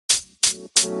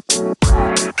Hello,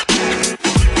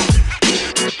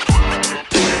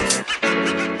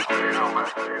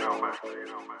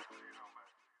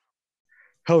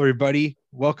 everybody.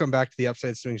 Welcome back to the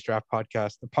Upside Swings Draft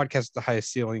Podcast, the podcast with the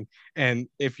highest ceiling. And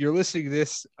if you're listening to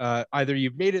this, either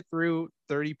you've made it through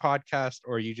 30 podcasts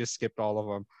or you just skipped all of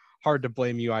them. Hard to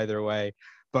blame you either way.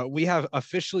 But we have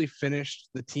officially finished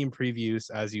the team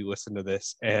previews as you listen to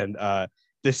this. And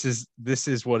this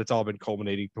is what it's all been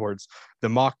culminating towards, the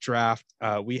mock draft.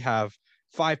 We have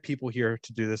 5 people here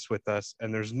to do this with us,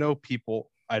 and there's no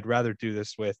people I'd rather do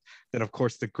this with than, of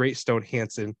course, the great Stone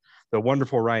Hansen, the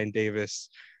wonderful Ryan Davis,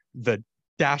 the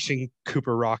dashing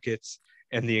Cooper Rockets,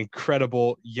 and the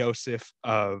incredible Yosef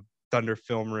of Thunder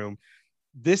Film Room.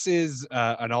 This is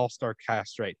an all-star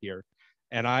cast right here,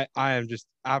 and I am just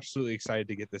absolutely excited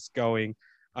to get this going.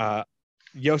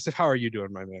 Yosef, how are you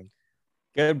doing, my man?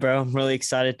 Good, bro. I'm really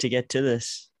excited to get to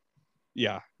this.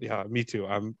 Yeah, me too.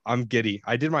 I'm giddy.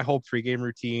 I did my whole pregame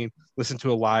routine, listened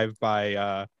to a live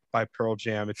by Pearl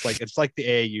Jam. It's like the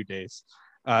AAU days.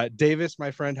 Davis,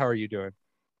 my friend, how are you doing?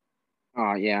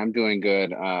 Yeah, I'm doing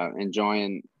good.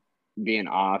 Enjoying being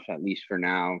off, at least for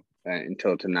now,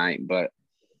 until tonight. But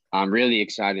I'm really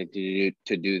excited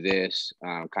to do this.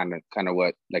 Kind of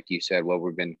what, like you said, what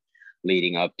we've been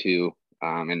leading up to.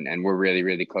 And we're really,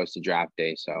 really close to draft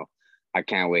day, so I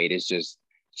can't wait. It's just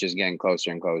getting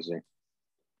closer and closer.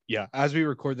 Yeah, as we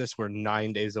record this, we're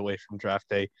 9 days away from draft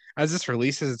day. As this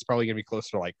releases, it's probably going to be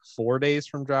closer to like 4 days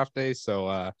from draft day.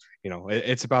 So,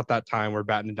 it's about that time. We're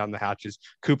battening down the hatches.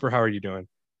 Cooper, how are you doing?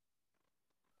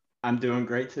 I'm doing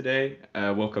great today.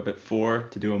 Woke up at 4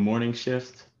 to do a morning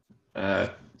shift.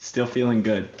 Still feeling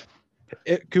good.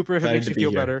 Cooper, if it makes you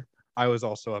feel better, I was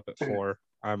also up at 4.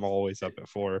 I'm always up at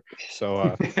 4.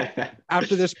 So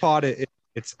after this pod,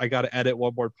 it's I got to edit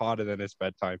one more pod and then it's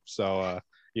bedtime. So,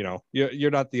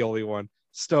 you're not the only one.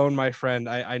 Stone, my friend,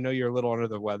 I know you're a little under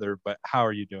the weather, but how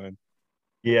are you doing?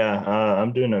 Yeah,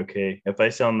 I'm doing okay. If I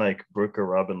sound like Brooke or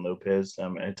Robin Lopez,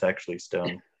 it's actually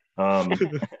Stone.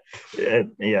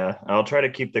 Yeah, I'll try to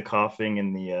keep the coughing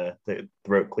and the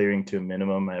throat clearing to a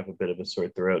minimum. I have a bit of a sore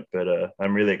throat, but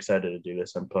I'm really excited to do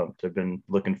this. I'm pumped. I've been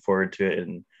looking forward to it,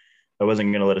 and I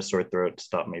wasn't going to let a sore throat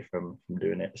stop me from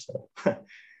doing it. So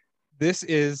this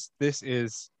is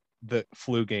the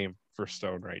flu game for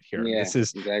Stone right here. Yeah,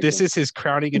 this is his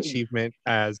crowning achievement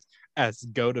as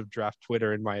GOAT of draft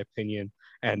Twitter, in my opinion,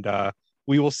 and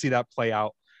we will see that play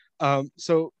out.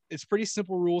 So it's pretty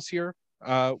simple rules here.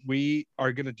 We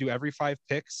are going to do every 5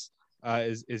 picks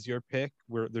is your pick,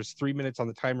 where there's 3 minutes on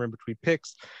the timer in between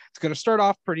picks. It's going to start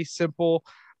off pretty simple,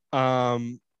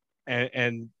 and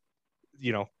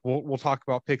we'll talk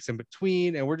about picks in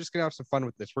between, and we're just gonna have some fun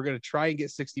with this. We're gonna try and get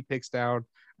 60 picks down.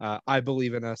 I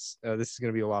believe in us. This is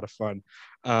gonna be a lot of fun.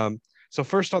 So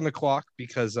first on the clock,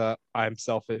 because I'm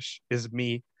selfish, is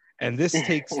me, and this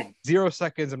takes 0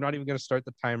 seconds. I'm not even gonna start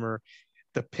the timer.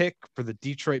 The pick for the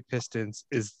Detroit Pistons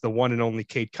is the one and only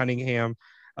Cade Cunningham.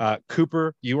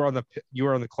 Cooper, you are on the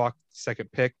clock,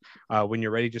 second pick. When you're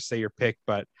ready, just say your pick,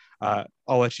 but I'll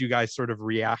let you guys sort of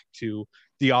react to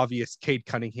the obvious Cade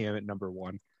Cunningham at number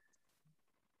 1.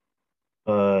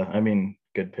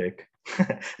 Good pick.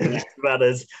 It's about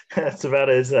as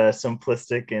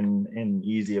simplistic and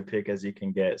easy a pick as you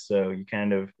can get. So you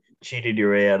kind of cheated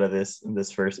your way out of this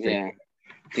first pick. Yeah,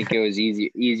 I think it was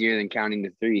easier than counting to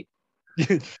 3.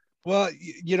 Well,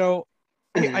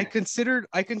 I considered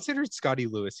Scotty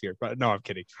Lewis here, but no, I'm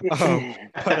kidding.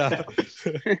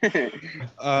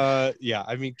 Yeah,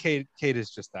 I mean, Cade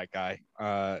is just that guy.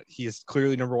 He is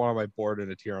clearly number 1 on my board in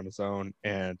a tier on his own,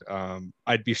 and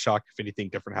I'd be shocked if anything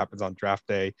different happens on draft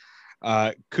day.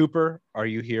 Cooper, are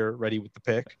you here ready with the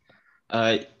pick?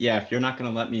 Yeah, if you're not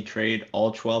going to let me trade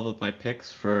all 12 of my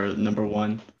picks for number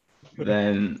 1,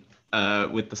 then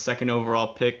with the second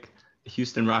overall pick,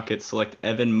 Houston Rockets select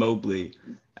Evan Mobley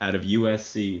out of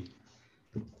USC.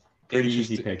 Pretty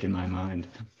easy pick in my mind.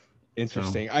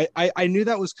 Interesting. So. I knew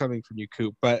that was coming from you,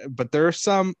 Coop, but there are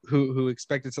some who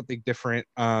expected something different.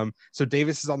 So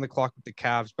Davis is on the clock with the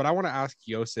Cavs, but I want to ask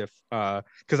Yosef,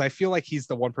 because I feel like he's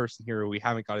the one person here we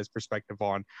haven't got his perspective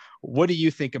on. What do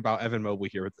you think about Evan Mobley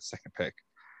here with the second pick?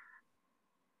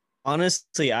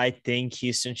 Honestly, I think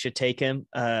Houston should take him.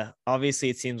 Obviously,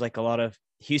 it seems like a lot of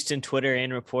Houston Twitter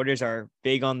and reporters are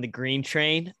big on the green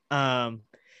train.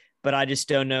 But I just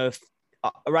don't know if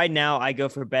right now I go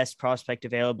for best prospect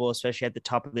available, especially at the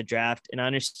top of the draft. And I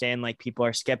understand like people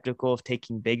are skeptical of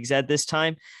taking bigs at this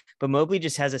time, but Mobley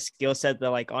just has a skill set that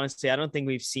like, honestly, I don't think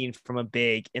we've seen from a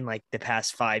big in like the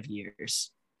past 5 years.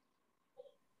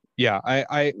 Yeah,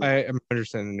 I am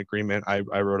 100% in agreement. I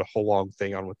wrote a whole long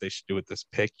thing on what they should do with this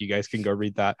pick. You guys can go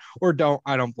read that or don't.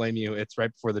 I don't blame you. It's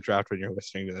right before the draft when you're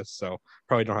listening to this, so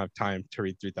probably don't have time to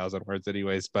read 3,000 words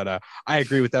anyways. But I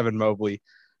agree with Evan Mobley.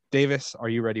 Davis, are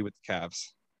you ready with the Cavs?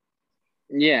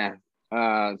 Yeah.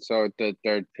 So the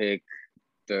third pick,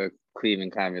 the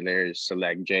Cleveland Cavaliers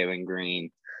select Jalen Green.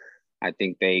 I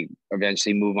think they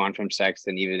eventually move on from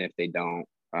Sexton, even if they don't.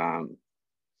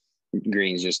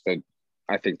 Green's just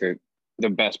I think the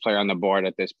best player on the board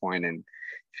at this point and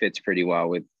fits pretty well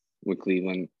with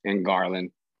Cleveland and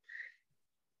Garland.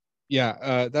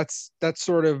 Yeah, that's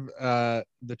sort of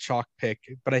the chalk pick,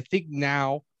 but I think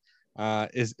now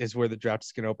is where the draft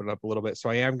is going to open up a little bit. So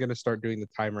I am going to start doing the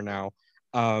timer now.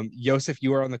 Yosef,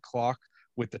 you are on the clock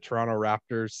with the Toronto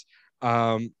Raptors.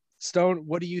 Stone,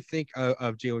 what do you think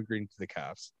of Jalen Green to the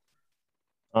Cavs?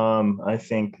 I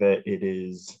think that it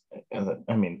is,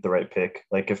 the right pick.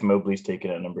 Like if Mobley's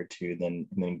taken at number 2, then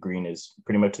Green is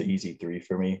pretty much the easy 3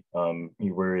 for me.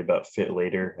 You worry about fit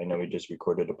later. I know we just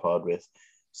recorded a pod with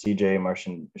CJ,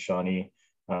 Martian Shawnee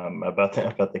about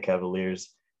the Cavaliers.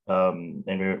 And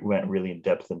we went really in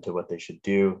depth into what they should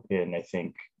do. And I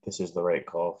think this is the right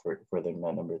call for them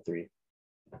at number 3.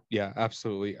 Yeah,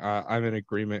 absolutely. I'm in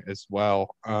agreement as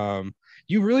well.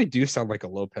 You really do sound like a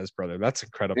Lopez brother. That's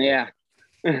incredible. Yeah.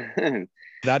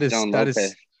 that is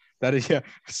yeah,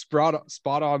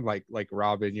 spot on like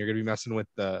Robin. You're gonna be messing with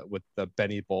the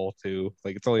Benny Bowl too.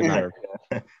 Like it's only a matter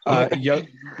of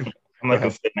I'm like a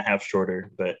foot and a half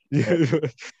shorter, but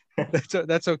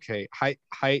that's okay.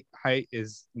 Height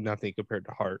is nothing compared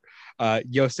to heart.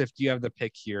 Yosef, do you have the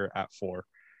pick here at 4?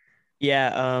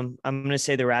 Yeah, I'm gonna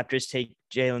say the Raptors take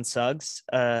Jalen Suggs.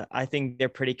 I think they're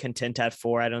pretty content at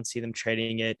 4. I don't see them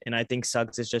trading it, and I think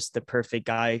Suggs is just the perfect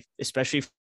guy, especially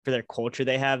for their culture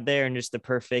they have there, and just the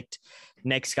perfect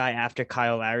next guy after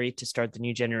Kyle Lowry to start the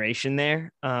new generation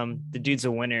there. The dude's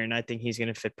a winner, and I think he's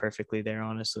gonna fit perfectly there.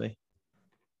 Honestly.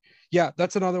 Yeah,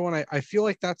 that's another one. I feel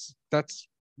like that's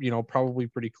probably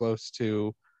pretty close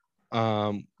to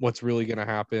what's really gonna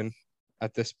happen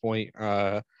at this point.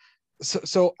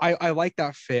 So I like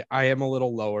that fit. I am a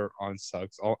little lower on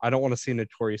Suggs. I don't want to say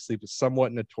notoriously, but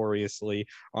somewhat notoriously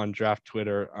on draft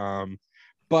Twitter.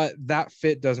 But that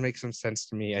fit does make some sense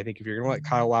to me. I think if you're going to let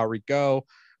Kyle Lowry go,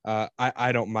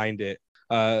 I don't mind it.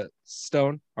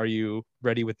 Stone, are you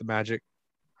ready with the Magic?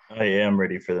 I am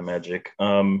ready for the Magic.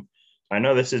 I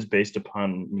know this is based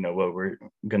upon, what we're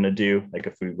going to do, like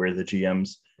if we were the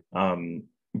GMs.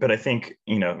 But I think,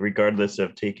 regardless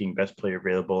of taking best player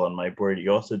available on my board,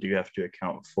 you also do have to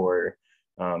account for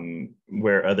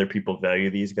where other people value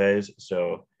these guys.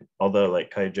 So although like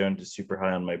Kai Jones is super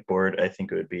high on my board, I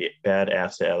think it would be bad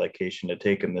asset allocation to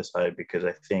take him this high because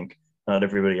I think not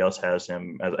everybody else has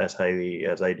him as highly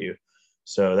as I do.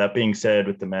 So that being said,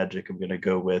 with the Magic, I'm going to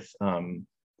go with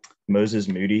Moses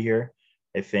Moody here.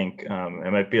 I think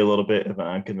it might be a little bit of an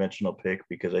unconventional pick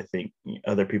because I think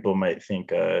other people might think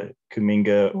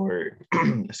Kuminga or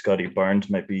Scotty Barnes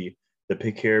might be the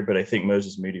pick here, but I think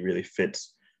Moses Moody really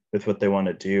fits with what they want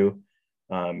to do,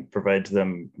 provides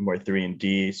them more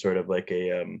 3-and-D, sort of like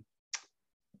a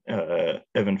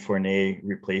Evan Fournier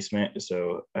replacement.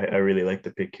 So I really like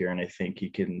the pick here, and I think he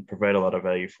can provide a lot of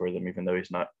value for them, even though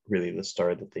he's not really the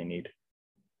star that they need.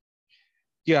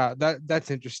 Yeah, that's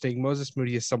interesting. Moses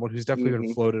Moody is someone who's definitely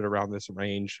been floated around this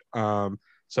range.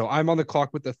 So I'm on the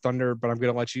clock with the Thunder, but I'm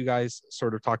going to let you guys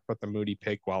sort of talk about the Moody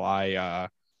pick while I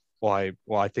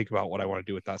think about what I want to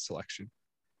do with that selection.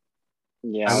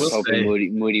 Yeah, I was hoping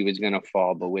Moody was going to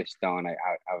fall, but with Stone, I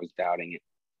was doubting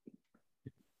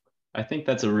it. I think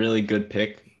that's a really good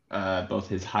pick. Both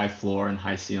his high floor and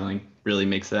high ceiling really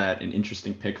makes that an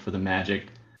interesting pick for the Magic,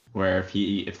 where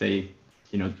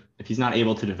if he's not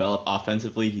able to develop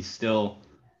offensively, he's still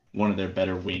one of their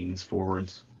better wings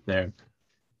forwards there.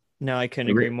 No, I couldn't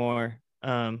agree more.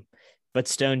 But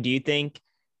Stone, do you think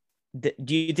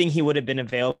he would have been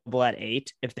available at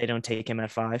 8 if they don't take him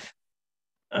at 5?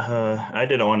 I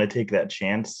didn't want to take that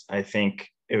chance. I think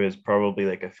it was probably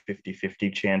like a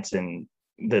 50-50 chance, and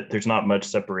that there's not much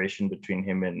separation between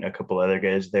him and a couple other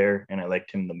guys there, and I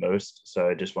liked him the most. So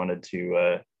I just wanted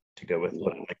to go with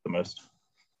what I liked the most.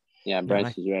 Yeah,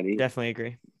 Bryce is ready. Definitely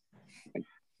agree.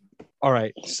 All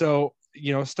right. So,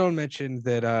 Stone mentioned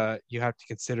that you have to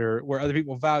consider where other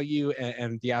people value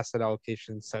and the asset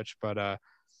allocation and such, but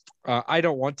I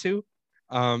don't want to.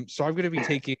 So I'm going to be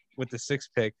taking with the 6th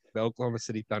pick, the Oklahoma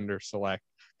City Thunder select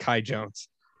Kai Jones.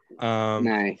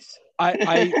 Nice.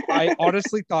 I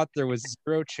honestly thought there was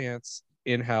 0 chance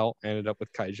in hell I ended up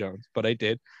with Kai Jones, but I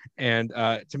did. And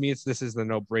to me, this is the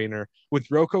no-brainer. With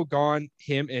Rocco gone,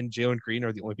 him and Jalen Green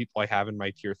are the only people I have in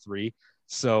my tier 3.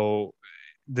 So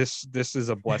this is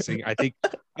a blessing. I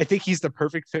think he's the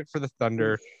perfect fit for the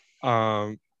Thunder.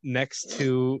 Next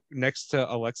to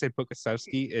Alexei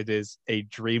Pokusevski, it is a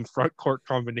dream front court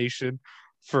combination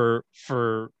for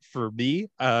me.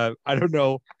 I don't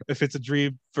know if it's a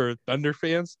dream for Thunder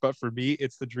fans, but for me,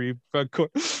 it's the dream front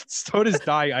court. Stone is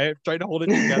dying. I am trying to hold it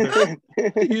together.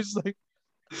 He's like,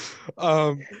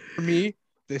 for me,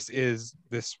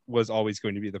 this was always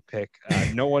going to be the pick.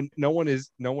 No one is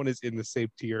in the same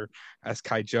tier as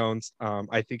Kai Jones.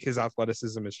 I think his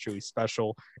athleticism is truly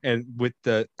special, and with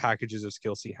the packages of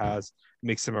skills he has,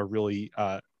 makes him a really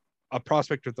a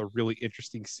prospect with a really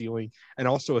interesting ceiling and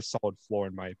also a solid floor,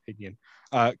 in my opinion.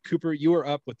 Cooper, you are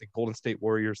up with the Golden State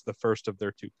Warriors, the first of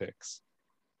their 2 picks.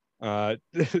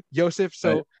 Joseph,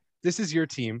 so this is your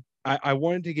team. I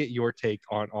wanted to get your take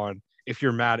on if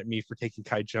you're mad at me for taking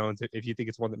Kai Jones, if you think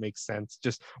it's one that makes sense.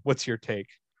 Just what's your take?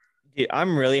 Dude,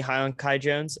 I'm really high on Kai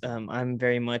Jones. I'm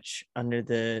very much under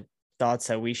the thoughts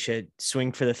that we should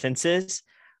swing for the fences.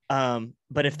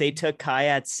 But if they took Kai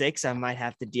at 6, I might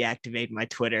have to deactivate my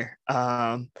Twitter.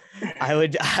 I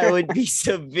would be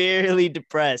severely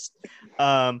depressed.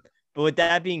 But with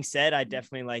that being said, I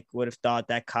definitely would have thought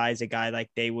that Kai is a guy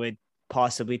they would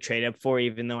possibly trade up for,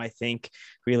 even though I think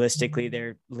realistically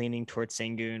they're leaning towards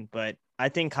Sengun. But I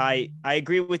think I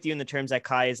agree with you in the terms that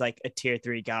Kai is a tier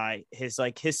 3 guy. His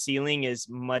ceiling is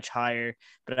much higher,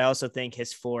 but I also think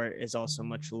his floor is also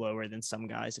much lower than some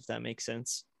guys, if that makes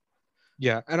sense.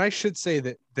 Yeah, and I should say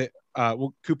that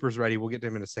Cooper's ready. We'll get to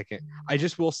him in a second. I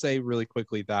just will say really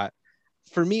quickly that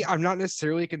for me, I'm not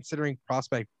necessarily considering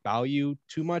prospect value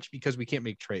too much because we can't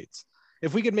make trades.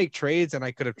 If we could make trades and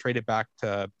I could have traded back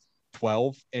to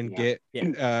 12 and get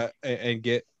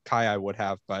Kai, I would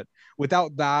have. But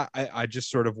without that, I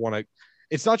just sort of want to.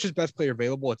 It's not just best player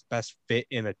available; it's best fit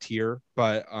in a tier.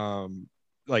 But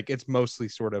it's mostly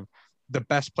sort of the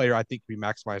best player I think we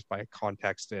maximized by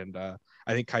context, and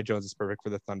I think Kai Jones is perfect for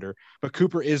the Thunder. But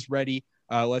Cooper is ready.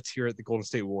 Let's hear it. The Golden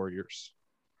State Warriors.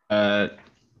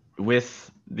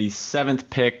 With the 7th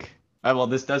pick, well,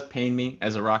 this does pain me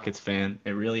as a Rockets fan.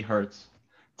 It really hurts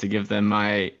to give them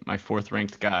my 4th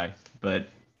ranked guy. But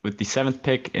with the 7th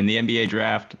pick in the NBA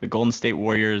draft, the Golden State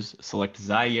Warriors select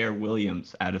Zaire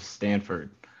Williams out of Stanford.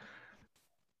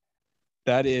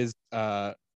 That is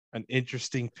an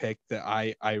interesting pick that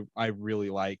I really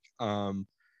like.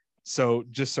 So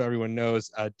just so everyone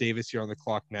knows, Davis, you're on the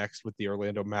clock next with the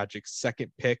Orlando Magic's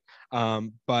 2nd pick.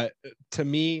 But to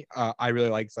me, I really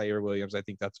like Zaire Williams. I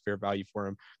think that's fair value for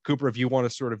him. Cooper, if you want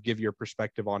to sort of give your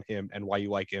perspective on him and why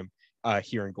you like him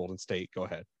here in Golden State, go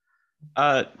ahead.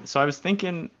 So I was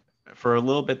thinking for a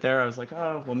little bit there, I was like,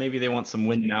 oh, well, maybe they want some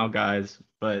win now guys,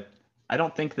 but I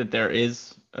don't think that there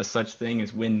is a such thing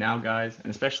as win now guys. And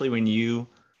especially when you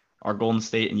are Golden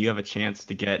State and you have a chance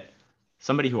to get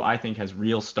somebody who I think has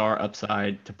real star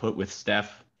upside to put with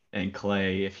Steph and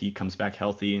Clay if he comes back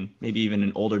healthy, and maybe even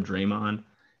an older Draymond.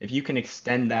 If you can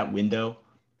extend that window,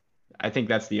 I think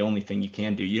that's the only thing you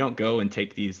can do. You don't go and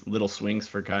take these little swings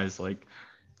for guys like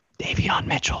Davion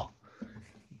Mitchell.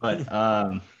 But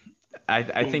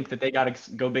I think that they got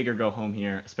to go big or go home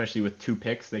here, especially with 2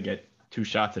 picks. They get 2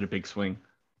 shots at a big swing.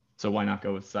 So why not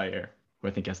go with Zaire, who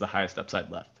I think has the highest upside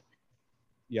left?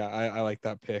 Yeah, I like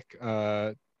that pick.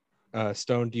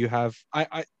 Stone, do you have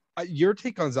your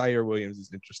take on Zaire Williams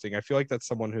is interesting. I feel like that's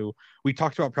someone who we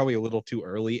talked about probably a little too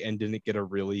early and didn't get a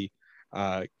really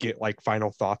get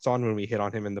final thoughts on when we hit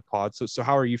on him in the pod. So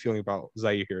how are you feeling about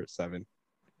Zaire here at 7?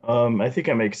 I think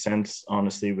it makes sense,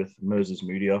 honestly, with Moses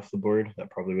Moody off the board. That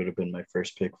probably would have been my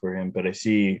first pick for him. But I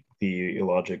see the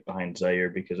logic behind Zaire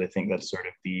because I think that's sort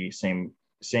of the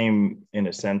same in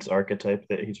a sense archetype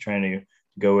that he's trying to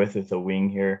go with a wing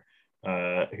here,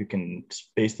 who can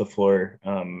space the floor,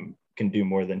 can do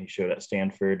more than he showed at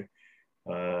Stanford.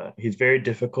 He's very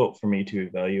difficult for me to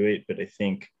evaluate, but I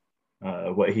think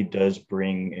what he does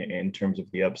bring in terms of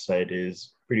the upside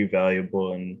is pretty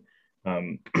valuable, and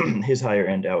his higher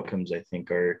end outcomes, I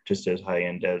think, are just as high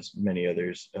end as many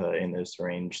others in this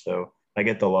range. So I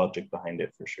get the logic behind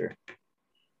it for sure.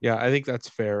 Yeah, I think that's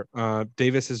fair.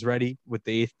 Davis is ready with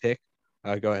the 8th pick.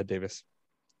 Go ahead, Davis.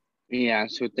 Yeah,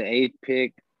 so with the 8th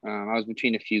pick, I was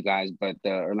between a few guys, but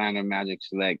the Orlando Magic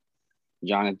select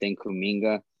Jonathan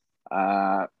Kuminga.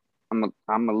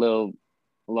 I'm a little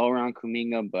lower on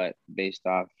Kuminga, but based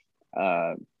off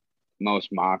most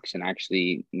mocks and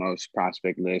actually most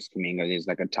prospect lists, Kuminga is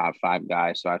a top 5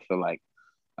 guy. So I feel like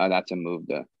that's a move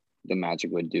the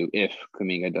Magic would do if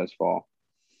Kuminga does fall.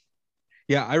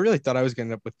 Yeah, I really thought I was going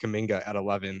to end up with Kuminga at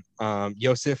 11.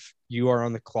 Joseph, you are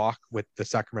on the clock with the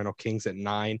Sacramento Kings at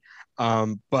 9.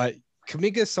 But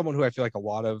Kuminga is someone who I feel like a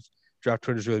lot of Draft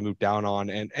Twitter's really moved down on.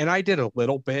 And I did a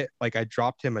little bit, like I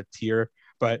dropped him a tier,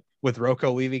 but with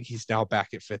Rocco leaving, he's now back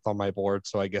at 5th on my board.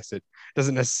 So I guess it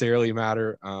doesn't necessarily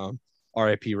matter.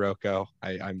 RIP Rocco.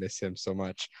 I miss him so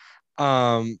much.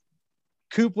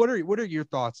 Coop, what are your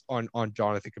thoughts on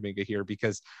Jonathan Kuminga here?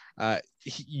 Because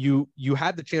you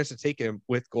had the chance to take him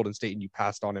with Golden State and you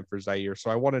passed on him for Zaire. So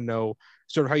I want to know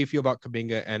sort of how you feel about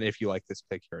Kuminga and if you like this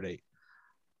pick here at 8.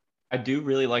 I do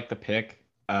really like the pick.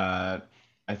 I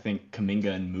think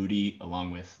Kuminga and Moody,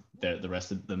 along with the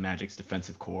rest of the Magic's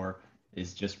defensive core,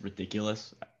 is just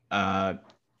ridiculous. The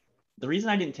reason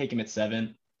I didn't take him at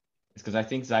 7 is because I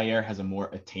think Zaire has a more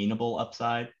attainable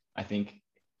upside. I think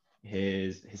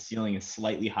his ceiling is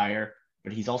slightly higher,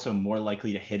 but he's also more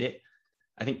likely to hit it.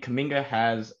 I think Kuminga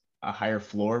has a higher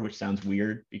floor, which sounds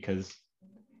weird because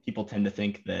people tend to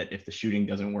think that if the shooting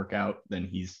doesn't work out, then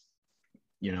he's,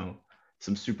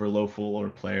 some super low floor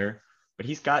player. But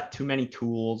he's got too many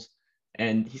tools,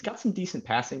 and he's got some decent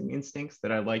passing instincts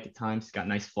that I like at times. He's got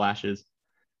nice flashes.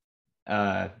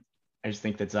 I just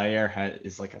think that Zaire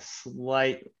is like a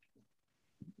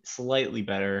slightly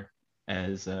better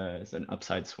as an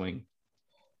upside swing.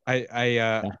 I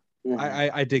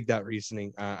dig that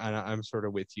reasoning, and I'm sort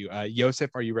of with you. Joseph,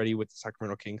 are you ready with the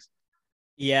Sacramento Kings?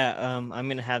 Yeah, I'm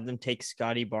gonna have them take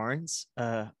Scotty Barnes.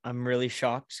 I'm really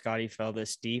shocked Scotty fell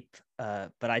this deep,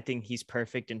 but I think he's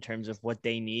perfect in terms of what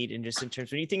they need, and just in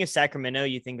terms when you think of Sacramento,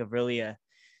 you think of really a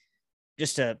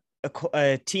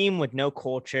team with no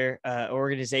culture,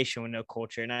 organization with no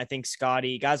culture. And I think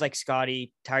guys like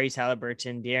Scotty, Tyrese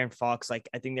Halliburton, De'Aaron Fox, like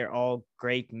I think they're all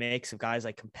great mix of guys,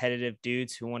 like competitive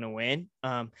dudes who want to win.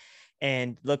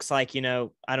 And looks like,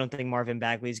 I don't think Marvin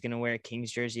Bagley is going to wear a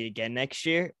Kings jersey again next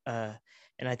year.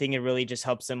 And I think it really just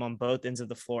helps them on both ends of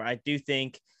the floor. I do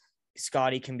think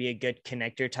Scotty can be a good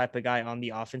connector type of guy on the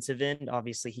offensive end.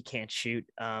 Obviously he can't shoot.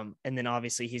 And then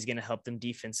obviously he's going to help them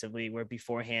defensively, where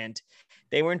beforehand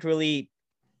they weren't really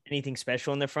anything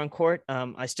special in the front court.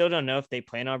 I still don't know if they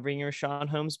plan on bringing Richaun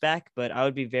Holmes back, but I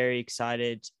would be very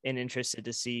excited and interested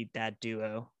to see that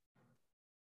duo.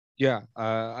 Yeah,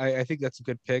 I think that's a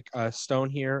good pick. Stone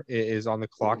here is on the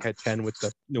clock at 10 with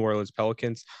the New Orleans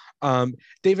Pelicans.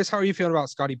 Davis, how are you feeling about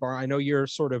Scotty Barnes? I know you're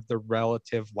sort of the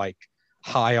relative like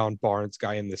high on Barnes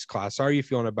guy in this class. How are you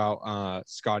feeling about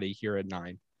Scotty here at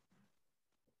 9?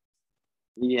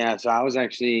 Yeah, so I was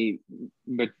actually,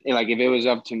 but like if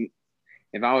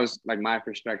I was like my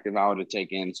perspective, I would have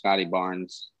taken Scotty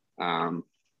Barnes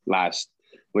last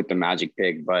with the Magic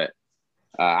pick, but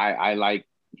I like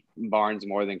Barnes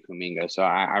more than Kuminga, so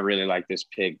I really like this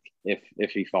pick.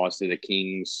 If he falls to the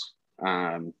Kings,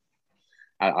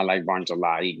 I like Barnes a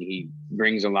lot. He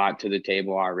brings a lot to the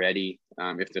table already.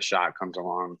 If the shot comes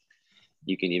along,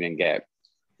 you can even get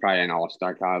probably an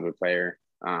all-star caliber player.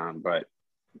 But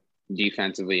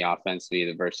defensively, offensively,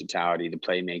 the versatility, the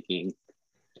playmaking,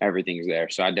 everything's there.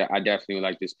 So I definitely would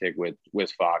like this pick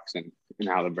with Fox and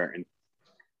Halliburton.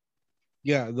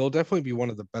 Yeah, they'll definitely be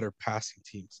one of the better passing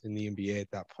teams in the NBA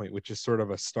at that point, which is sort of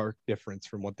a stark difference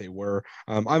from what they were.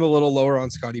 I'm a little lower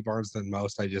on Scotty Barnes than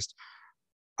most.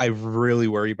 I really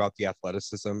worry about the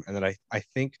athleticism, and that I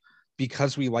think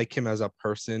because we like him as a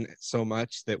person so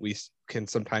much that we can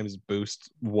sometimes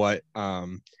boost what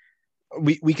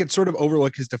we can sort of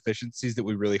overlook his deficiencies that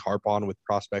we really harp on with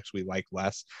prospects we like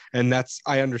less. And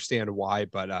I understand why,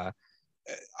 but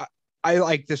I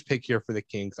like this pick here for the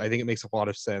Kings. I think it makes a lot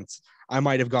of sense. I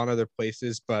might have gone other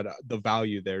places, but the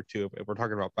value there too, if we're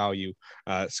talking about value,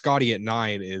 Scotty at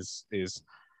 9 is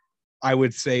I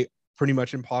would say pretty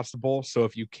much impossible. So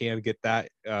if you can get that,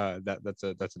 that's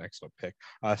an excellent pick.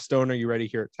 Stone, are you ready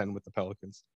here at 10 with the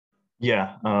Pelicans?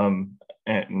 Yeah.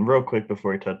 And real quick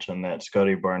before I touch on that,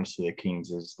 Scotty Barnes to the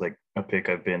Kings is like a pick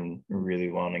I've been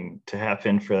really wanting to have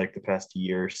in for like the past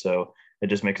year or so. It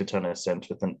just makes a ton of sense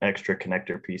with an extra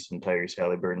connector piece in Tyrese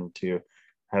Halliburton to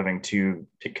having two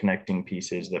connecting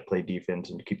pieces that play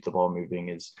defense and keep the ball moving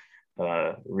is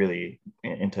really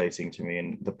enticing to me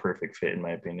and the perfect fit in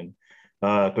my opinion.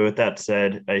 But with that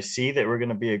said, I see that we're going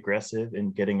to be aggressive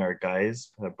in getting our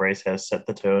guys. Bryce has set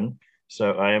the tone.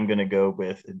 So I am going to go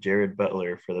with Jared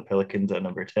Butler for the Pelicans at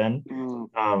number 10.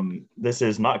 This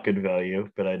is not good value,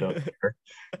 but I don't care.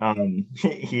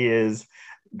 He is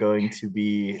going to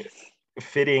be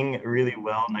fitting really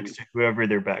well next to whoever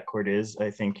their backcourt is.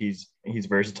 I think he's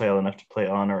versatile enough to play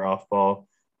on or off ball.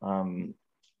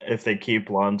 If they keep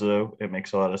Lonzo, it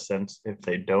makes a lot of sense. If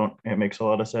they don't, it makes a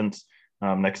lot of sense.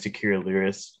 Next to Kira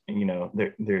Lewis,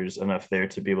 there's enough there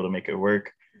to be able to make it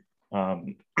work.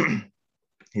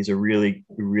 He's a really,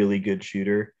 really good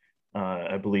shooter.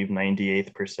 I believe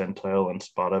 98th percentile on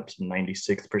spot ups and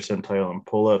 96th percentile on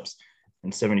pull ups.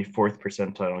 and 74th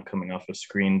percentile on coming off of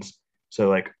screens. So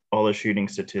like all the shooting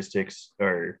statistics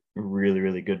are really,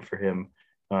 really good for him.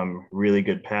 Really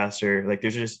good passer. Like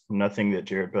there's just nothing that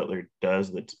Jared Butler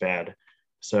does that's bad.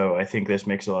 So I think this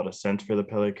makes a lot of sense for the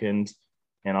Pelicans.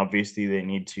 And obviously they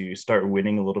need to start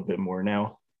winning a little bit more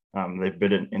now. They've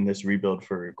been in this rebuild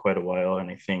for quite a while, and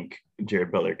I think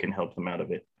Jared Butler can help them out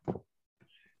of it.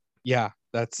 Yeah,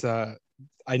 that's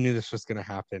I knew this was going to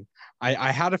happen.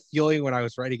 I had a feeling when I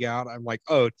was writing out, I'm like,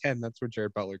 oh, 10, that's where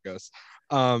Jared Butler goes.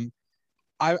 I'm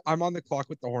on the clock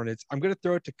with the Hornets. I'm going to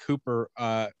throw it to Cooper.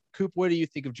 Coop, what do you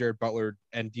think of Jared Butler,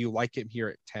 and do you like him here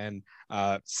at 10?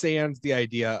 Sans the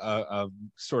idea of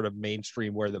sort of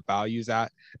mainstream where the value's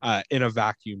at. In a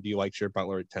vacuum, do you like Jared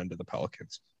Butler at 10 to the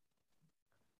Pelicans?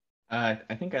 I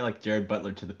think I like Jared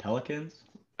Butler to the Pelicans.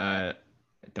 I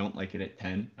don't like it at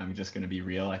 10. I'm just going to be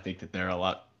real. I think that there are a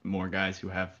lot more guys who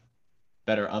have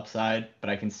better upside, but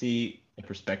I can see the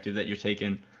perspective that you're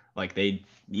taking. Like they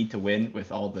need to win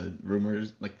with all the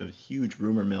rumors, like the huge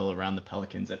rumor mill around the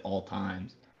Pelicans at all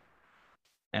times.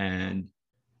 And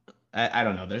I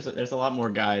don't know. There's a lot more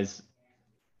guys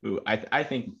who I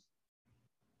think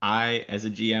I as a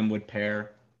GM would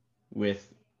pair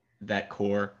with that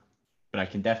core, but I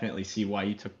can definitely see why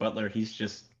you took Butler. He's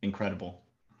just incredible.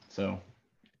 So,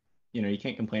 you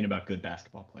can't complain about good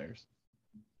basketball players.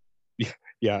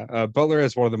 Yeah. Butler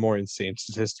has one of the more insane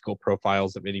statistical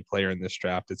profiles of any player in this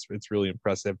draft. It's really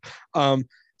impressive.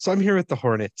 So I'm here with the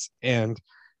Hornets, and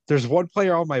there's one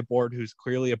player on my board who's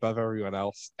clearly above everyone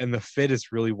else, and the fit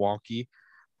is really wonky.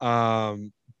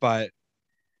 But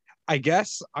I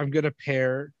guess I'm gonna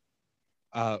pair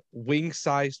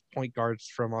wing-sized point guards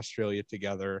from Australia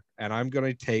together, and I'm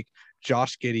gonna take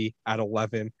Josh Giddey at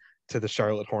 11 to the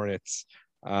Charlotte Hornets.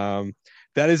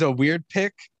 That is a weird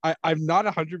pick. I'm not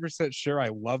 100% sure I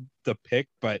love the pick,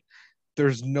 but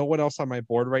there's no one else on my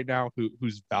board right now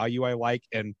whose value I like.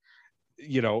 And,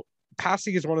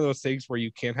 passing is one of those things where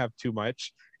you can't have too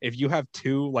much. If you have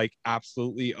two like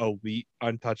absolutely elite,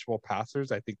 untouchable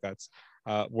passers, I think that's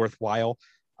worthwhile.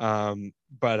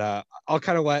 But I'll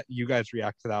kind of let you guys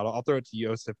react to that. I'll throw it to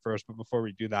Yosef first, but before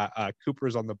we do that,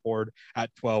 Cooper's on the board at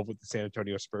 12 with the San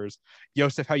Antonio Spurs.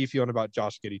 Yosef, how you feeling about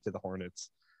Josh Giddey to the Hornets?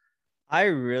 I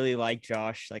really like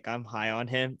Josh. Like I'm high on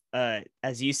him.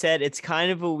 As you said, it's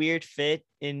kind of a weird fit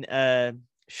in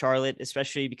Charlotte,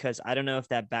 especially because I don't know if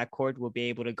that backcourt will be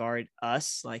able to guard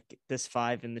us, like this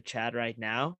 5 in the chat right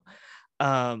now.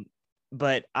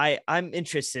 But I'm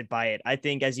interested by it. I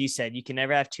think, as you said, you can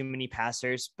never have too many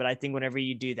passers, but I think whenever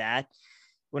you do that,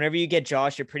 whenever you get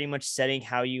Josh, you're pretty much setting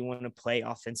how you want to play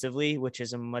offensively, which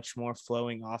is a much more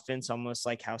flowing offense, almost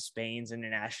like how Spain's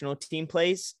international team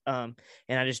plays. And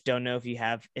I just don't know if you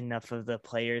have enough of the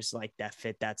players like that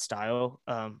fit that style.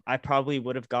 I probably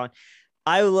would have gone.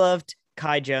 I loved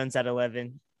Kai Jones at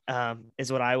 11, is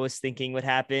what I was thinking would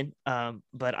happen.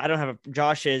 But I don't have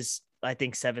Josh is, I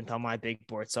think, 7th on my big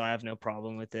board, so I have no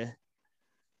problem with it.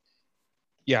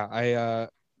 Yeah,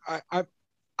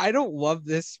 I don't love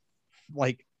this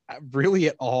like really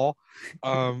at all.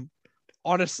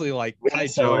 Honestly, like Kai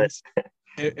Jones,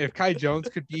 if Kai Jones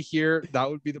could be here, that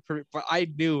would be the perfect. But I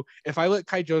knew if I let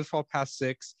Kai Jones fall past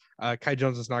 6, Kai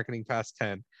Jones is not getting past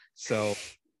 10. So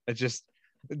it just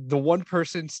the one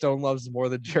person Stone loves more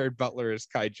than Jared Butler is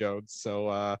Kai Jones.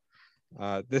 So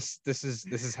this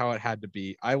is how it had to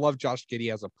be. I love Josh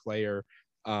Giddey as a player.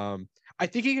 I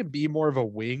think he can be more of a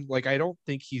wing. Like I don't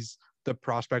think he's the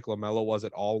prospect LaMelo was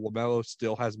at all. LaMelo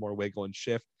still has more wiggle and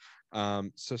shift.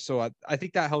 So I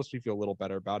think that helps me feel a little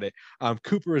better about it.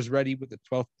 Cooper is ready with the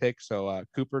 12th pick. So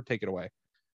Cooper, take it away.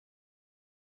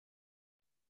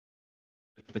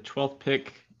 The 12th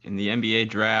pick in the NBA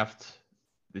draft,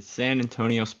 the San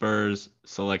Antonio Spurs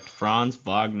select Franz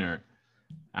Wagner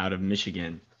out of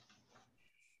Michigan.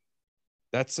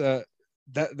 That's a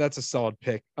solid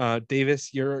pick.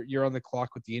 Davis, you're on the clock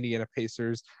with the Indiana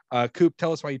Pacers. Coop,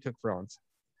 tell us why you took Franz.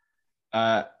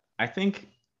 I think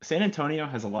San Antonio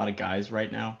has a lot of guys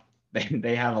right now.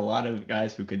 They have a lot of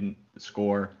guys who can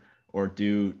score or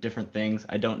do different things.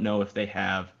 I don't know if they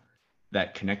have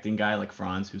that connecting guy like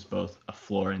Franz, who's both a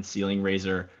floor and ceiling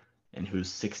raiser and who's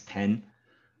 6'10".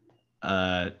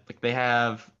 Like they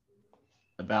have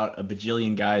about a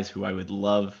bajillion guys who I would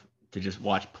love to just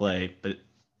watch play, but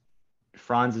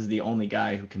Franz is the only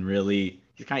guy who can really,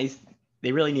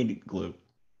 they really need glue.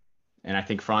 And I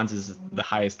think Franz is the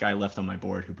highest guy left on my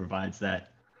board who provides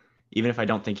that. Even if I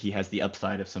don't think he has the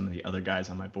upside of some of the other guys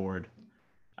on my board,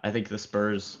 I think the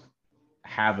Spurs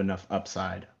have enough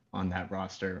upside on that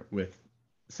roster with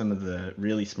some of the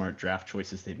really smart draft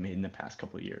choices they've made in the past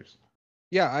couple of years.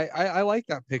 Yeah, I like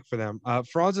that pick for them.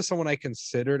 Franz is someone I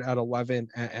considered at 11,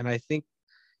 and I think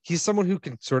he's someone who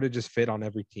can sort of just fit on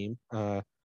every team.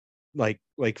 Like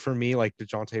for me, like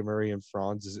DeJounte Murray and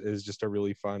Franz is just a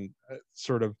really fun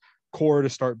sort of core to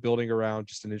start building around.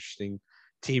 Just an interesting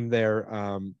team there.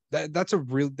 That's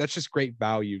just great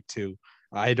value too.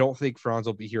 I don't think Franz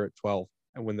will be here at 12,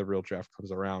 and when the real draft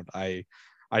comes around,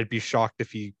 I'd be shocked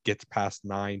if he gets past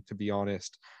 9, to be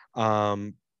honest.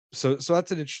 So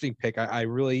that's an interesting pick. I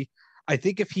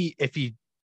think if he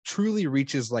truly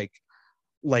reaches like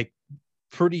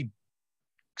pretty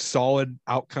solid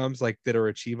outcomes like that are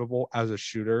achievable as a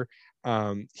shooter,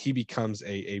 he becomes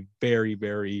a very,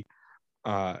 very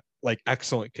like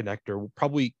excellent connector.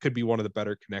 Probably could be one of the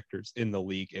better connectors in the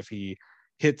league if he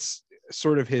hits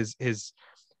sort of his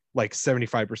like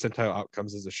 75 percentile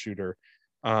outcomes as a shooter.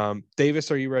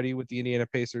 Davis, are you ready with the Indiana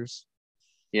Pacers?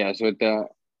 Yeah, so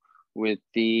with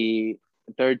the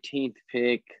 13th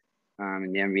pick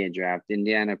in the NBA draft,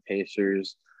 Indiana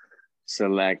Pacers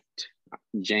select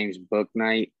James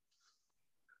Bouknight.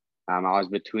 I was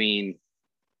between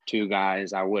two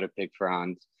guys. I would have picked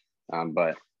Franz,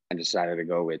 but I decided to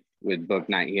go with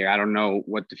Bouknight here. I don't know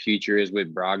what the future is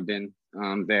with Brogdon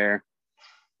there,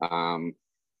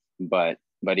 but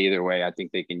either way, I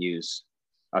think they can use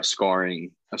a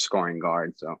scoring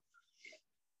guard. So.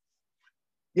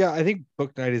 Yeah, I think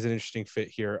Bouknight is an interesting fit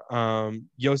here.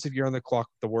 Joseph, you're on the clock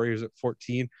with the Warriors at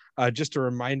 14. Just a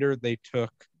reminder, they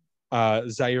took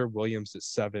Zaire Williams at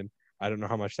 7. I don't know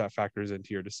how much that factors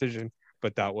into your decision,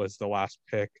 but that was the last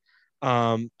pick.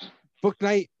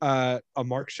 Bouknight, a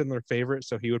Mark Schindler favorite,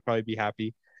 so he would probably be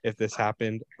happy if this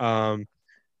happened.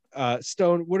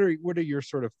 Stone, what are your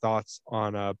sort of thoughts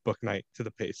on Bouknight to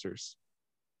the Pacers?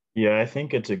 Yeah, I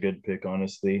think it's a good pick,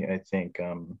 honestly. I think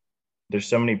there's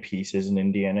so many pieces in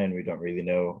Indiana, and we don't really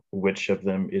know which of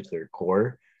them is their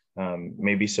core.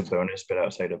 Maybe Sabonis, but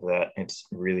outside of that, it's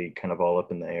really kind of all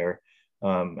up in the air.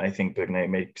 I think Bouknight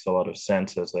makes a lot of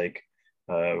sense as like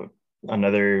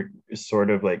another sort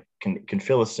of like can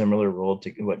fill a similar role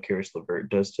to what Caris LeVert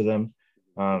does to them.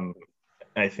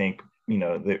 I think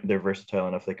they're versatile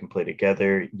enough they can play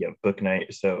together. You have Bouknight,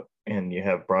 and you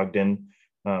have Brogdon.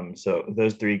 So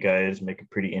those three guys make a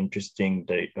pretty interesting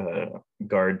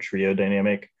guard trio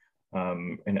dynamic,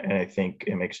 and I think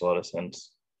it makes a lot of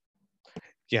sense.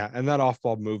 Yeah, and that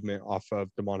off-ball movement off of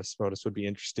Domantas Sabonis would be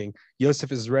interesting.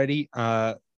 Joseph is ready.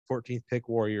 14th pick,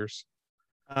 Warriors.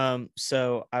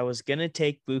 So I was gonna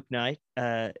take Bouknight,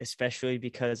 especially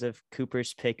because of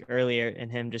Cooper's pick earlier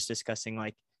and him just discussing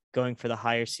like going for the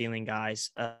higher ceiling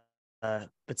guys. But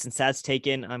since that's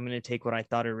taken, I'm gonna take what I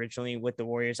thought originally with the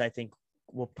Warriors. I think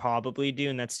we'll probably do,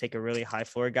 and that's take a really high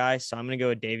floor guy. So I'm gonna go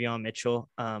with Davion Mitchell.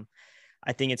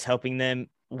 I think it's helping them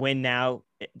win now.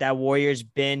 That Warriors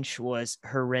bench was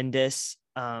horrendous.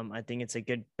 I think it's a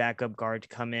good backup guard to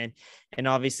come in, and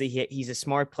obviously he's a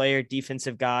smart player,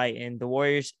 defensive guy. And the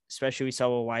Warriors, especially we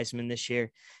saw with Wiseman this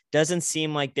year, doesn't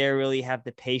seem like they really have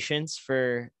the patience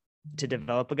to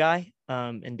develop a guy.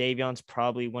 And Davion's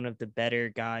probably one of the better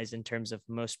guys in terms of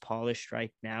most polished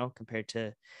right now compared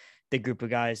to the group of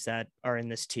guys that are in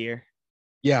this tier.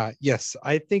 Yeah, yes,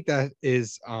 I think that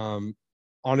is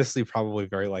honestly probably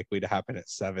very likely to happen at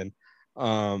 7.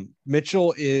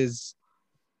 Mitchell is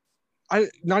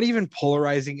not even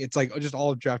polarizing. It's like just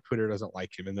all of draft Twitter doesn't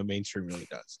like him, and the mainstream really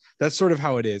does. That's sort of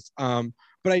how it is.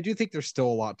 But I do think there's still a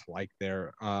lot to like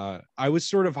there. I was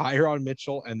sort of higher on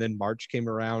Mitchell, and then March came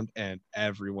around, and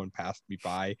everyone passed me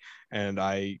by, and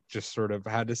I just sort of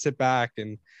had to sit back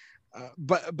and.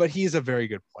 But he's a very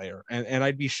good player, and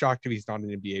I'd be shocked if he's not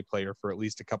an NBA player for at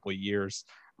least a couple of years.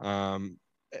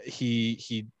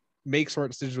 He makes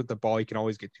smart decisions with the ball. He can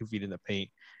always get 2 feet in the paint,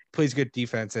 plays good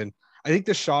defense, and I think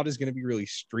the shot is going to be really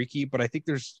streaky. But I think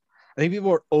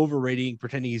people are overrating,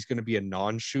 pretending he's going to be a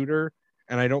non-shooter,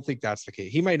 and I don't think that's the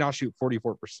case. He might not shoot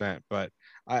 44%, but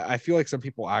I feel like some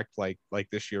people act like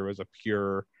this year was a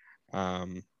pure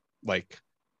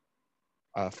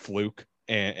fluke.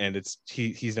 And it's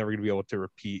he's never going to be able to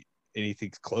repeat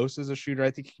anything close as a shooter.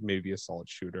 I think he can maybe be a solid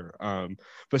shooter.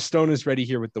 But Stone is ready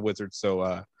here with the Wizards.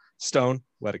 So Stone,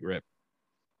 let it rip.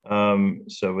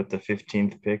 So with the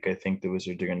 15th pick, I think the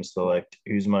Wizards are going to select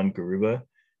Usman Garuba.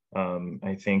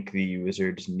 I think the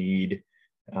Wizards need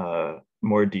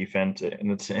more defense,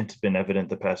 and it's been evident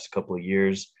the past couple of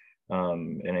years.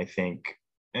 And I think,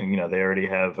 they already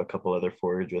have a couple other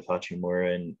forwards with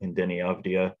Hachimura and Deni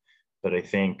Avdija. But I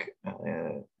think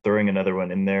throwing another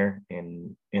one in there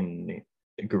in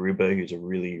Garuba, who's a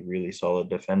really, really solid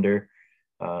defender,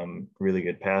 really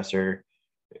good passer,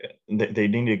 they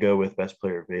need to go with best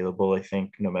player available, I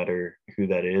think, no matter who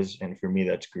that is. And for me,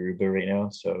 that's Garuba right now.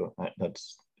 So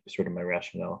that's sort of my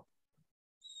rationale.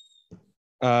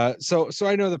 So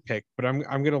I know the pick, but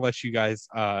I'm gonna let you guys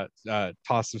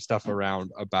toss some stuff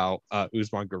around about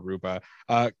Usman Garuba.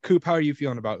 Coop, how are you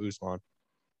feeling about Usman?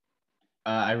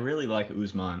 I really like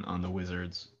Usman on the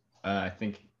Wizards. I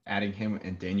think adding him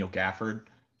and Daniel Gafford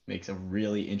makes a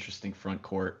really interesting front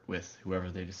court with whoever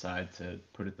they decide to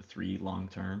put at the 3 long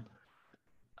term.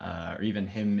 Or even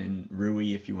him and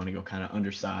Rui if you want to go kind of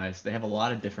undersized. They have a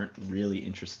lot of different really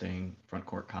interesting front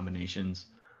court combinations.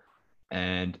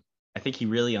 And I think he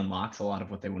really unlocks a lot of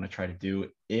what they want to try to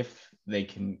do if they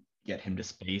can get him to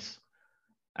space.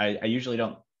 I usually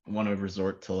don't want to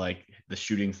resort to like the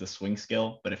shooting's the swing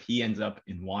skill, but if he ends up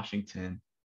in Washington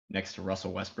next to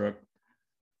Russell Westbrook,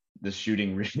 the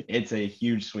shooting, it's a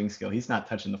huge swing skill. He's not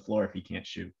touching the floor if he can't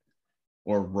shoot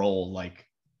or roll like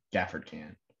Gafford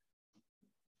can.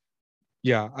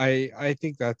 Yeah, I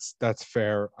think that's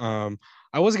fair.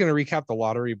 I was gonna recap the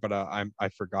lottery, but I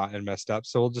forgot and messed up.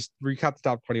 So we'll just recap the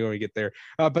top 20 when we get there.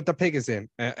 But the pick is in,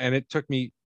 and it took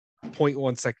me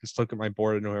 0.1 seconds to look at my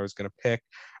board and know who I was gonna pick.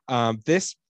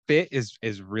 This fit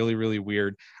is really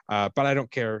weird, but I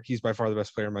don't care. He's by far the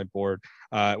best player on my board.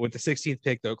 With the 16th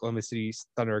pick, the Oklahoma City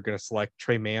Thunder are gonna select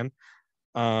Tre Mann.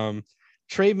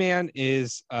 Tre Mann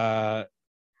is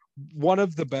one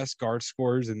of the best guard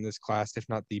scorers in this class, if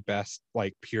not the best,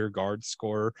 like pure guard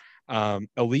scorer.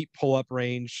 Elite pull-up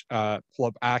range,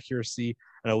 pull-up accuracy,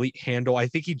 an elite handle. I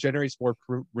think he generates more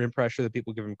rim pressure than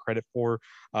people give him credit for.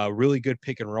 Really good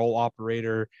pick and roll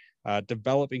operator,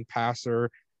 developing passer.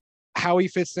 How he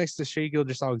fits next to Shai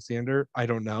Gilgeous-Alexander, I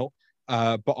don't know.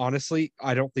 But honestly,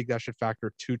 I don't think that should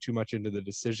factor too much into the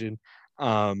decision,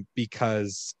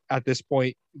 because at this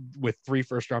point, with 3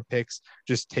 first-round picks,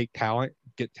 just take talent,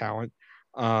 get talent.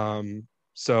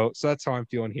 So that's how I'm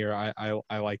feeling here.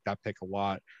 I like that pick a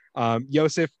lot.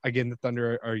 Yosef, again, the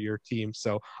Thunder are your team,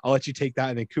 so I'll let you take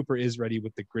that. And then Cooper is ready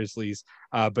with the Grizzlies.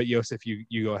 But Yosef,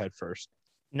 you go ahead first.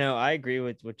 No, I agree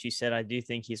with what you said. I do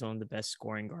think he's one of the best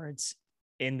scoring guards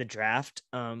in the draft.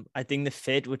 I think the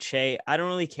fit with Shai, I don't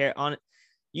really care on it.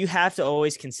 You have to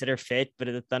always consider fit, but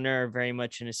the Thunder are very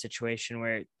much in a situation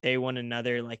where they want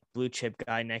another like blue chip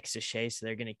guy next to Shai, so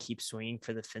they're going to keep swinging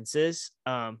for the fences.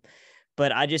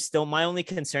 But I just still, my only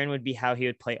concern would be how he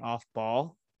would play off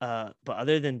ball. But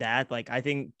other than that, like I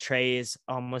think Tre is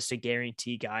almost a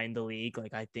guarantee guy in the league.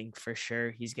 Like I think for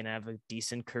sure he's going to have a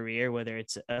decent career, whether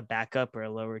it's a backup or a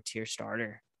lower tier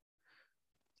starter.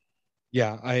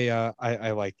 Yeah,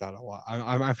 I like that a lot.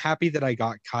 I'm happy that I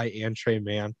got Kai and Tre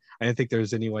Mann. I didn't think there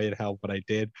was any way in hell, but I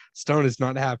did. Stone is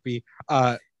not happy.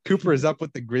 Cooper is up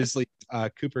with the Grizzlies.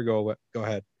 Cooper, go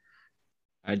ahead.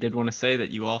 I did want to say that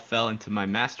you all fell into my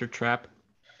master trap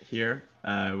here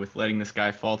with letting this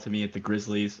guy fall to me at the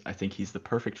Grizzlies. I think he's the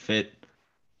perfect fit,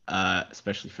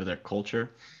 especially for their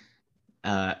culture.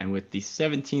 And with the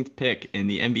 17th pick in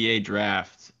the NBA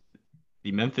draft,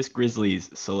 the Memphis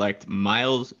Grizzlies select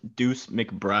Miles Deuce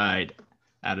McBride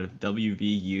out of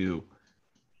WVU.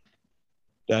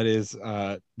 That is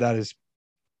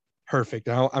perfect.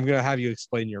 Now I'm gonna have you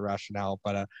explain your rationale,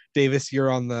 but Davis,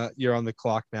 you're on the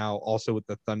clock now, also with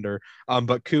the Thunder.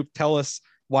 But Coop, tell us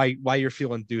why you're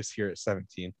feeling Deuce here at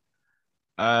 17.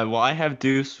 Well, I have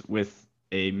Deuce with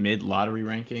a mid lottery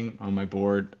ranking on my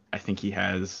board. I think he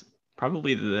has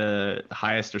probably the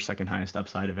highest or second highest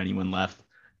upside of anyone left,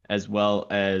 as well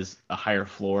as a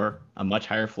much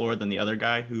higher floor than the other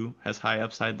guy who has high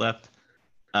upside left.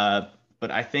 But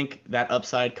I think that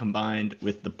upside combined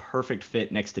with the perfect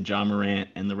fit next to Ja Morant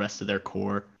and the rest of their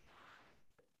core,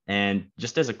 and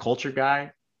just as a culture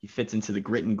guy, he fits into the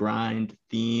grit and grind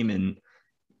theme. And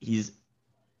if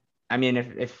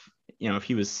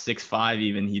he was 6'5",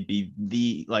 even he'd be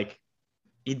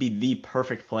the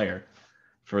perfect player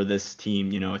for this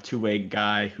team, a two-way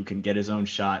guy who can get his own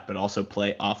shot, but also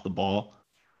play off the ball.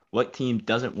 What team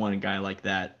doesn't want a guy like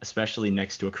that, especially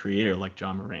next to a creator like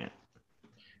Ja Morant?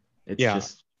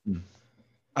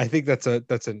 I think that's a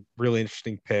really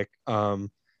interesting pick. I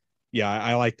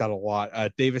like that a lot.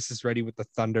 Davis is ready with the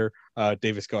Thunder.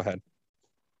 Davis, go ahead.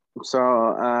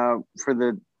 So for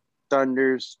the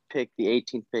Thunder's pick, the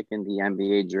 18th pick in the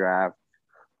NBA draft,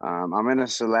 I'm going to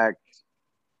select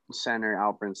center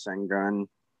Alperen Sengun.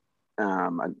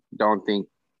 I don't think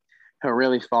he'll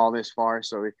really fall this far.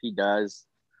 So if he does,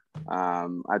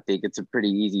 I think it's a pretty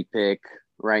easy pick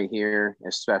right here,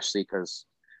 especially because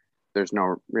there's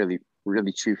no really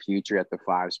true future at the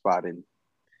 5 spot, and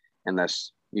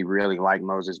unless you really like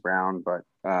Moses Brown. But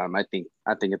I think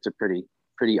it's a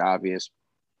pretty obvious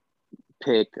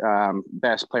pick,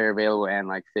 best player available and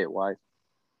like fit wise.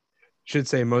 Should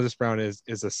say Moses Brown is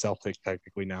a Celtic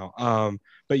technically now.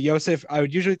 But Yosef, I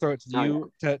would usually throw it to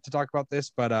you to talk about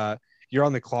this, but you're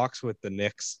on the clocks with the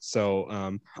Knicks,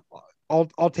 so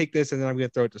I'll take this, and then I'm going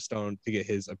to throw it to Stone to get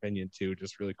his opinion too,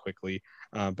 just really quickly.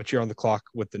 But you're on the clock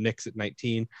with the Knicks at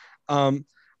 19.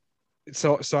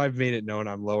 So I've made it known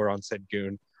I'm lower on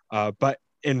Sengun. But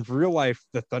in real life,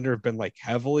 the Thunder have been like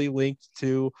heavily linked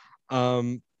to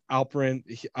Alperen.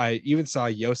 I even saw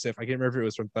Yosef, I can't remember if it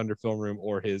was from Thunder Film Room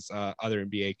or his other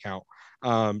NBA account,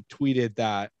 tweeted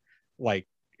that like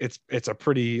it's a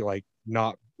pretty like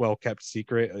not well kept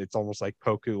secret. It's almost like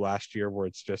Poku last year, where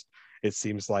it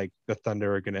seems like the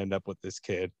Thunder are going to end up with this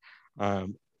kid.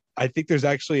 I think there's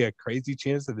actually a crazy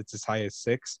chance that it's as high as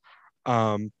 6.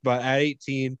 But at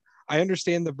 18, I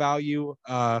understand the value.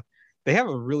 They have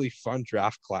a really fun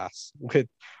draft class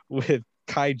with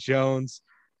Kai Jones,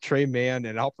 Trey Mann,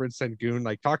 and Alfred Sengun.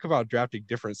 Like, talk about drafting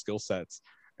different skill sets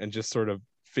and just sort of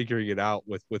figuring it out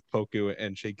with Poku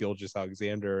and Shai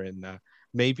Gilgeous-Alexander and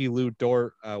maybe Lou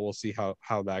Dort. We'll see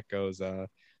how that goes. So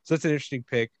that's an interesting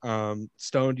pick.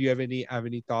 Stone, do you have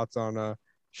any thoughts on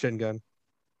Sengun?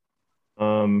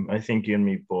 I think you and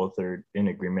me both are in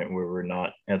agreement where we're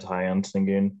not as high on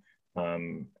Sengun.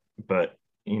 But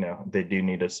they do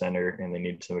need a center, and they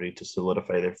need somebody to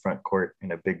solidify their front court,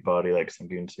 and a big body like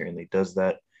Sengun certainly does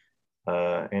that.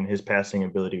 And his passing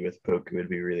ability with Poku would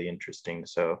be really interesting.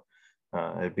 So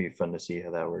it'd be fun to see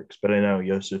how that works. But I know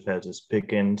Yosef has his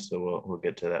pick in, so we'll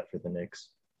get to that for the Knicks.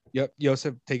 Yep,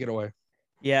 Yosef, take it away.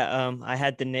 Yeah, I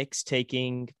had the Knicks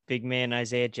taking big man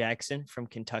Isaiah Jackson from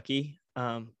Kentucky.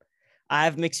 I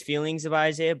have mixed feelings about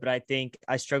Isaiah, but I think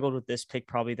I struggled with this pick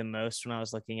probably the most when I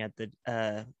was looking at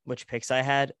the which picks I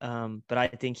had. But I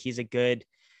think he's a good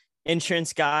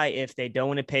insurance guy if they don't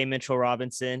want to pay Mitchell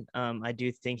Robinson. I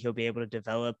do think he'll be able to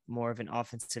develop more of an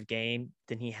offensive game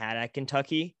than he had at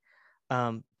Kentucky.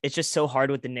 It's just so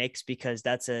hard with the Knicks because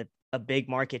that's a big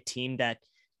market team that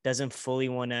doesn't fully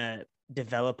want to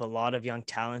develop a lot of young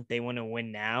talent. They want to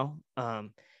win now.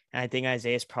 And I think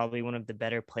Isaiah is probably one of the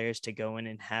better players to go in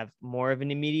and have more of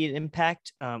an immediate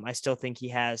impact. I still think he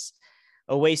has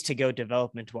a ways to go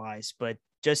development wise, but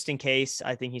just in case,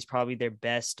 I think he's probably their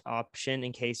best option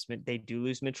in case they do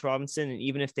lose Mitch Robinson. And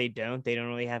even if they don't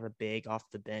really have a big off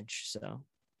the bench. So.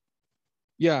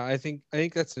 Yeah, I think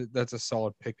that's a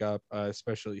solid pickup,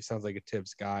 especially sounds like a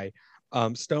Tibbs guy.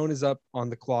 Stone is up on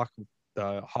the clock with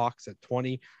the Hawks at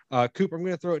 20. Cooper, I'm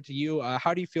going to throw it to you.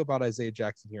 How do you feel about Isaiah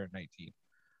Jackson here at 19?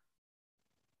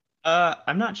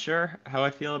 I'm not sure how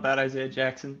I feel about Isaiah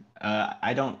Jackson.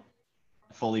 I don't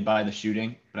fully buy the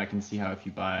shooting, but I can see how if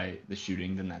you buy the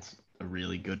shooting, then that's a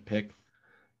really good pick.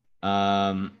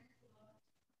 I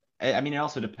mean, it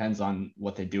also depends on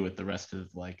what they do with the rest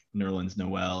of like Nerlens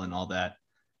Noel and all that.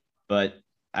 But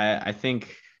I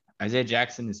think Isaiah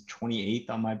Jackson is 28th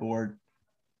on my board.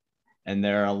 And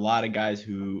there are a lot of guys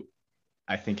who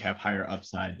I think have higher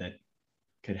upside that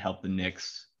could help the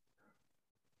Knicks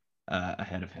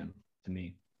ahead of him, to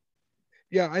me.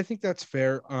 Yeah, I think that's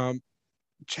fair.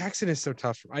 Jackson is so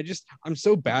tough. I'm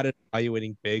so bad at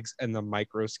evaluating bigs and the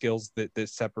micro skills that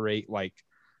separate like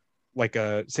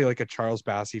a Charles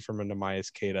Bassey from a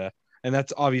Nehemias Queta. And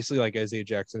that's obviously like Isaiah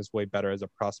Jackson is way better as a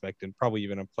prospect and probably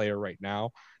even a player right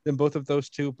now than both of those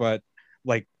two. But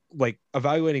like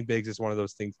evaluating bigs is one of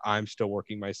those things I'm still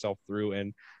working myself through.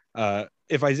 And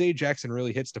if Isaiah Jackson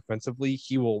really hits defensively,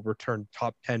 he will return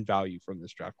top 10 value from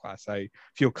this draft class. I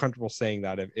feel comfortable saying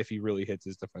that if he really hits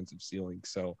his defensive ceiling.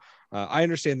 So I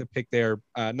understand the pick there.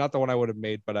 Not the one I would have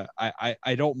made, but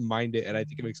I don't mind it. And I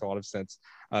think it makes a lot of sense,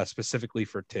 specifically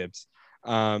for Tibbs.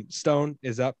 Stone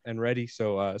is up and ready.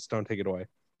 So Stone, take it away.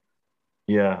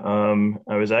 Yeah,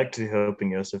 I was actually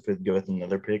hoping Yosef would go with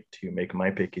another pick to make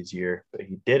my pick easier, but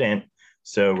he didn't.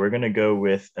 So we're going to go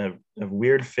with a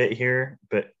weird fit here,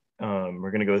 but we're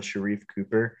going to go with Sharife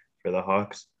Cooper for the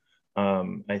Hawks.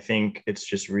 I think it's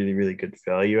just really, really good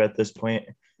value at this point.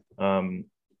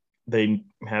 They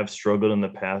have struggled in the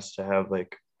past to have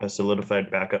like a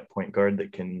solidified backup point guard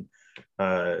that can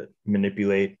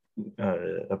manipulate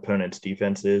opponents'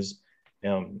 defenses.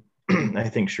 I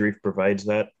think Sharife provides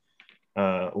that.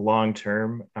 Long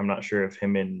term, I'm not sure if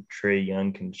him and Trey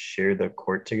Young can share the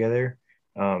court together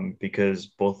because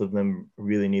both of them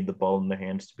really need the ball in their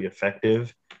hands to be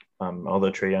effective.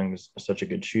 Although Trey Young is such a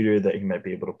good shooter that he might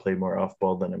be able to play more off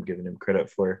ball than I'm giving him credit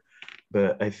for.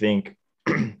 But I think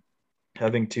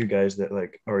having two guys that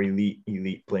like are elite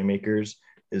playmakers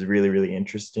is really, really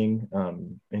interesting.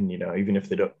 And even if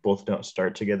they both don't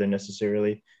start together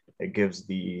necessarily, it gives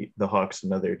the Hawks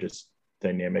another just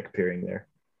dynamic pairing there.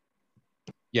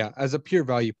 Yeah, as a pure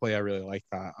value play, I really like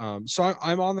that. So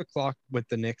I'm on the clock with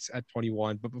the Knicks at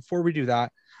 21. But before we do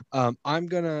that, I'm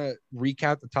gonna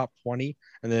recap the top 20,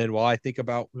 and then while I think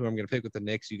about who I'm gonna pick with the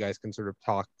Knicks, you guys can sort of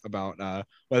talk about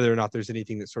whether or not there's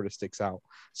anything that sort of sticks out.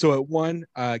 So at 1,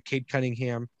 Cade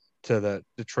Cunningham to the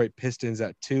Detroit Pistons.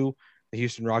 At 2, the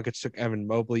Houston Rockets took Evan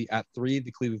Mobley. At 3,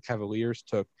 the Cleveland Cavaliers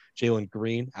took Jalen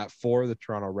Green. At 4, the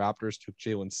Toronto Raptors took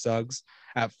Jalen Suggs.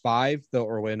 At 5, the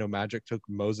Orlando Magic took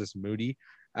Moses Moody.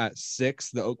 At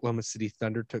 6, the Oklahoma City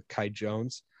Thunder took Kai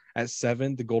Jones. At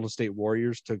 7, the Golden State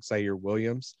Warriors took Zaire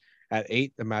Williams. At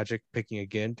 8, the Magic picking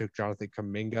again took Jonathan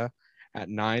Kuminga. At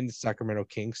 9, the Sacramento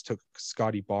Kings took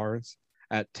Scotty Barnes.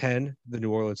 At 10, the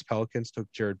New Orleans Pelicans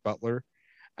took Jared Butler.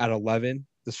 At 11,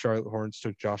 the Charlotte Hornets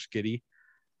took Josh Giddey.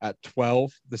 At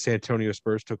 12, the San Antonio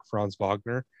Spurs took Franz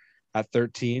Wagner. At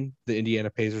 13, the Indiana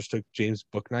Pacers took James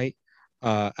Bouknight.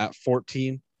 At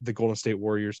 14, the Golden State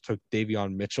Warriors took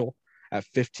Davion Mitchell. At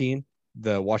 15,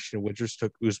 the Washington Wizards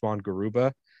took Usman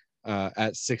Garuba.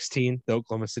 At 16, the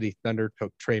Oklahoma City Thunder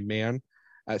took Trey Mann.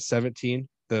 At 17,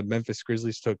 the Memphis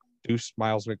Grizzlies took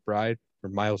Miles Deuce McBride.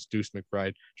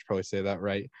 Should probably say that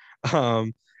right.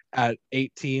 At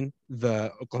 18,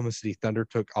 the Oklahoma City Thunder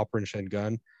took Alperen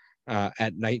Sengun.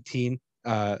 At 19,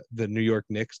 the New York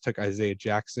Knicks took Isaiah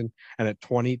Jackson, and at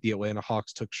 20, the Atlanta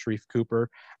Hawks took Sharif Cooper.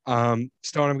 Stone,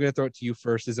 I'm going to throw it to you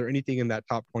first. Is there anything in that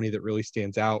top 20 that really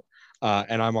stands out?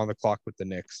 And I'm on the clock with the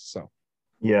Knicks. So,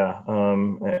 Yeah,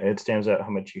 it stands out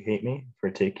how much you hate me for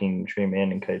taking Trey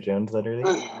Mann and Kai Jones that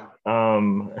early.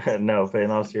 No, but in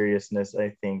all seriousness,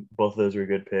 I think both of those were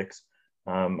good picks.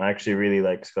 I actually really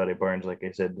like Scotty Barnes. Like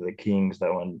I said, the Kings,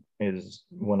 that one is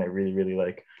one I really, really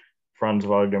like. Franz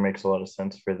Wagner makes a lot of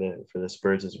sense for the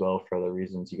Spurs as well, for the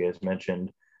reasons you guys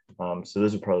mentioned. So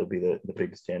those would probably be the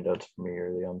big standouts for me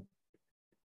early on.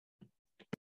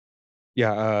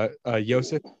 Yeah,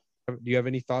 Joseph, do you have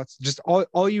any thoughts? Just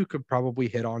all you could probably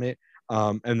hit on it,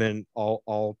 and then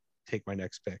I'll take my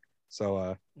next pick.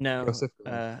 So No, Joseph,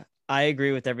 I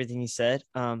agree with everything you said.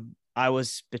 I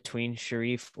was between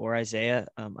Sharif or Isaiah.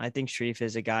 I think Sharif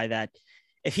is a guy that,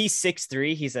 if he's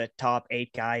 6'3", he's a top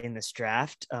 8 guy in this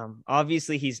draft.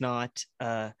 Obviously he's not,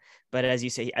 but as you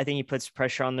say, I think he puts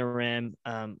pressure on the rim.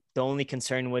 The only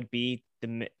concern would be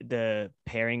the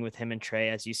pairing with him and Trey,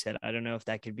 as you said. I don't know if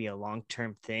that could be a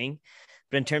long-term thing,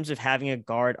 but in terms of having a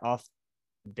guard off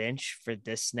the bench for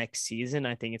this next season,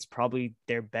 I think it's probably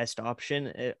their best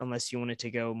option, unless you wanted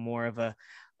to go more of a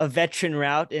veteran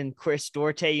route in Chris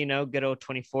Duarte, good old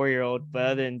 24-year-old. But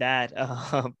other than that,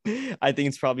 I think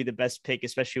it's probably the best pick,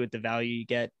 especially with the value you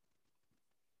get.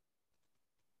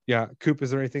 Yeah. Coop,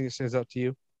 is there anything that stands out to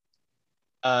you?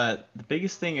 The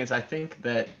biggest thing is, I think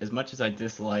that as much as I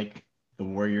dislike the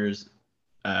Warriors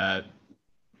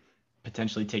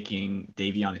potentially taking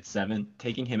Davion at 7,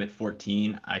 taking him at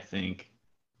 14, I think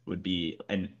would be,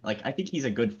 and I think he's a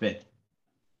good fit.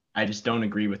 I just don't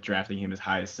agree with drafting him as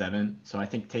high as 7. So I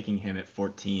think taking him at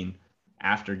 14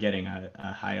 after getting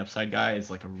a high upside guy is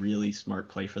a really smart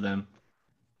play for them,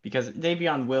 because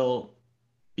Davion will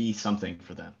be something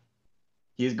for them.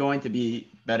 He is going to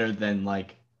be better than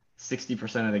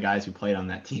 60% of the guys who played on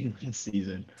that team this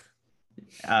season.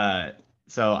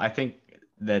 So I think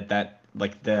that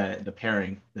the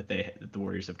pairing that the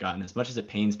Warriors have gotten, as much as it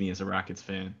pains me as a Rockets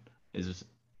fan, is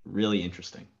really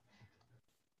interesting.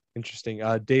 Interesting.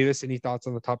 Davis, any thoughts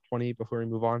on the top 20 before we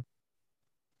move on?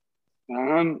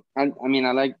 I mean,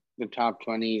 I like the top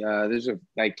 20. There's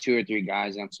 2 or 3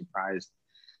 guys I'm surprised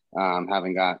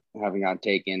haven't got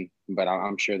taken, but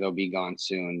I'm sure they'll be gone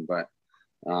soon. But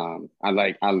I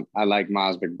like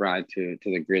Miles McBride to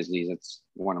the Grizzlies. It's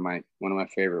one of my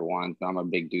favorite ones. I'm a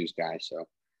big Deuce guy, so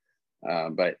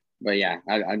but yeah,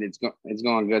 it's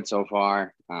going good so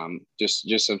far. Just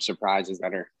some surprises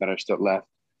that are still left.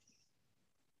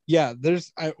 Yeah,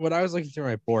 when I was looking through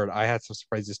my board, I had some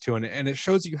surprises too, and it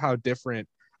shows you how different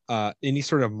any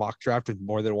sort of mock draft with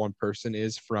more than one person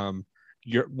is from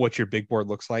what your big board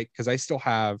looks like. Because I still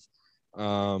have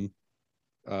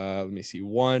let me see,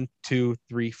 1, 2,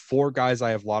 3, 4 guys I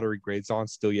have lottery grades on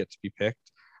still yet to be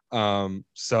picked.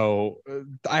 So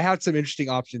I had some interesting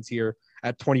options here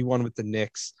at 21 with the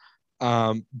Knicks,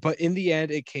 but in the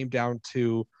end, it came down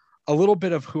to a little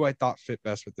bit of who I thought fit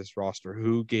best with this roster,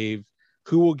 who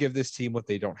will give this team what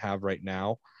they don't have right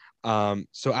now.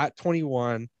 So at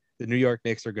 21, the New York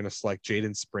Knicks are going to select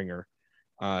Jaden Springer.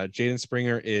 Jaden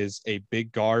Springer is a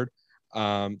big guard,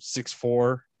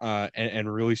 6'4",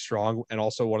 and really strong, and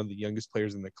also one of the youngest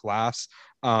players in the class.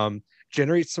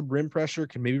 Generates some rim pressure,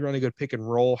 can maybe run a good pick and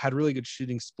roll, had really good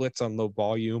shooting splits on low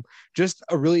volume. Just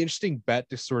a really interesting bet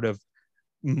to sort of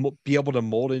be able to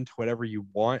mold into whatever you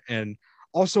want. And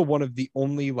Also one of the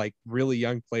only like really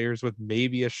young players with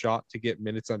maybe a shot to get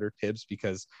minutes under Tibbs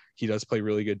because he does play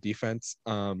really good defense.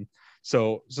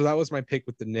 So that was my pick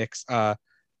with the Knicks.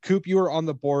 Coop, you were on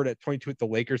the board at 22 with the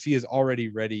Lakers. He is already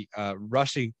ready,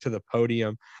 rushing to the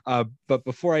podium. But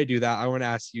before I do that, I want to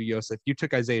ask you, Joseph, you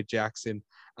took Isaiah Jackson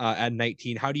at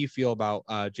 19. How do you feel about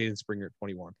Jaden Springer at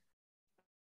 21?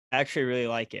 I actually really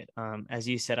like it. As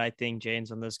you said, I think Jaden's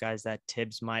one of those guys that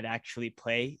Tibbs might actually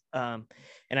play. And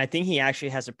I think he actually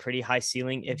has a pretty high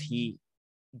ceiling if he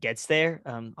gets there.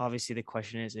 Obviously, the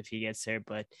question is if he gets there.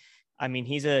 But, I mean,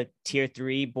 he's a tier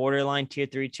 3, borderline tier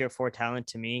 3, tier 4 talent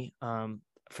to me.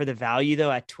 For the value,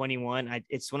 though, at 21,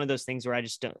 it's one of those things where I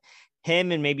just don't –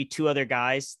 him and maybe 2 other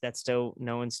guys that still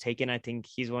no one's taken. I think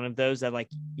he's one of those that, like,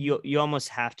 you almost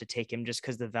have to take him just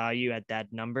because the value at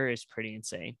that number is pretty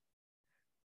insane.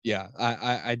 Yeah,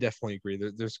 I definitely agree.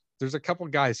 There's a couple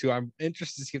of guys who I'm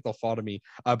interested to see if they'll fall to me.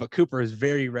 But Cooper is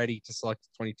very ready to select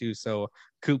 22. So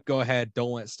Coop, go ahead.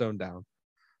 Don't let Stone down.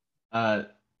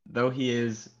 Though he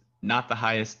is not the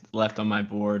highest left on my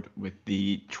board, with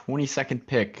the 22nd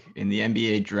pick in the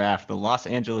NBA draft, the Los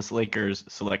Angeles Lakers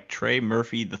select Trey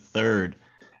Murphy III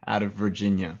out of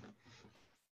Virginia.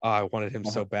 I wanted him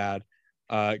so bad.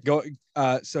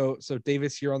 So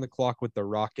Davis, you're on the clock with the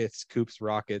Rockets, Coop's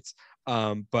Rockets.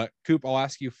 But Coop, I'll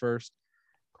ask you first.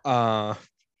 How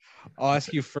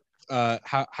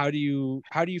do you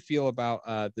feel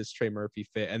about this Trey Murphy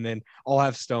fit? And then I'll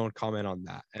have Stone comment on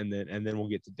that, and then we'll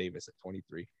get to Davis at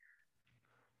 23.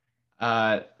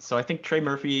 So I think Trey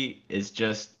Murphy is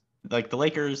just like the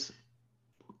Lakers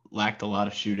lacked a lot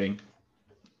of shooting.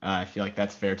 I feel like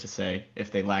that's fair to say.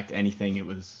 If they lacked anything, it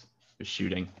was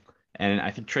shooting. And I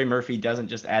think Trey Murphy doesn't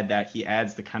just add that, he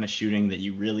adds the kind of shooting that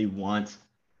you really want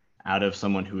out of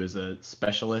someone who is a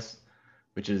specialist,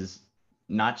 which is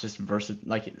not just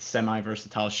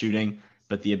semi-versatile shooting,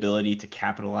 but the ability to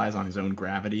capitalize on his own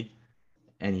gravity.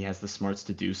 And he has the smarts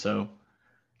to do so.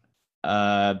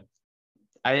 I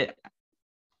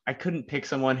couldn't pick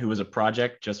someone who was a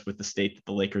project just with the state that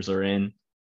the Lakers are in,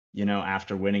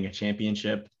 after winning a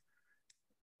championship.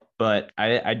 But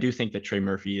I do think that Trey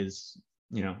Murphy is,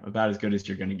 about as good as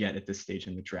you're going to get at this stage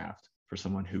in the draft for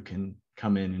someone who can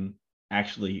come in and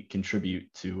actually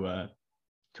contribute to a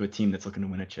team that's looking to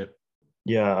win a chip.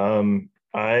 Yeah,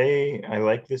 I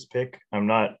like this pick. I'm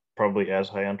not probably as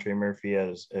high on Trey Murphy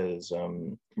as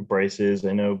Bryce is,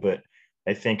 I know, but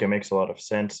I think it makes a lot of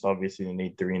sense. Obviously, they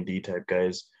need 3-and-D type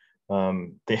guys.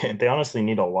 They honestly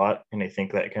need a lot, and I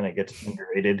think that kind of gets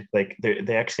underrated. Like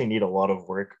they actually need a lot of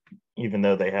work, even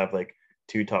though they have like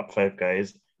 2 top 5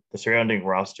 guys. The surrounding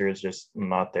roster is just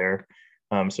not there.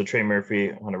 So Trey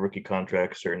Murphy on a rookie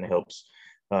contract certainly helps.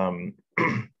 And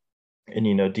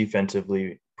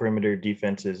defensively, perimeter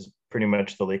defense is pretty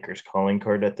much the Lakers' calling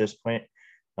card at this point.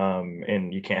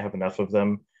 And you can't have enough of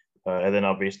them. And then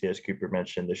obviously, as Cooper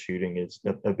mentioned, the shooting is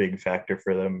a big factor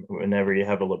for them. Whenever you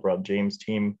have a LeBron James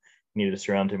team, you need to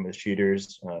surround him with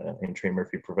shooters. And Trey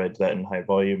Murphy provides that in high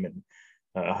volume and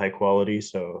high quality.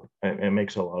 So it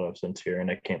makes a lot of sense here, and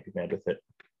I can't be mad with it.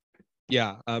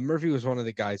 Yeah, Murphy was one of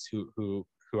the guys who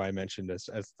I mentioned as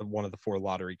one of the 4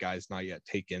 lottery guys not yet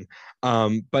taken.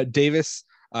 But Davis,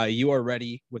 you are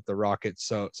ready with the Rockets,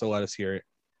 so let us hear it.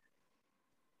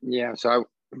 Yeah, so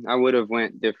I would have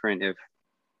went different if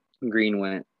Green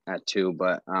went at 2,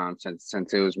 but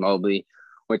since it was Mobley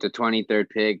with the 23rd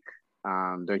pick,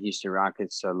 the Houston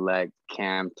Rockets select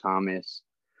Cam Thomas.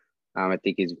 I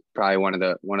think he's probably one of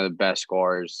the best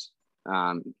scorers,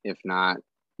 if not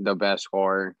the best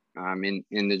scorer in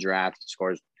the draft.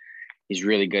 He's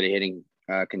really good at hitting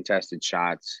contested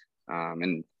shots.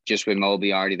 And just with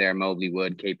Mobley already there, Mobley,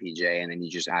 Wood, KPJ, and then you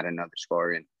just add another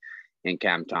scorer in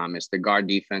Cam Thomas. The guard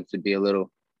defense would be a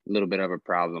little bit of a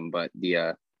problem, but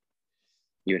you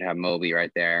would have Mobley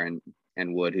right there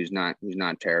and Wood, who's not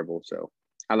terrible. So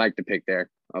I like the pick there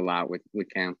a lot with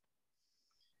Cam.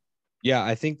 Yeah,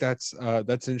 I think that's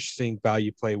interesting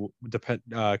value play,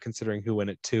 considering who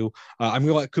went at 2. I'm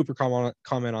gonna let Cooper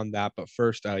comment on that, but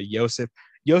first,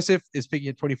 Joseph is picking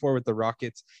at 24 with the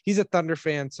Rockets. He's a Thunder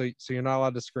fan, so you're not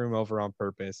allowed to screw him over on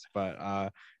purpose.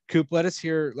 But Coop, let us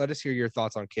hear your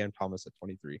thoughts on Cam Thomas at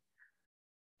 23.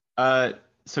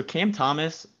 So Cam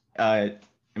Thomas,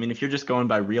 if you're just going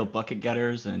by real bucket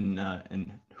getters and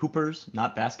hoopers,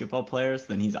 not basketball players,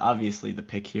 then he's obviously the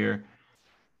pick here.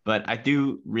 But I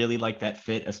do really like that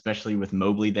fit, especially with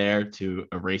Mobley there to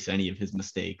erase any of his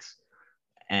mistakes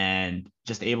and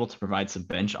just able to provide some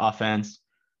bench offense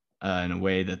in a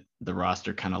way that the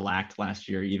roster kind of lacked last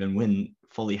year. Even when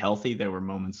fully healthy, there were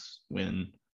moments when,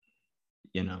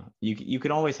 you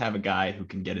could always have a guy who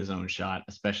can get his own shot,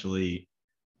 especially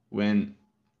when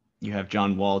you have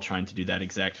John Wall trying to do that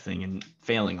exact thing and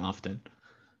failing often.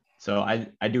 So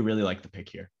I do really like the pick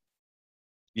here.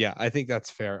 Yeah, I think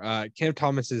that's fair. Cam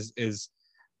Thomas is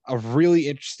a really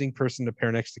interesting person to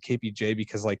pair next to KPJ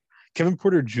because like Kevin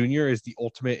Porter Jr. is the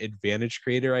ultimate advantage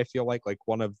creator. I feel like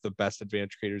one of the best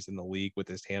advantage creators in the league with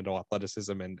his handle,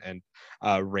 athleticism, and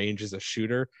range as a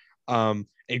shooter. And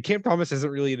Cam Thomas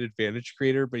isn't really an advantage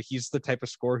creator, but he's the type of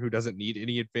scorer who doesn't need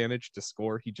any advantage to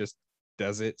score. He just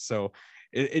does it. So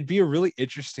it'd be a really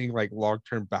interesting like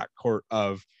long-term backcourt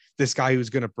of this guy who's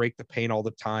going to break the paint all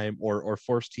the time or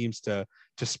force teams to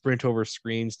sprint over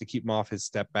screens to keep him off his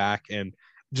step back, and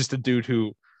just a dude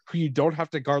who you don't have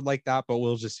to guard like that, but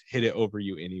will just hit it over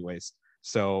you anyways.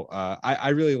 So I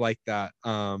really like that.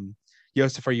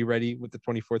 Joseph, are you ready with the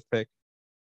 24th pick?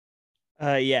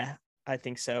 Yeah, I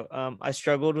think so. I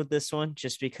struggled with this one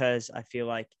just because I feel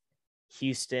like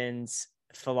Houston's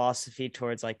philosophy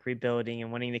towards like rebuilding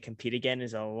and wanting to compete again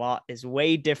is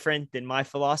way different than my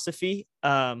philosophy.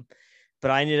 But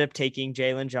I ended up taking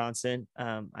Jalen Johnson.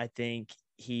 I think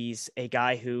he's a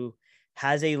guy who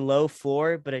has a low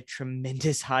floor, but a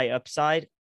tremendous high upside.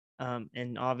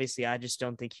 And obviously, I just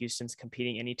don't think Houston's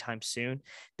competing anytime soon.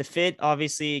 The fit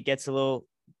obviously gets a little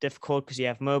difficult because you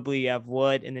have Mobley, you have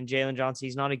Wood, and then Jalen Johnson.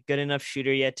 He's not a good enough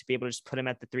shooter yet to be able to just put him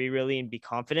at the 3 really and be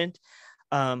confident.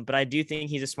 But I do think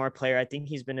he's a smart player. I think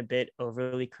he's been a bit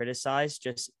overly criticized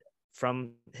just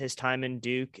from his time in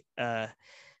Duke.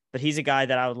 But he's a guy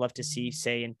that I would love to see,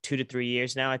 say, in 2 to 3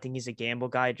 years now. I think he's a gamble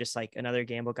guy, just like another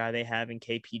gamble guy they have in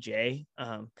KPJ.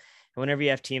 And whenever you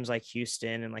have teams like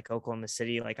Houston and like Oklahoma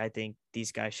City, like I think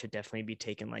these guys should definitely be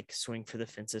taken like swing for the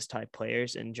fences type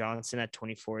players. And Johnson at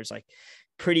 24 is like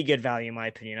pretty good value in my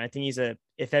opinion. I think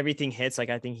if everything hits, like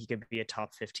I think he could be a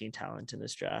top 15 talent in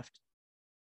this draft.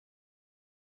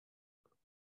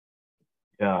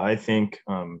 Yeah, I think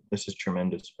this is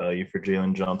tremendous value for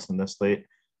Jalen Johnson this late.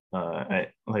 I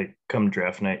like come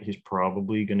draft night, he's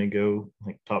probably going to go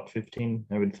like top 15,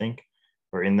 I would think,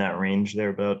 or in that range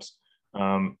thereabouts.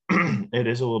 It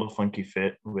is a little funky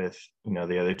fit with,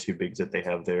 the other 2 bigs that they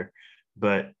have there,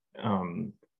 but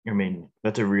I mean,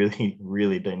 that's a really,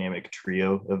 really dynamic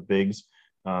trio of bigs.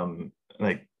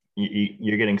 Like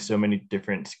you're getting so many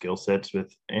different skill sets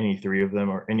with any 3 of them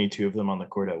or any 2 of them on the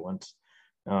court at once.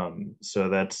 So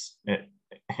that's it.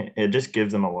 It just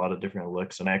gives them a lot of different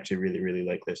looks, and I actually really, really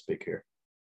like this pick here.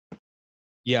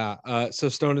 Yeah. So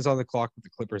Stone is on the clock with the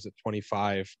Clippers at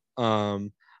 25.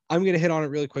 I'm gonna hit on it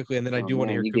really quickly, and then I do want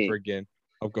to hear Cooper again.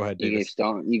 Oh, go ahead, Davis.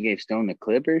 You gave Stone the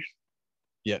Clippers.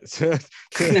 Yes.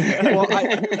 Well,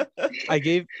 I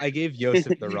gave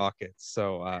Joseph the Rockets.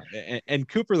 So and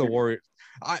Cooper the Warriors.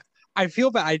 I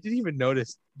feel bad. I didn't even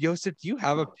notice. Joseph, do you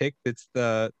have a pick that's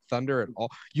the Thunder at all?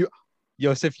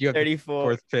 Joseph, you have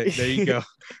 34th pick. There you go.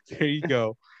 There you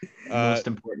go. Most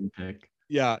important pick.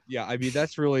 Yeah. I mean,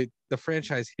 that's really the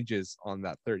franchise hinges on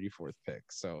that 34th pick.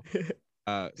 So,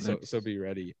 so be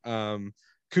ready.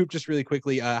 Coop, just really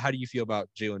quickly, how do you feel about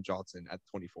Jalen Johnson at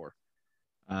 24?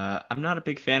 I'm not a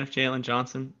big fan of Jalen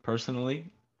Johnson personally.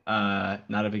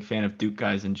 Not a big fan of Duke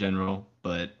guys in general,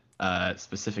 but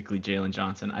specifically Jalen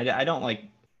Johnson. I don't like.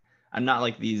 I'm not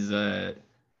like these.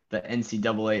 The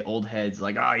NCAA old heads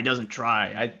like, oh, he doesn't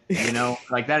try.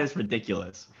 Like that is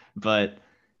ridiculous. But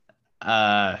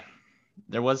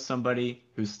there was somebody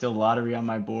who's still lottery on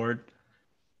my board,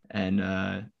 and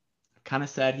kind of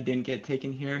sad he didn't get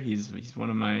taken here. He's one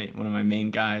of my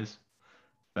main guys,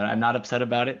 but I'm not upset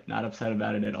about it. Not upset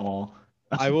about it at all.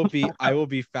 I will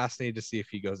be fascinated to see if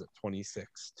he goes at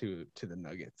 26 to the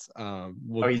Nuggets.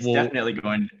 He's definitely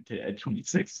going to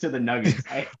 26 to the Nuggets.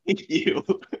 I hate you.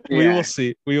 We will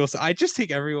see. I just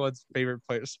take everyone's favorite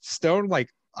players. Stone, like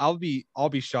I'll be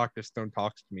shocked if Stone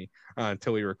talks to me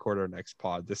until we record our next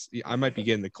pod. I might be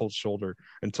getting the cold shoulder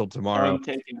until tomorrow.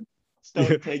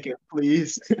 Stone, take it,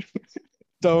 please.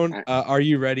 Stone, are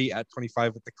you ready at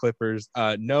 25 with the Clippers?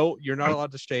 No, you're not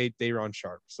allowed to shade Day'Ron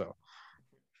Sharpe. So.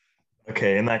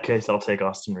 Okay, in that case, I'll take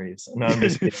Austin Reeves. No, I'm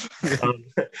just kidding.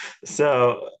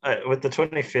 So with the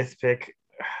 25th pick,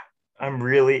 I'm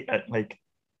really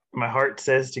my heart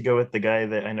says to go with the guy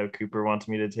that I know Cooper wants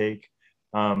me to take.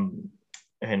 And,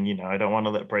 I don't want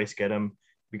to let Bryce get him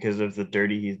because of the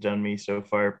dirty he's done me so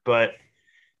far. But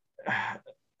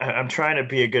I'm trying to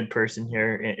be a good person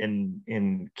here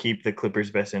and keep the Clippers'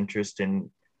 best interest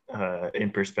in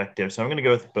perspective. So I'm going to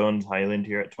go with Bones Highland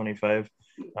here at 25.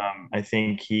 I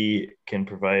think he can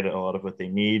provide a lot of what they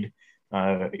need.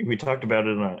 We talked about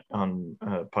it on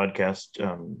a podcast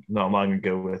not long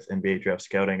ago with NBA Draft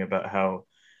Scouting about how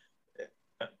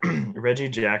Reggie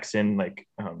Jackson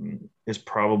is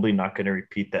probably not going to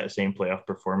repeat that same playoff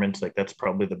performance. Like that's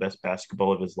probably the best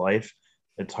basketball of his life.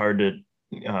 it's hard to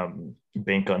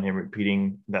bank on him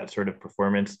repeating that sort of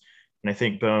performance. And I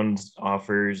think Bones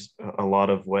offers a lot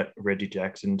of what Reggie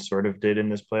Jackson sort of did in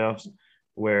this playoffs,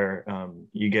 where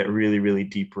you get really, really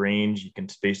deep range. You can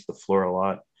space the floor a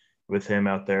lot with him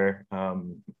out there.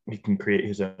 He can create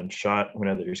his own shot when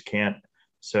others can't.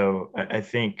 So I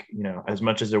think, as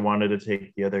much as I wanted to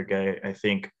take the other guy, I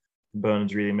think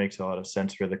Bones really makes a lot of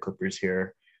sense for the Clippers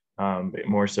here,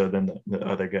 more so than the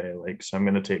other guy I like. So I'm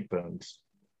going to take Bones.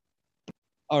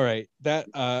 All right, that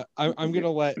I'm gonna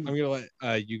let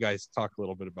you guys talk a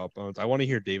little bit about Bones. I want to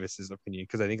hear Davis's opinion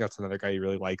because I think that's another guy he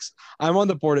really likes. I'm on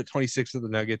the board at 26 of the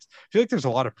Nuggets. I feel like there's a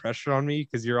lot of pressure on me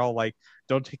because you're all like,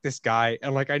 "Don't take this guy,"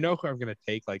 and like I know who I'm gonna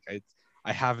take. Like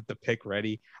I have the pick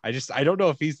ready. I don't know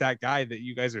if he's that guy that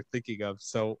you guys are thinking of.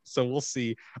 So we'll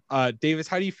see. Davis,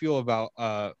 how do you feel about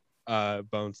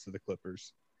Bones to the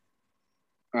Clippers?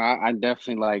 I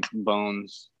definitely like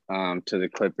Bones to the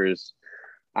Clippers.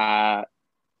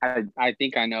 I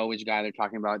think I know which guy they're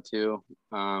talking about too,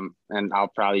 and I'll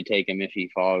probably take him if he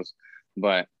falls.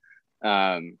 But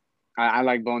I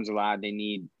like Bones a lot. They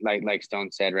need, like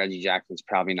Stone said, Reggie Jackson's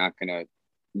probably not gonna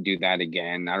do that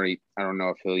again. I don't know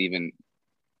if he'll even.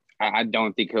 I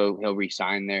don't think he'll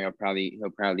resign there. He'll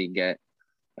probably get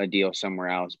a deal somewhere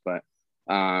else. But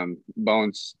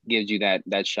Bones gives you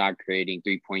that shot creating,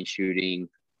 3-point shooting.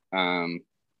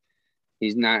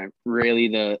 He's not really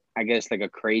like a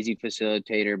crazy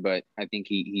facilitator, but I think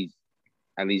he's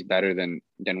at least better than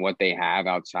what they have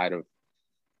outside of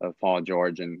Paul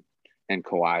George and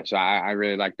Kawhi. So I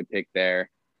really like the pick there.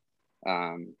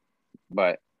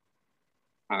 But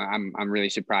I'm really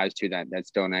surprised too that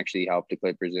Stone actually helped the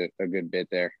Clippers a good bit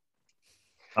there.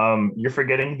 You're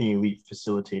forgetting the elite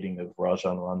facilitating of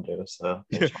Rajon Rondo. So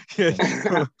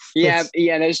yeah,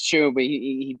 that's true. But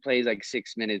he plays like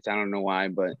 6 minutes. I don't know why,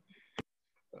 but.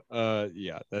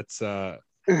 Yeah, that's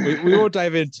we won't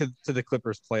dive into the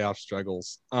Clippers playoff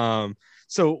struggles.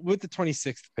 So with the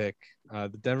 26th pick,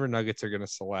 the Denver Nuggets are going to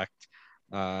select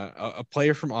a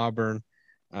player from Auburn,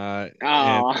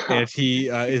 and he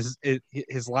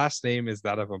his last name is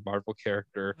that of a Marvel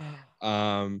character.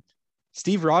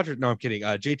 Steve Rogers. No, I'm kidding.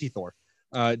 JT Thor.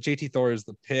 JT Thor is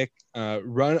the pick.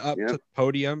 Run up to the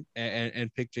podium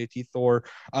and pick JT Thor.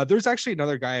 There's actually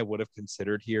another guy I would have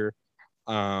considered here.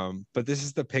 But this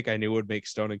is the pick I knew would make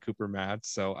Stone and Cooper mad,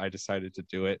 so I decided to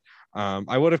do it.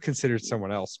 I would have considered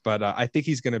someone else, but I think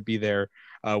he's going to be there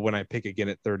when I pick again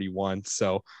at 31.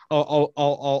 So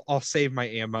I'll save my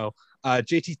ammo.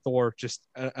 JT Thor, just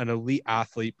an elite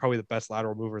athlete, probably the best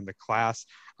lateral mover in the class.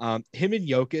 Him and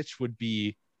Jokic would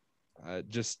be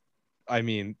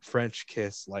French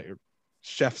kiss, like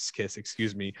chef's kiss,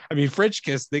 excuse me. I mean, French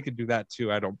kiss, they could do that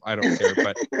too. I don't care,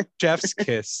 but chef's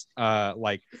kiss,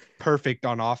 like perfect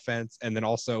on offense. And then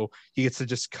also he gets to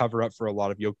just cover up for a lot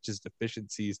of Jokic's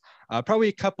deficiencies. Probably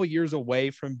a couple years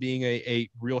away from being a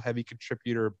real heavy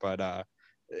contributor, but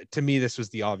to me, this was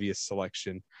the obvious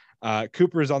selection.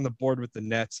 Cooper is on the board with the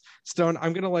Nets. Stone,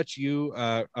 I'm going to let you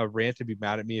rant and be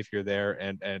mad at me if you're there.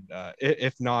 And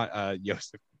if not,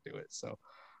 Joseph can do it. So.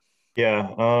 Yeah,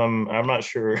 I'm not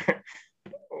sure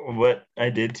what I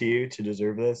did to you to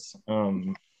deserve this.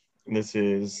 This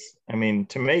is,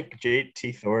 to make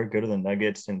JT Thor go to the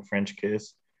Nuggets and French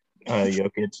kiss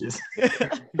Jokic is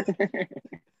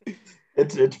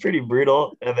it's pretty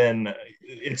brutal, and then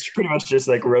it's pretty much just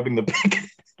like rubbing the pick.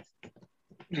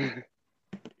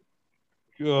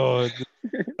 God,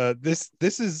 this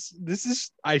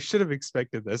is I should have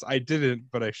expected this. I didn't,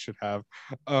 but I should have.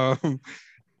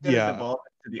 Yeah. The ball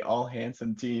to the all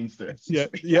handsome teams.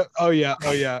 Yeah. Oh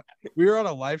yeah. We were on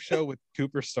a live show with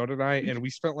Cooper, Stone, and I, and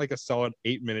we spent like a solid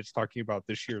 8 minutes talking about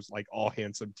this year's like all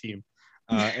handsome team,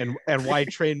 and why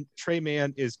Trey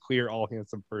Mann is clear all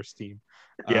handsome first team.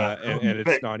 And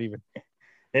it's not even.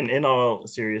 In all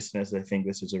seriousness, I think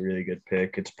this is a really good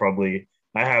pick. It's probably,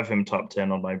 I have him top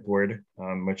 10 on my board,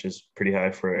 which is pretty high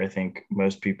for I think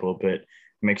most people, but it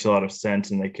makes a lot of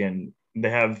sense, and they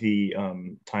have the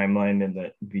timeline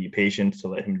and the patience to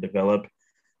let him develop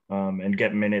and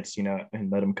get minutes,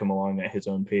 and let him come along at his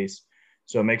own pace.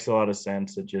 So it makes a lot of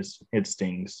sense. It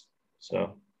stings.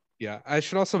 So yeah, I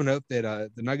should also note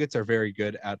that the Nuggets are very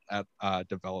good at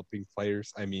developing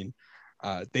players. I mean,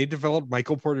 they developed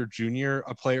Michael Porter Jr.,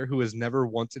 a player who has never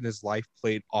once in his life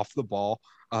played off the ball,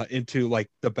 into like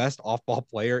the best off-ball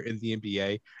player in the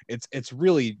NBA. It's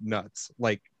really nuts.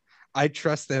 Like, I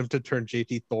trust them to turn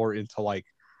JT Thor into like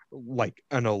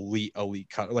an elite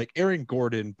cut, like Aaron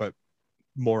Gordon, but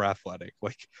more athletic.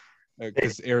 Like,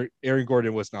 because Aaron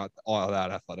Gordon was not all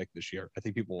that athletic this year. I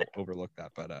think people overlook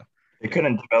that, but they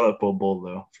couldn't develop Bol Bol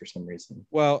though for some reason.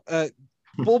 Well,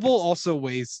 Bol Bol also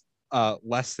weighs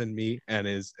less than me and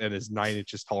is 9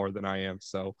 inches taller than I am.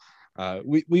 So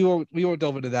we won't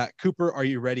delve into that. Cooper, are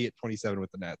you ready at 27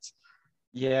 with the Nets?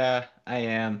 Yeah, I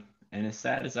am. And as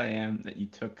sad as I am that you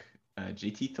took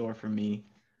JT Thor from me,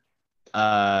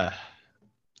 I'm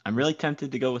really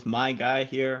tempted to go with my guy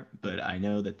here, but I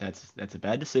know that that's a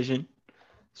bad decision.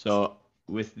 So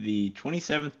with the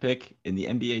 27th pick in the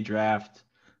NBA draft,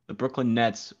 the Brooklyn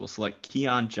Nets will select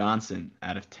Keon Johnson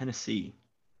out of Tennessee.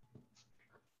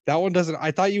 That one doesn't.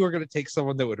 I thought you were going to take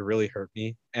someone that would really hurt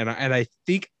me, and I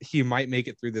think he might make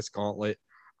it through this gauntlet.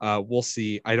 We'll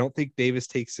see. I don't think Davis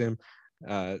takes him.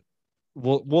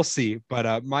 We'll see.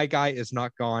 But my guy is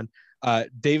not gone.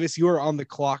 Davis, you are on the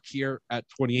clock here at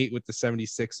 28 with the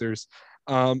 76ers.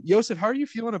 Joseph, how are you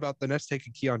feeling about the Nets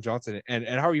taking Keon Johnson, and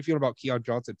how are you feeling about Keon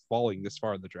Johnson falling this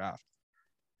far in the draft?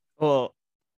 Well,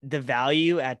 the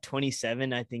value at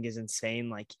 27, I think, is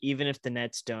insane. Like, even if the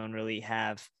Nets don't really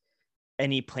have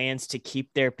any plans to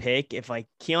keep their pick, if like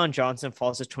Keon Johnson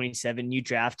falls to 27, you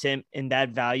draft him, and that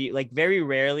value, like, very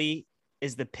rarely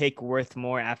is the pick worth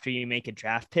more after you make a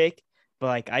draft pick. But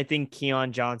like, I think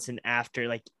Keon Johnson, after,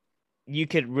 like, you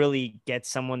could really get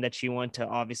someone that you want to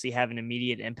obviously have an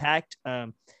immediate impact.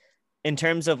 In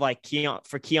terms of like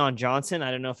Keon Johnson, I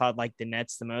don't know if I'd like the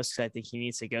Nets the most, because I think he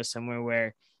needs to go somewhere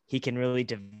where he can really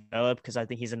develop, because I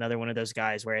think he's another one of those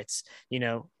guys where it's,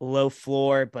 low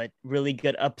floor, but really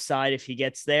good upside if he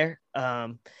gets there.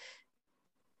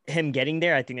 Him getting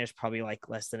there, I think there's probably like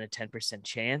less than a 10%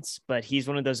 chance, but he's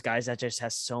one of those guys that just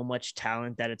has so much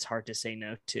talent that it's hard to say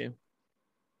no to.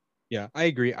 Yeah, I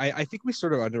agree. I think we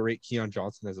sort of underrate Keon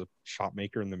Johnson as a shot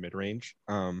maker in the mid range.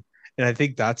 And I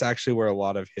think that's actually where a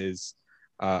lot of his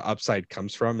upside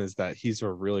comes from, is that he's a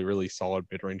really, really solid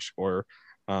mid range scorer.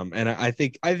 And I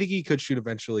think he could shoot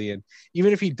eventually. And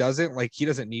even if he doesn't, like, he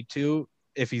doesn't need to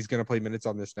if he's going to play minutes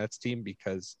on this Nets team,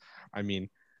 because I mean,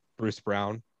 Bruce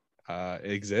Brown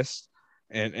exists,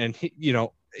 and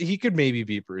he could maybe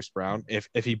beat Bruce Brown if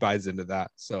he buys into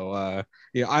that. So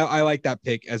I like that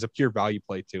pick as a pure value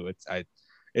play too.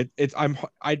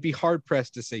 I'd be hard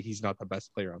pressed to say he's not the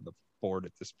best player on the board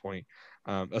at this point,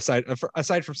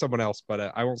 aside from someone else,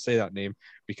 but I won't say that name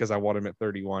because I want him at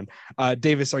 31.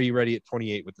 Davis, are you ready at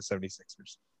 28 with the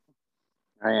 76ers?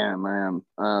 I am.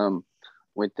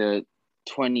 With the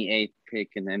 28th pick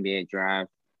in the NBA draft,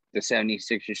 the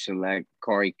 76ers select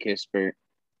Corey Kispert.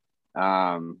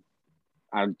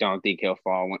 I don't think he'll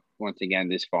fall once again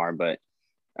this far, but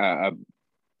a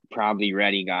probably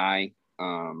ready guy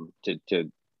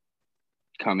to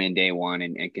come in day one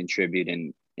and contribute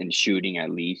in shooting at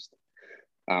least,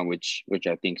 which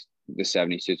I think the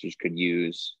 76ers could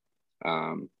use,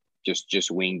 just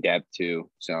wing depth too.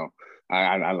 So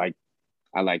I like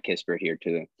Kispert here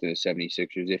to the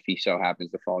 76ers if he so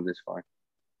happens to fall this far.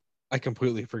 I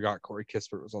completely forgot Corey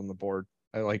Kispert was on the board.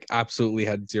 I absolutely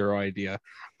had zero idea.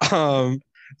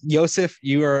 Joseph,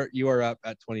 you are up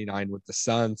at 29 with the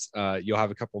Suns. You'll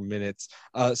have a couple minutes.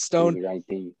 Stone.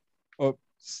 Oh,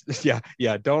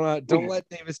 yeah. Don't let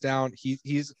Davis down.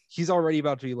 He's already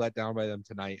about to be let down by them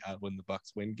tonight when the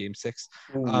Bucks win Game 6.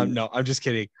 No, I'm just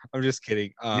kidding. You're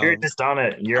just on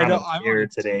it. I'm on a tear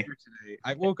today.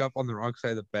 I woke up on the wrong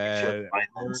side of the bed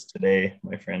today,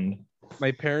 my friend.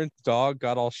 My parents' dog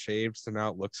got all shaved, so now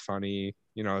it looks funny.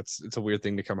 It's a weird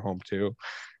thing to come home to.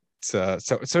 So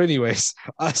anyways,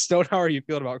 Stone, how are you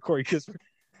feeling about Corey Kispert,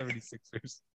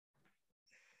 76ers?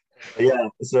 Yeah,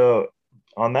 so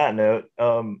on that note,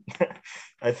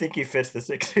 I think he fits the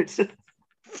Sixers.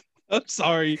 I'm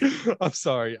sorry.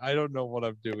 I don't know what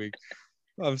I'm doing.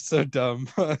 I'm so dumb.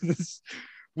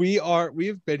 We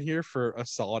have been here for a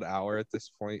solid hour at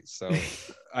this point. So,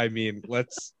 I mean,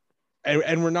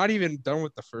 and we're not even done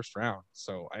with the first round.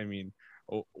 So, I mean,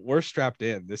 we're strapped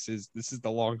in. This is the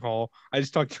long haul. I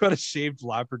just talked about a shaved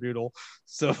Labradoodle.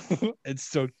 So, it's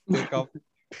so quick off.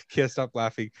 Can't stop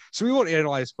laughing. So we won't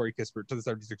analyze Corey Kispert to the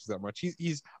 76ers that much.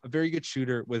 He's a very good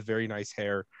shooter with very nice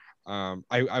hair.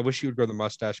 I wish he would grow the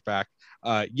mustache back.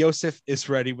 Joseph is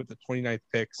ready with the 29th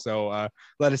pick. So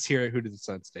let us hear it. Who did the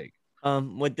Suns take?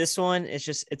 With this one,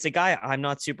 it's a guy I'm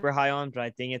not super high on, but I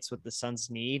think it's what the Suns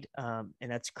need. And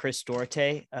that's Chris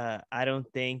Duarte. I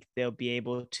don't think they'll be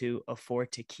able to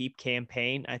afford to keep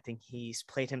Campaign. I think he's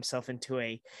played himself into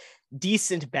a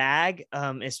decent bag,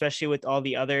 especially with all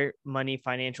the other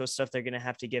financial stuff they're going to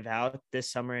have to give out this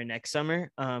summer and next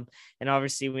summer. And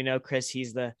obviously we know Chris,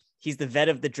 he's the vet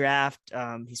of the draft.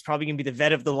 He's probably going to be the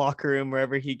vet of the locker room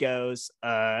wherever he goes.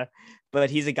 But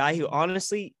he's a guy who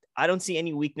honestly, I don't see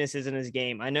any weaknesses in his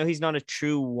game. I know he's not a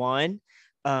true one,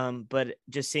 But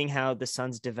just seeing how the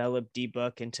Suns developed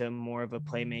D-Book into more of a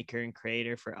playmaker and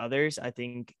creator for others, I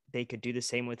think they could do the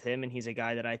same with him. And he's a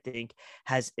guy that I think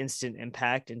has instant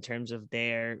impact in terms of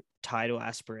their title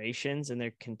aspirations and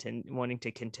their wanting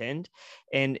to contend.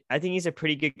 And I think he's a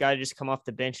pretty good guy to just come off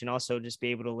the bench and also just be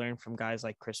able to learn from guys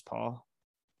like Chris Paul.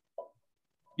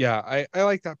 Yeah, I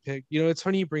like that pick. You know, it's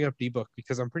funny you bring up D-Book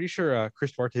because I'm pretty sure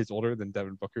Chris Duarte is older than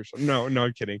Devin Booker. So no,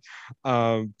 I'm kidding.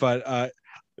 But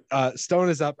Stone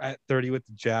is up at 30 with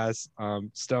the Jazz.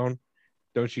 Stone,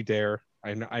 don't you dare.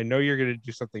 I know you're going to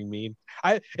do something mean.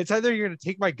 It's either you're going to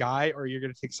take my guy or you're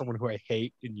going to take someone who I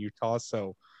hate in Utah.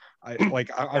 So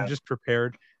I'm just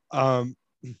prepared.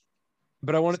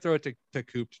 But I want to throw it to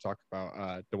Coop to talk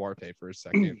about Duarte for a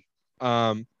second.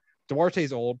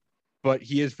 Duarte's old, but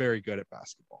he is very good at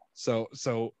basketball. So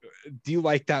do you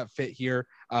like that fit here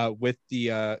with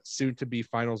the soon to be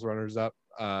finals runners up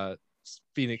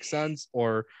Phoenix Suns,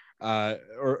 or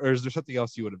is there something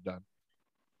else you would have done?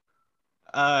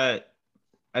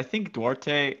 I think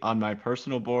Duarte on my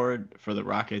personal board for the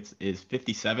Rockets is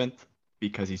 57th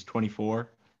because he's 24,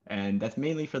 and that's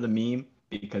mainly for the meme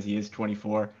because he is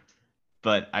 24.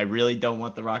 But I really don't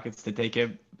want the Rockets to take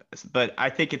him. But I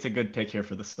think it's a good pick here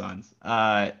for the Suns.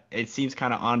 It seems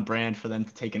kind of on brand for them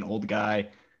to take an old guy.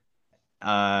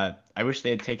 I wish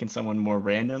they had taken someone more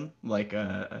random, like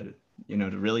to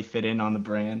really fit in on the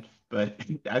brand. But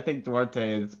I think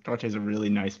Duarte's a really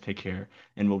nice pick here,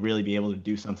 and will really be able to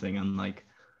do something. Unlike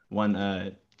one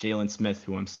Jalen Smith,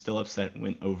 who I'm still upset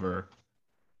went over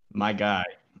my guy,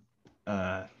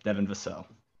 Devin Vassell.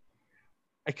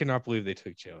 I cannot believe they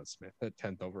took Jalen Smith at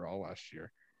 10th overall last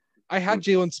year. I had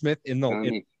Jalen Smith in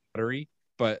the lottery,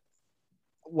 but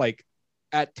like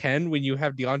at 10, when you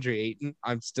have DeAndre Ayton,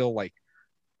 I'm still like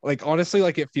honestly,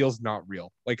 like it feels not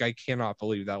real. Like I cannot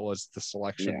believe that was the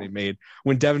selection they made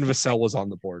when Devin Vassell was on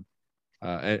the board,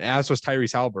 and as was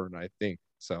Tyrese Haliburton, I think.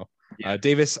 So,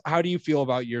 Davis, how do you feel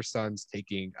about your Suns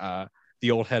taking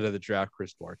the old head of the draft,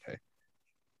 Chris Duarte?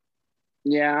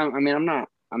 Yeah, I mean,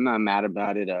 I'm not mad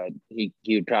about it. He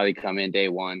would probably come in day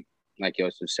one, like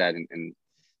Joseph said, and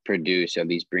produce, at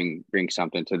least bring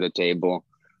something to the table.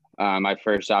 My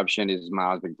first option is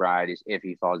Miles McBride, if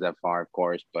he falls that far, of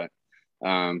course. But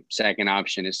second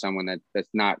option is someone that's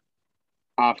not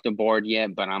off the board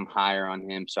yet, but I'm higher on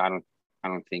him, so I don't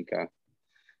think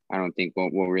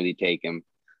we'll really take him.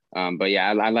 But yeah,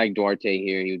 I like Duarte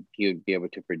here. He would be able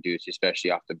to produce,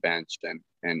 especially off the bench,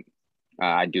 and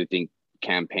I do think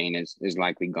Cam Payne is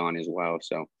likely gone as well,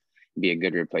 so be a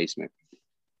good replacement.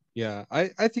 Yeah, I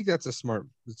think it's a smart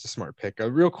pick. A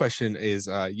real question is,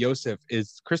 Joseph,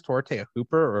 is Chris Duarte a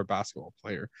hooper or a basketball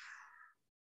player?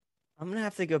 I'm gonna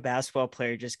have to go basketball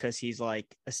player just because he's like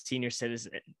a senior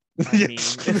citizen. I mean,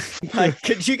 like,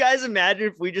 could you guys imagine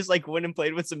if we just like went and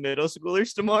played with some middle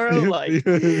schoolers tomorrow? Like,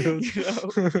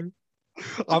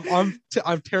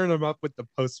 I'm tearing them up with the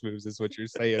post moves, is what you're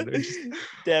saying. Just,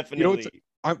 definitely.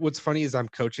 What's funny is I'm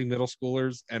coaching middle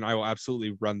schoolers, and I will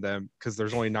absolutely run them because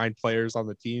there's only 9 players on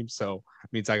the team, so it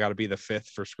means I got to be the 5th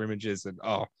for scrimmages, and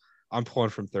I'm pulling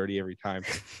from 30 every time.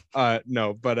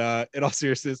 No, but in all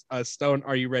seriousness, Stone,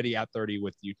 are you ready at 30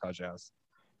 with Utah Jazz?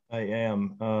 I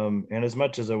am. And as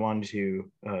much as I wanted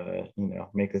to,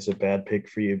 make this a bad pick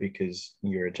for you because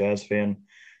you're a Jazz fan,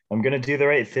 I'm going to do the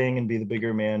right thing and be the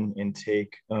bigger man and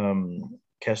take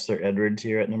Kessler Edwards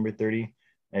here at number 30.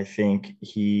 I think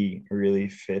he really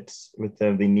fits with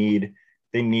them. They need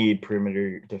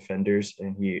perimeter defenders,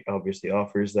 and he obviously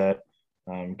offers that.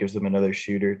 Gives them another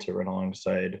shooter to run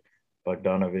alongside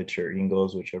Bogdanovich or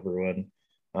Ingles, whichever one.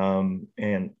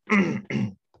 And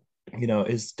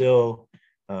is still.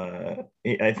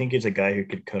 I think he's a guy who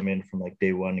could come in from like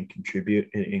day one and contribute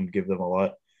and give them a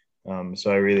lot.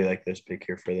 So I really like this pick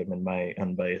here for them, in my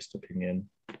unbiased opinion.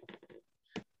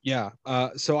 Yeah.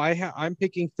 So I'm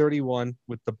picking 31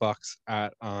 with the Bucks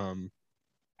at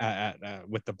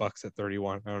with the Bucks at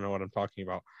 31. I don't know what I'm talking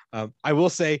about. I will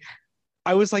say,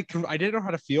 I was like, I didn't know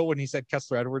how to feel when he said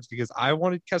Kessler Edwards because I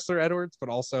wanted Kessler Edwards, but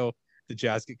also the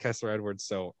Jazz get Kessler Edwards,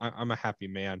 so I'm a happy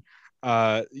man.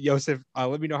 Joseph,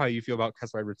 let me know how you feel about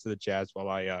Kessler Edwards to the Jazz while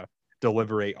I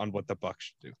deliberate on what the Bucks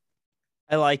should do.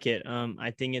 I like it.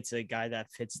 I think it's a guy that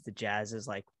fits the Jazz's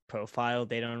like profile.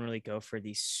 They don't really go for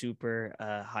these super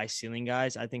high ceiling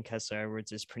guys. I think Kessler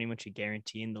Edwards is pretty much a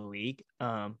guarantee in the league.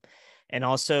 And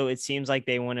also it seems like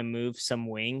they want to move some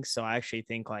wings. So I actually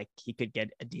think like he could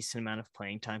get a decent amount of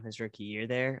playing time his rookie year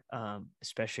there,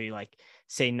 especially like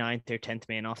say 9th or 10th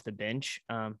man off the bench.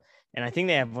 And I think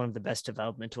they have one of the best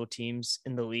developmental teams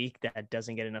in the league that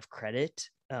doesn't get enough credit.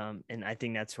 And I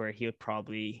think that's where he would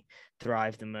probably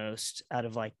thrive the most out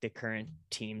of like the current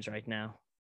teams right now.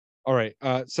 All right.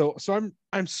 So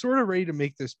I'm sort of ready to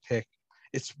make this pick.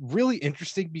 It's really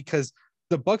interesting because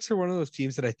the Bucks are one of those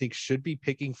teams that I think should be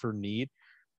picking for need,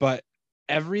 but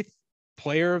every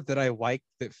player that I like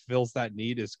that fills that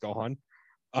need is gone.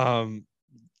 Um,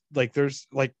 like there's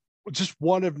like just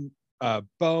one of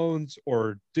Bones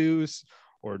or Deuce,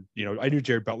 or I knew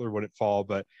Jared Butler wouldn't fall,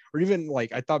 but or even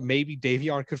like I thought maybe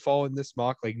Davion could fall in this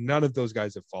mock. Like none of those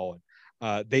guys have fallen.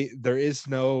 There is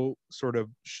no sort of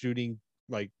shooting,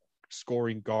 like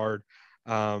scoring guard.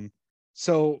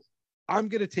 So I'm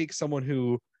gonna take someone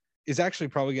who is actually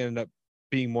probably gonna end up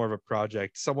being more of a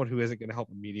project, someone who isn't gonna help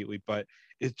immediately, but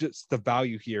it's just the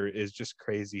value here is just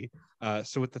crazy.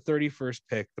 So with the 31st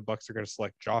pick, the Bucks are going to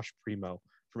select Josh Primo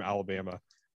from Alabama.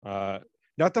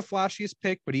 Not the flashiest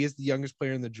pick, but he is the youngest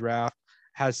player in the draft.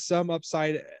 Has some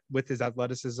upside with his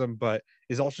athleticism, but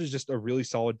is also just a really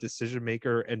solid decision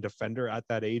maker and defender at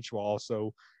that age, while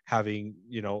also having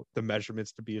the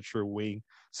measurements to be a true wing.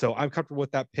 So I'm comfortable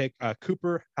with that pick.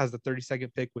 Cooper has the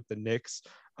 32nd pick with the Knicks.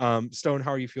 Stone,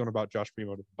 how are you feeling about Josh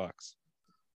Primo to the Bucks?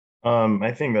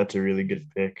 I think that's a really good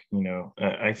pick.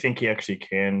 I think he actually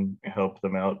can help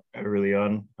them out early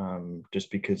on, just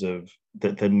because of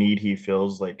the need he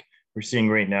feels. Like we're seeing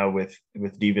right now with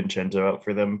DiVincenzo out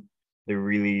for them, they're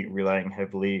really relying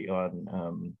heavily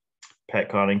on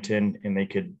Pat Connaughton, and they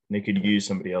could use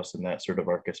somebody else in that sort of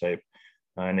archetype.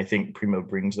 And I think Primo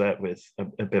brings that with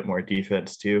a bit more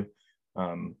defense too.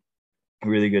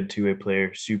 Really good two-way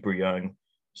player, super young.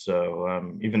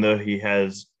 So even though he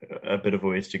has a bit of a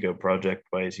ways to go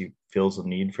project-wise, he feels a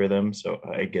need for them. So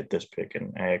I get this pick,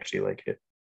 and I actually like it.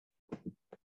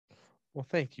 Well,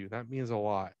 thank you. That means a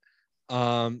lot.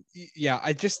 Yeah,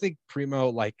 I just think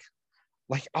Primo,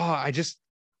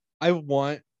 I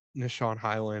want Nah'Shon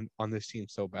Hyland on this team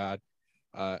so bad.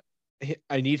 I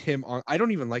need him on. I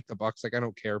don't even like the Bucks. Like I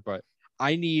don't care, but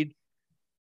I need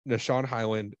Nah'Shon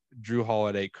Hyland, Drew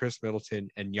Holiday, Chris Middleton,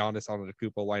 and Giannis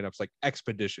Antetokounmpo lineups like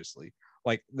expeditiously.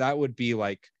 Like that would be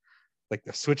like the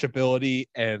switchability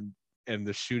and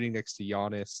the shooting next to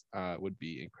Giannis would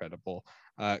be incredible.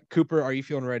 Cooper, are you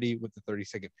feeling ready with the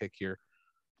 32nd pick here?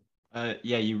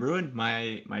 Yeah, you ruined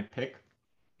my pick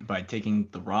by taking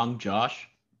the wrong Josh.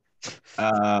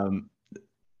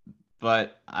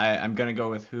 But I'm gonna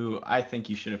go with who I think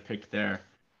you should have picked there.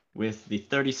 With the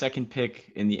 32nd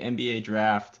pick in the NBA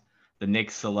draft, the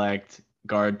Knicks select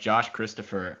guard Josh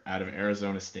Christopher out of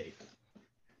Arizona State.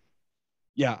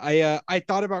 Yeah, I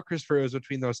thought about Christopher. It was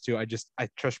between those two. I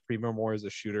trust Primo more as a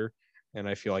shooter, and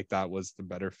I feel like that was the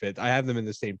better fit. I have them in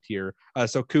the same tier.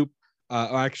 So Coop,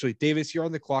 actually Davis, you're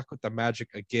on the clock with the Magic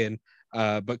again.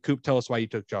 But Coop, tell us why you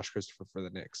took Josh Christopher for the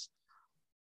Knicks.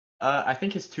 I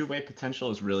think his two-way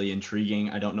potential is really intriguing.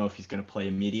 I don't know if he's going to play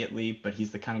immediately, but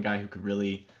he's the kind of guy who could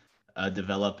really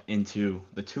develop into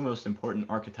the two most important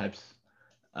archetypes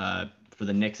for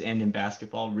the Knicks and in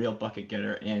basketball: real bucket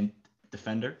getter and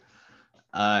defender.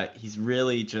 He's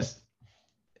really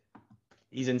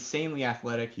he's insanely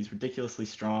athletic. He's ridiculously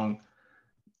strong.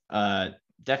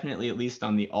 Definitely at least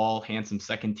on the all handsome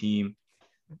second team.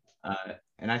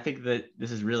 And I think that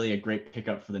this is really a great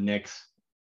pickup for the Knicks,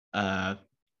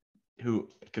 who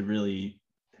could really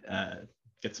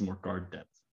get some more guard depth.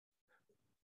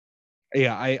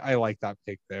 Yeah, I like that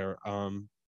pick there.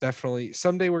 Definitely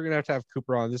someday we're gonna have to have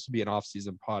Cooper on. This will be an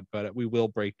off-season pod, but we will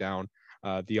break down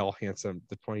the all handsome,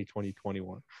 the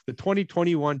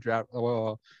 2021 draft,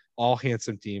 all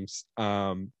handsome teams.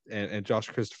 And Josh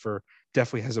Christopher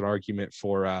definitely has an argument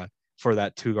for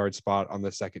that two guard spot on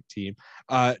the second team.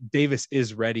 Davis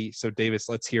is ready, so Davis,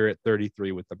 let's hear it.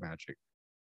 33 with the Magic.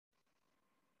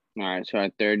 All right, so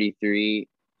at 33,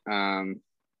 I'm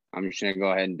just gonna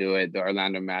go ahead and do it. The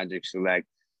Orlando Magic select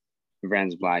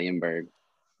Franz Bleienberg.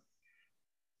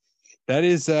 That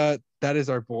is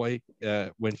our boy.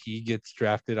 When he gets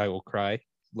drafted, I will cry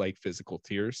like physical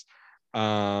tears.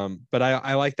 But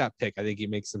I like that pick. I think he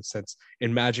makes some sense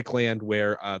in Magic Land,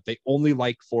 where they only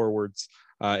like forwards.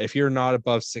 If you're not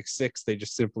above 6'6", they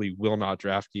just simply will not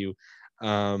draft you.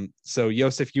 So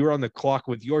Yosef, you were on the clock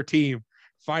with your team.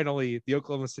 Finally, the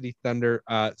Oklahoma City Thunder.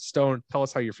 Stone, tell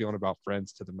us how you're feeling about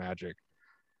Friends to the Magic.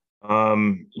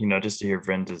 Just to hear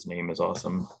Friends' name is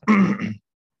awesome.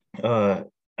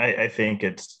 I think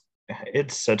it's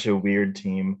such a weird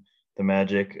team, the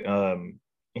Magic. And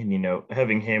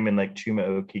having him and like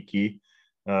Chuma Okeke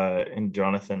and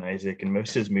Jonathan Isaac and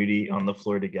Moses Moody on the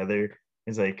floor together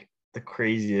is like the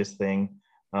craziest thing.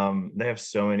 They have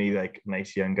so many like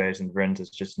nice young guys, and Friends is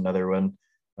just another one.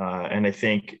 And I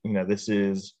think, this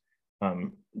is,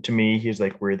 to me, he's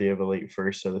like worthy of a late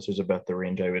first. So this is about the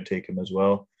range I would take him as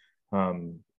well.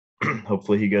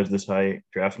 Hopefully he goes this high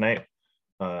draft night.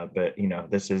 But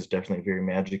this is definitely a very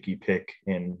Magic-y pick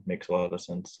and makes a lot of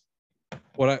sense.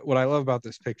 What I love about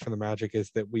this pick for the Magic is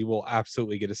that we will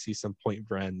absolutely get to see some point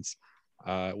Vrens,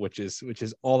 which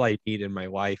is all I need in my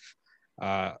life.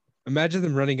 Imagine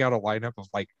them running out a lineup of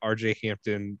like RJ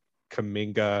Hampton,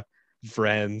 Kuminga,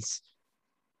 Vrens,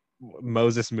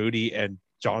 Moses Moody, and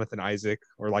Jonathan Isaac,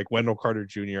 or like Wendell Carter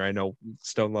Jr. I know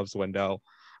Stone loves Wendell,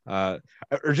 or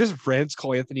just Vrens,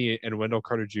 Cole Anthony, and Wendell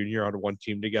Carter Jr. on one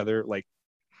team together. Like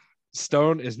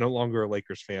Stone is no longer a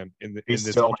Lakers fan He's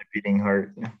still my beating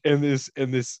heart. In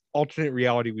this alternate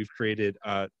reality we've created.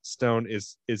 Stone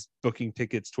is booking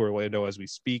tickets to Orlando as we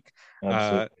speak.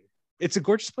 It's a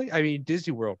gorgeous place. I mean,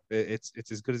 Disney World. It's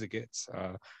as good as it gets.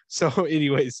 So,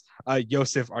 anyways,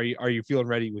 Yosef, are you feeling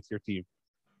ready with your team?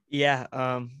 Yeah.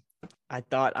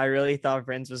 I really thought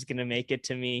Vrens was gonna make it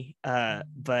to me.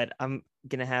 But I'm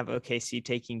gonna have OKC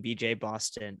taking BJ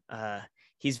Boston.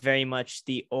 He's very much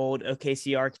the old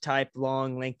OKC archetype,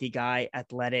 long, lengthy guy,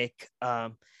 athletic.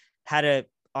 Had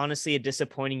honestly a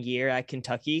disappointing year at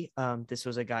Kentucky. This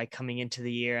was a guy coming into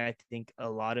the year. I think a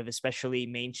lot of, especially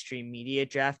mainstream media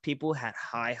draft people, had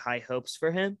high hopes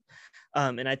for him.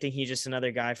 And I think he's just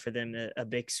another guy for them, a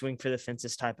big swing for the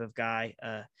fences type of guy.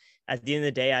 At the end of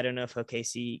the day, I don't know if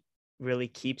OKC really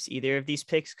keeps either of these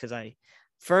picks, because I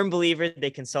firm believer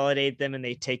they consolidate them and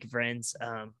they take Vrens.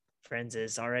 Vrens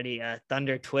is already a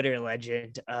Thunder Twitter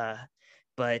legend.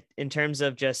 But in terms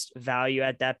of just value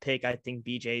at that pick, I think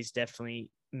BJ's definitely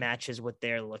matches what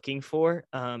they're looking for.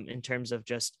 In terms of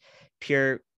just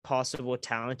pure possible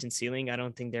talent and ceiling, I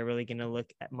don't think they're really going to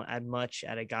look at much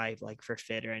at a guy like for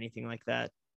fit or anything like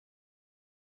that.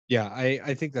 Yeah,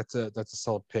 I think that's a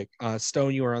solid pick.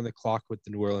 Stone, you are on the clock with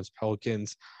the New Orleans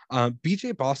Pelicans.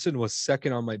 BJ Boston was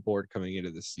second on my board coming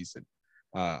into this season.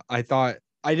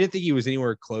 I didn't think he was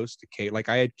anywhere close to Cade. Like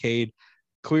I had Cade.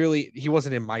 Clearly, he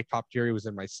wasn't in my top tier. He was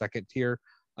in my second tier.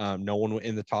 No one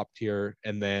in the top tier.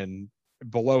 And then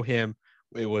below him,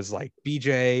 it was like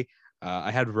BJ.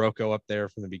 I had Rocco up there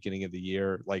from the beginning of the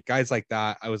year. Like guys like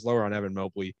that. I was lower on Evan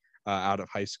Mobley out of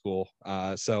high school.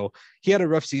 So he had a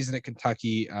rough season at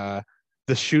Kentucky.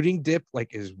 The shooting dip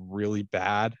is really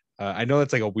bad. I know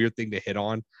that's like a weird thing to hit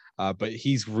on, but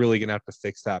he's really going to have to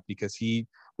fix that because he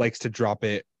likes to drop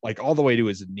it all the way to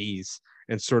his knees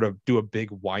and sort of do a big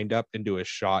wind up into a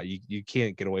shot. You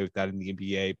can't get away with that in the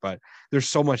NBA, but there's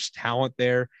so much talent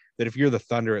there that if you're the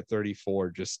Thunder at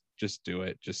 34, just do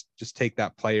it. Just take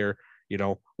that player.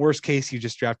 Worst case, you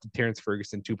just drafted Terrence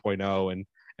Ferguson 2.0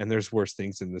 and there's worse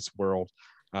things in this world.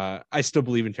 I still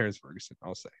believe in Terrence Ferguson.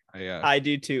 I'll say I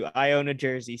do too. I own a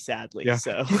jersey, sadly. Yeah.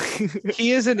 So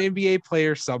he is an NBA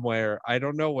player somewhere. I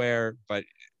don't know where, but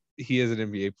he is an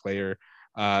NBA player.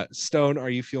 Stone, are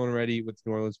you feeling ready with the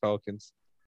New Orleans Pelicans?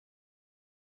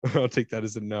 I'll take that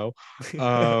as a no.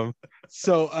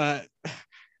 So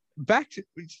back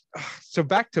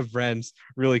to Vrens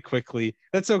really quickly.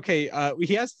 That's okay.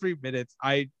 He has 3 minutes.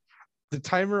 The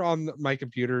timer on my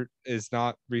computer is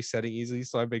not resetting easily,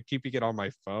 so I've been keeping it on my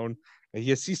phone. And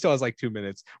he still has 2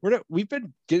 minutes. We've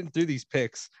been getting through these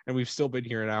picks, and we've still been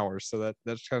here an hour. So that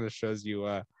kind of shows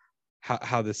you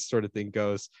how this sort of thing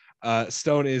goes.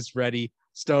 Stone is ready.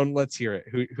 Stone, let's hear it.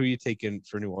 Who are you taking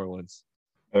for New Orleans?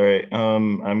 All right.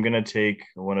 I'm gonna take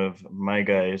one of my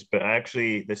guys, but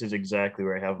actually, this is exactly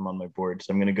where I have him on my board.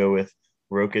 So I'm gonna go with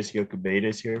Rokas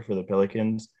Jokubaitis here for the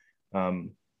Pelicans.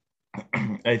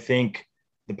 I think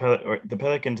the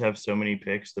Pelicans have so many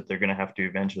picks that they're going to have to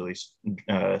eventually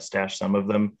stash some of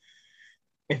them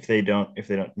if they don't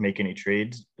make any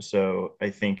trades. So I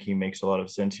think he makes a lot of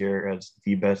sense here as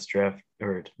the best draft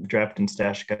and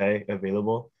stash guy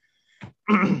available.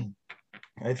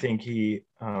 I think he,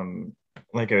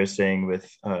 like I was saying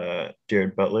with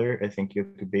Jared Butler, I think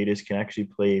Jokubaitis can actually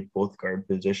play both guard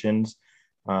positions,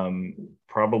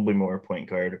 probably more point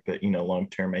guard, but long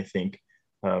term, I think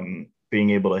being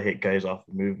able to hit guys off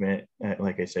the movement,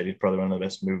 like I said, he's probably one of the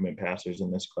best movement passers in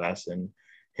this class, and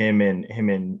him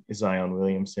and Zion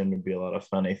Williamson would be a lot of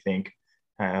fun, I think,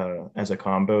 as a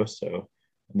combo. So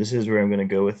this is where I'm going to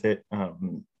go with it,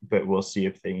 but we'll see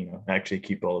if they actually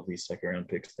keep all of these second round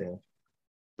picks they have.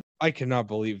 I cannot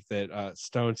believe that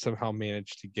Stone somehow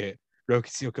managed to get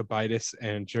Rokas Jokubaitis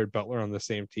and Jared Butler on the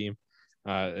same team.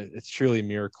 It's truly a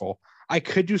miracle. I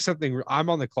could do something. I'm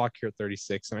on the clock here at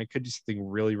 36, and I could do something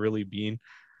really, really mean.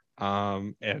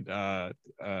 But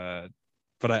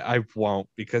I won't,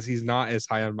 because he's not as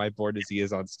high on my board as he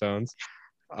is on Stone's.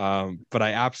 But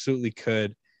I absolutely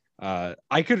could.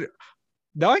 I could.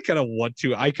 Now I kind of want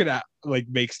to. I could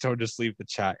make Stone just leave the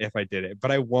chat if I did it,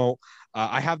 but I won't.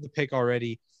 I have the pick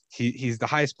already. He's the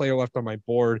highest player left on my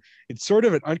board. It's sort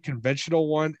of an unconventional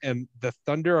one, and the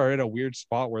Thunder are in a weird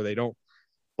spot where they don't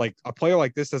like a player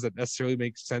like this doesn't necessarily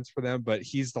make sense for them, but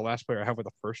he's the last player I have with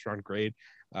a first round grade.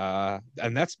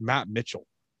 And that's Matt Mitchell.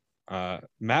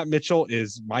 Matt Mitchell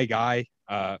is my guy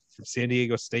from San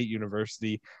Diego State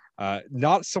University.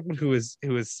 Not someone who has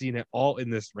seen it all in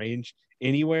this range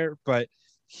anywhere, but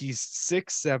he's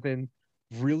 6'7",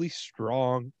 really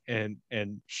strong and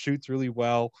shoots really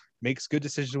well, makes good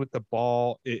decisions with the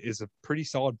ball, is a pretty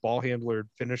solid ball handler,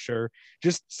 finisher,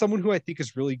 just someone who I think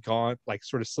has really gone like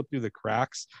sort of slipped through the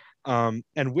cracks. And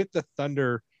with the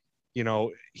Thunder,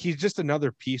 he's just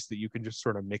another piece that you can just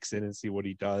sort of mix in and see what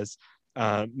he does.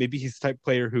 Maybe he's the type of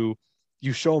player who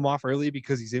you show him off early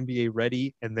because he's NBA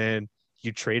ready, and then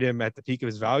you trade him at the peak of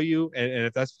his value. And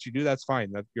if that's what you do, that's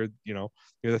fine. That you're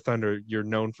the Thunder, you're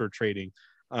known for trading.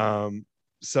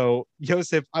 So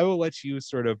Joseph, I will let you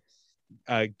sort of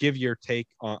give your take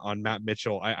on Matt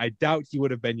Mitchell. I doubt he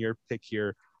would have been your pick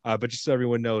here, but just so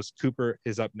everyone knows, Cooper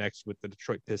is up next with the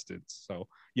Detroit Pistons. So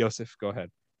Joseph, go ahead.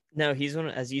 No, he's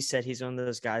as you said, he's one of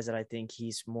those guys that I think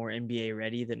he's more NBA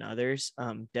ready than others.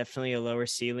 Definitely a lower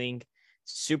ceiling,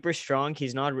 super strong.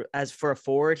 He's not, as for a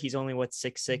forward, he's only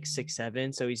 6'6",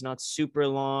 6'7". So he's not super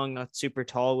long, not super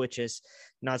tall, which is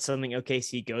not something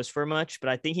OKC goes for much. But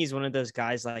I think he's one of those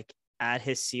guys like at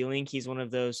his ceiling. He's one of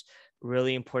those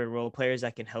really important role players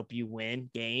that can help you win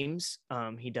games.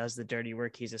 He does the dirty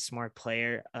work. He's a smart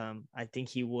player. I think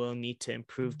he will need to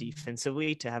improve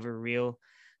defensively to have a real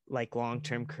like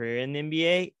long-term career in the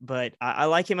NBA, but I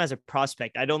like him as a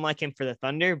prospect. I don't like him for the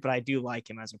Thunder, but I do like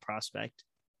him as a prospect.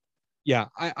 Yeah,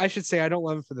 I should say I don't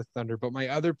love him for the Thunder, but my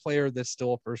other player that's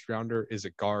still a first rounder is a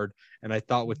guard. And I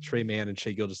thought with Trey Mann and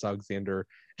Shai Gilgeous-Alexander,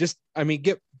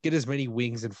 get as many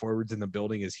wings and forwards in the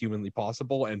building as humanly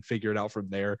possible and figure it out from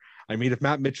there. I mean, if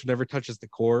Matt Mitchell never touches the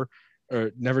core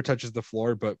or never touches the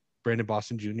floor, but Brandon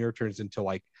Boston Jr. turns into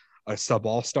like a sub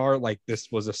all-star, like this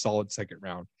was a solid second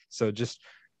round. So just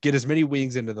get as many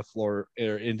wings into the floor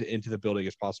or into the building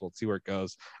as possible. See where it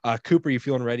goes. Cooper, you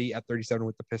feeling ready at 37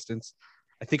 with the Pistons?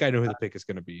 I think I know who the pick is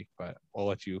going to be, but I'll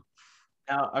let you.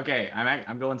 Okay,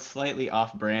 I'm going slightly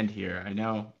off brand here. I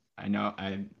know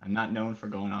I'm not known for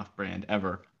going off brand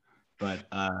ever, but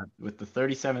with the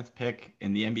 37th pick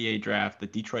in the NBA draft, the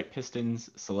Detroit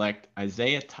Pistons select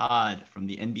Isaiah Todd from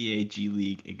the NBA G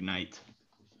League Ignite.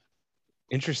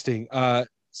 Interesting.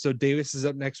 So Davis is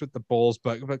up next with the Bulls,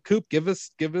 but Coop, give us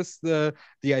the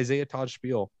Isaiah Todd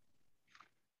spiel.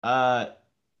 I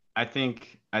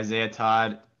think Isaiah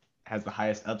Todd has the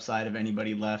highest upside of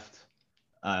anybody left.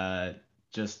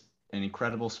 Just an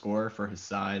incredible scorer for his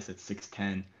size at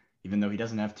 6'10", even though he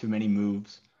doesn't have too many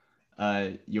moves.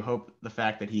 You hope the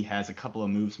fact that he has a couple of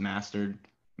moves mastered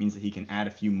means that he can add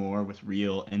a few more with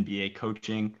real NBA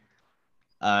coaching.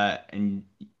 And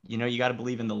you got to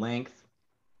believe in the length.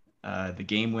 The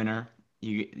game winner,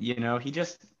 he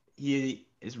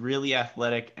is really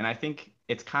athletic, and I think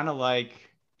it's kind of like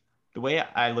the way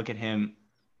I look at him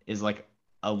is like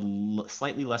a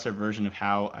slightly lesser version of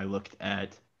how I looked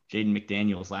at Jaden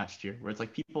McDaniels last year, where it's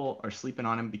like people are sleeping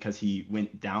on him because he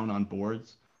went down on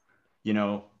boards,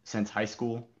 since high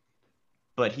school,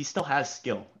 but he still has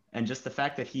skill, and just the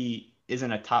fact that he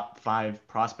isn't a top 5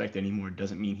 prospect anymore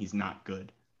doesn't mean he's not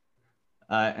good.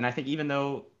 And I think even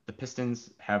though the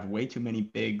Pistons have way too many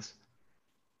bigs,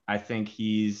 I think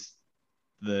he's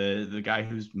the guy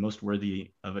who's most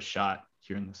worthy of a shot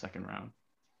here in the second round.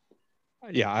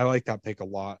 Yeah, I like that pick a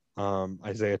lot.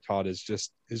 Isaiah Todd is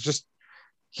just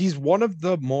he's one of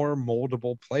the more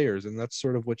moldable players, and that's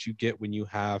sort of what you get when you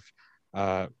have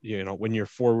when you're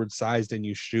forward sized and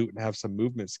you shoot and have some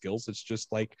movement skills. It's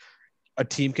just like a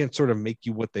team can sort of make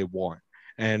you what they want.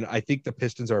 And I think the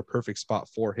Pistons are a perfect spot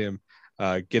for him.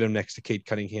 Get him next to Cade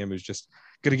Cunningham, who's just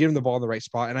going to get him the ball in the right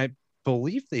spot. And I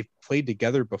believe they've played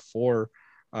together before.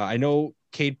 I know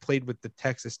Cade played with the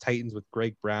Texas Titans with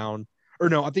Greg Brown. Or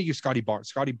no, I think you're Scotty Barnes.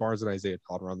 Scotty Barnes and Isaiah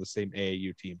Todd were on the same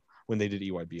AAU team when they did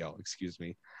EYBL, excuse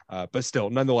me. But still,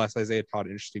 nonetheless, Isaiah Todd,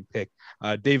 interesting pick.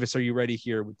 Davis, are you ready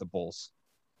here with the Bulls?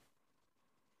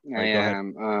 I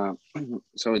am.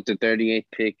 So it's the 38th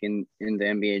pick in the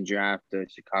NBA draft. The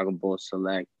Chicago Bulls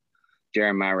select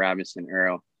Jeremiah Robinson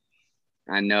Earl.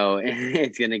 I know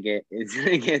it's gonna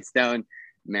get Stone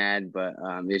mad, but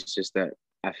it's just that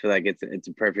I feel like it's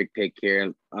a perfect pick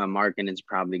here. Markin is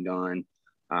probably gone,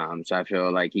 so I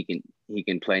feel like he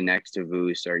can play next to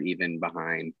Vooch or even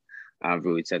behind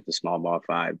Vooch at the small ball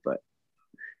 5. But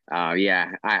I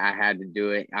had to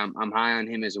do it. I'm high on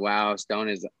him as well. Stone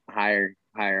is higher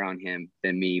on him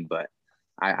than me, but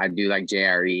I do like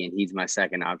JRE, and he's my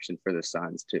second option for the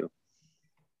Suns too.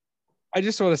 I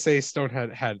just want to say Stone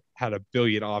had a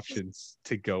billion options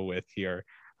to go with here.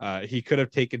 He could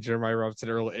have taken Jeremiah Robinson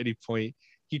Earl at any point.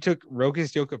 He took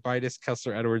Rokas Jokic,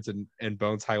 Kessler Edwards, and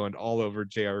Bones Highland all over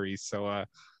JRE. So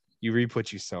you reap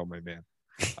what you sow, my man.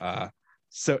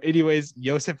 So anyways,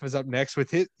 Joseph is up next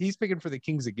with he's picking for the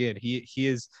Kings again. He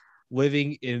is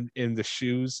living in the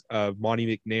shoes of Monty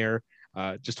McNair.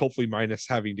 Just hopefully minus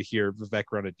having to hear Vivek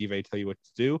Ranadive tell you what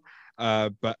to do.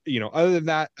 But other than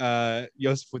that,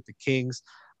 Joseph with the Kings.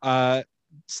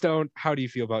 Stone, how do you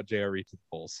feel about JRE to the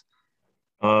Bulls?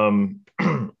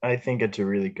 I think it's a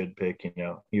really good pick.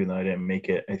 Even though I didn't make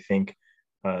it, I think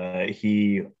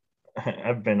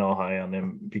I've been all high on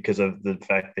him because of the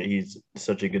fact that he's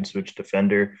such a good switch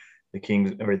defender.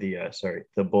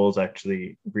 The Bulls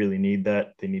actually really need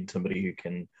that. They need somebody who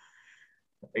can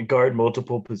guard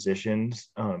multiple positions.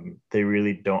 They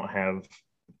really don't have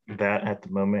that at the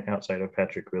moment outside of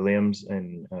Patrick Williams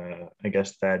and I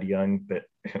guess Thad Young, but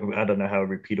I don't know how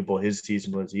repeatable his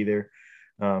season was either.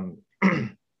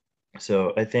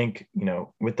 So I think,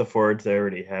 with the forwards they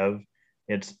already have,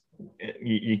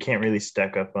 you can't really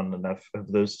stack up on enough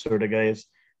of those sort of guys.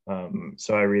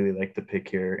 So I really like the pick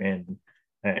here, and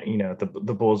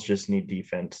the Bulls just need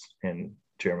defense, and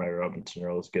Jeremiah Robinson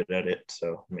Earl is good at it,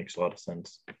 so it makes a lot of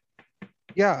sense.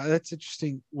 Yeah, that's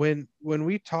interesting. When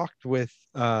we talked with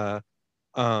Evan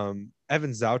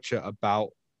Zaucha about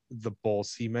the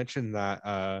Bulls, he mentioned that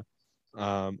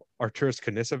Arturas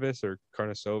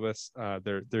Karnisovas,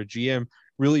 their GM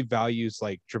really values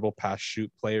like dribble, pass,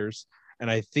 shoot players,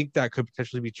 and I think that could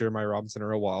potentially be Jeremiah Robinson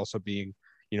Earl while also being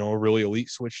a really elite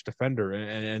switch defender,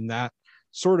 and that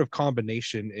sort of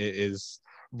combination is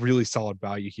really solid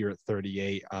value here at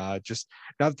 38. Just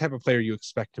not the type of player you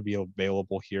expect to be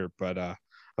available here, but a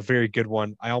very good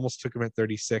one. I almost took him at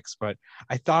 36, but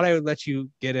I thought I would let you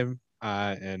get him.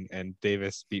 And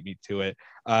Davis beat me to it.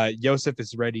 Joseph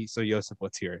is ready. So Joseph,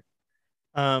 let's hear it.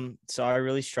 So I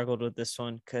really struggled with this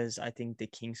one because I think the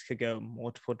Kings could go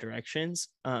multiple directions.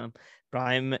 But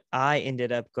I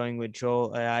ended up going with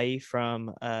Joel Ayayi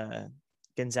from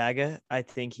Gonzaga. I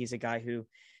think he's a guy who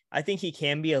I think he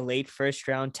can be a late first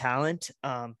round talent.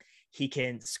 He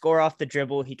can score off the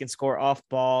dribble. He can score off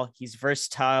ball. He's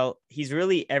versatile. He's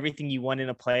really everything you want in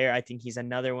a player. I think he's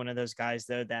another one of those guys,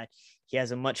 though, that he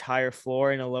has a much higher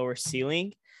floor and a lower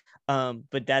ceiling.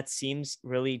 But that seems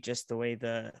really just the way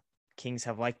the Kings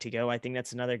have liked to go. I think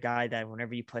that's another guy that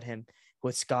whenever you put him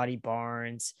with Scotty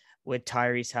Barnes, with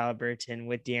Tyrese Halliburton,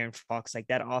 with De'Aaron Fox, like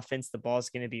that offense, the ball's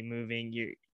going to be moving.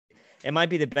 It might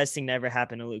be the best thing to ever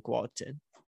happen to Luke Walton.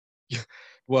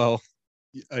 Well,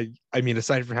 I mean,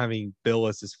 aside from having Bill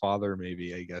as his father,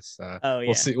 maybe, I guess.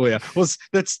 We'll see. Well, yeah. Well,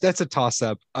 that's a toss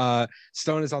up.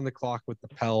 Stone is on the clock with the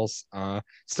Pels.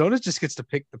 Stone just gets to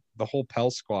pick the whole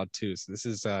Pels squad too. So this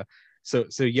is so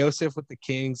Joseph with the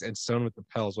Kings and Stone with the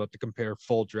Pels. We'll have to compare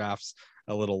full drafts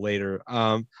a little later.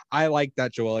 I like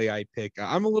that Joel AI pick.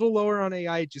 I'm a little lower on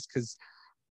AI just because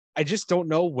I just don't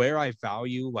know where I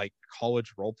value like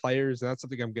college role players. And that's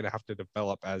something I'm going to have to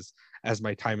develop as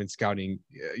my time in scouting,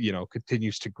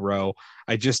 continues to grow.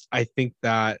 I think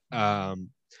that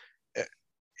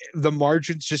the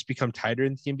margins just become tighter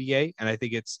in the NBA. And I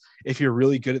think if you're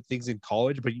really good at things in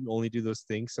college, but you only do those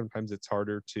things, sometimes it's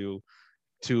harder to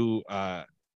do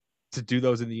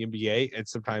those in the NBA. And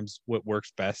sometimes what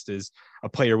works best is a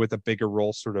player with a bigger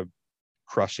role sort of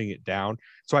crushing it down.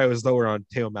 So I was lower on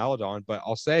Theo Maledon, but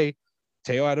I'll say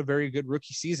Theo had a very good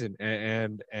rookie season,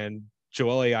 and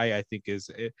Joel AI I think is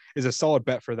a solid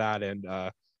bet for that. And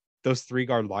those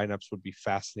 3-guard lineups would be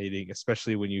fascinating,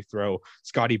 especially when you throw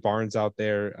Scotty Barnes out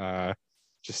there.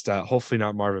 Hopefully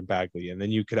not Marvin Bagley, and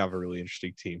then you could have a really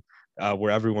interesting team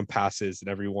where everyone passes and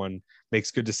everyone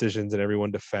makes good decisions and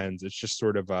everyone defends. It's just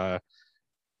sort of that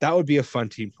would be a fun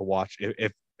team to watch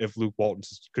if Luke Walton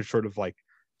could sort of like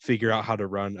figure out how to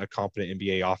run a competent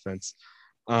NBA offense.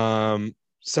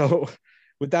 So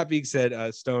with that being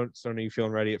said, Stone, are you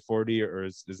feeling ready at 40 or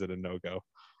is it a no-go?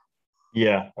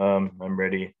 Yeah, I'm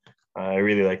ready. I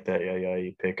really like that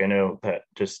AI pick. I know that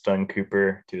just stunned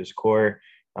Cooper to his core.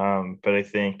 But I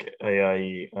think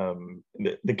AI,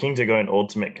 the Kings are going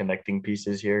ultimate connecting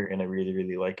pieces here, and I really,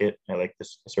 really like it. I like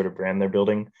this sort of brand they're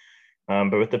building.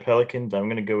 But with the Pelicans, I'm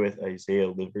going to go with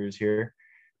Isaiah Livers here.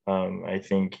 I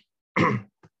think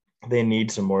they need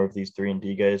some more of these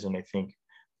 3-and-D guys, and I think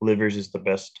Livers is the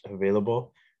best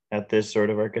available at this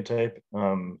sort of archetype.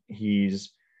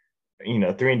 He's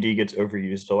 3-and-D gets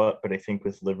overused a lot, but I think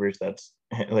with Livers, that's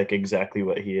like exactly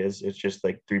what he is. It's just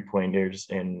like 3-pointers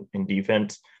and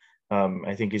defense.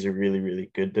 I think he's a really,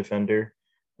 really good defender.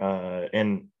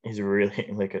 And he's a really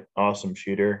like an awesome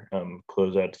shooter.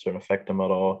 Closeouts don't affect him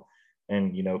at all.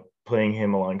 and playing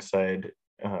him alongside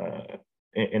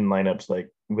in lineups like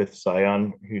with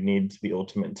Zion, who needs the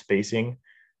ultimate spacing.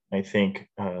 I think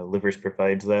Livers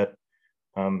provides that.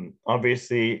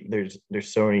 Obviously, there's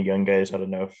so many young guys. I don't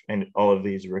know if and all of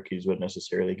these rookies would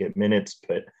necessarily get minutes,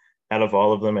 but out of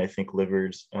all of them, I think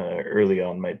Livers early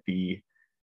on might be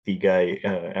the guy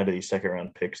out of these second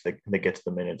round picks that gets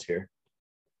the minutes here.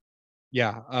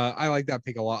 Yeah, I like that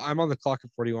pick a lot. I'm on the clock at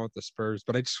 41 with the Spurs,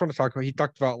 but I just want to talk about, he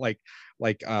talked about like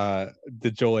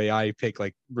the Joel AI pick,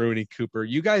 like ruining Cooper.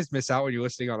 You guys miss out when you're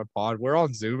listening on a pod. We're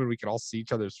on Zoom and we can all see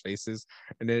each other's faces,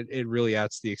 and it really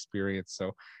adds to the experience.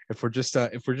 So if we're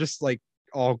just like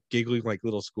all giggling like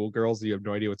little schoolgirls and you have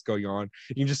no idea what's going on,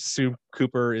 you can just assume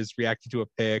Cooper is reacting to a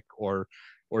pick, or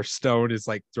Stone is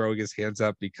like throwing his hands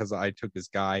up because I took this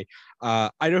guy.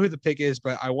 I know who the pick is,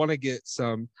 but I want to get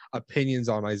some opinions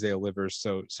on Isaiah Livers.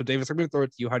 So Davis, I'm going to throw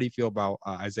it to you. How do you feel about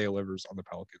Isaiah Livers on the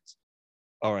Pelicans?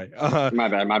 All right. My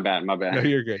bad. No,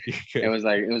 you're good. You're good. It was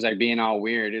like being all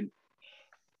weird.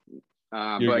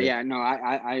 But good. yeah, no,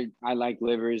 I like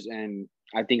Livers, and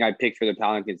I think I picked for the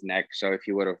Pelicans next. So if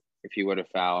he would have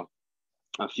fouled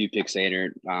a few picks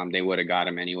later, they would have got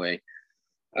him anyway.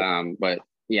 But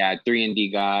yeah, 3-and-D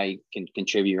guy, can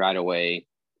contribute right away.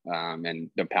 And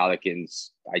the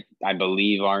Pelicans, I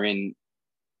believe, are in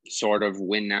sort of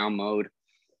win now mode.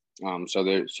 So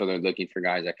they're looking for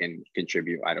guys that can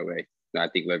contribute right away. I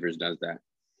think Livers does that.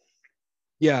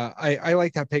 Yeah, I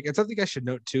like that pick. And something I should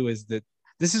note too is that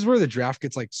this is where the draft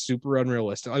gets like super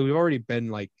unrealistic. Like we've already been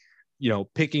like,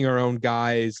 picking our own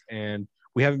guys, and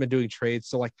we haven't been doing trades.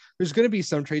 So like there's going to be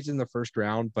some trades in the first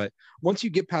round, but once you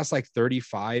get past like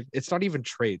 35, it's not even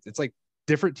trades. It's like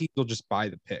different teams will just buy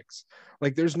the picks.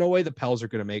 Like there's no way the Pels are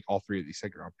going to make all three of these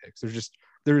second round picks.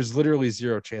 There's literally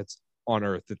zero chance on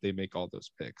earth that they make all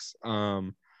those picks.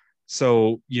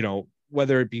 So,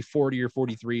 whether it be 40 or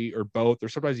 43 or both, or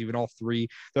sometimes even all three,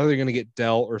 they're either going to get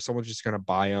dealt or someone's just going to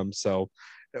buy them. So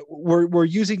we're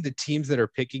using the teams that are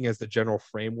picking as the general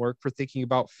framework for thinking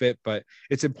about fit, but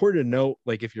it's important to note,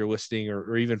 like if you're listening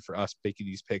or even for us making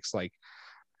these picks, like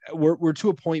we're to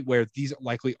a point where these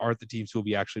likely aren't the teams who will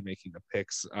be actually making the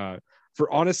picks. For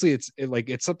honestly, it's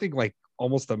something like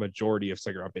almost the majority of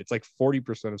second round picks, like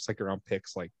 40% of second round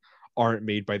picks like aren't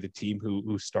made by the team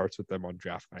who starts with them on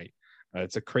draft night.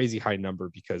 It's a crazy high number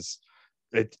because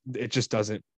it just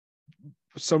doesn't.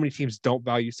 So many teams don't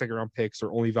value second round picks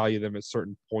or only value them at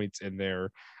certain points in their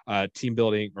team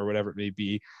building or whatever it may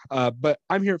be. But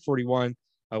I'm here at 41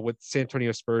 with San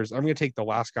Antonio Spurs. I'm going to take the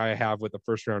last guy I have with the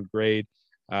first round grade,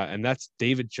 and that's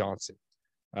David Johnson.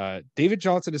 David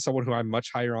Johnson is someone who I'm much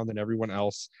higher on than everyone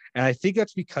else, and I think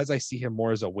that's because I see him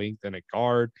more as a wing than a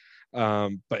guard.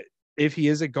 But if he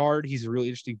is a guard, he's a really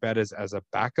interesting bet as a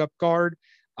backup guard.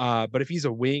 But if he's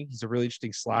a wing, he's a really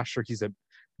interesting slasher. He's a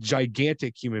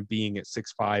gigantic human being at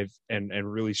 6'5"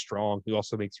 and really strong. He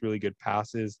also makes really good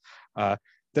passes.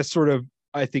 That's sort of,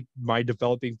 I think, my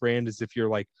developing brand is if you're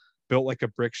like built like a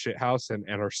brick shit house and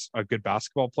are a good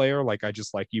basketball player, like I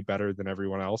just like you better than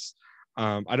everyone else.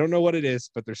 I don't know what it is,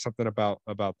 but there's something about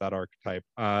that archetype.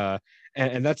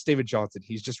 And that's David Johnson.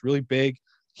 He's just really big.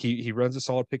 He runs a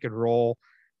solid pick and roll.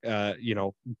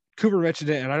 Cooper mentioned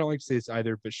it, and I don't like to say this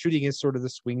either, but shooting is sort of the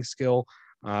swing skill.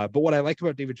 But what I like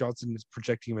about David Johnson is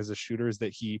projecting him as a shooter is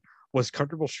that he was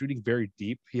comfortable shooting very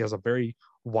deep. He has a very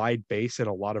wide base and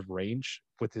a lot of range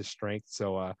with his strength.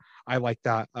 So I like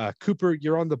that. Cooper,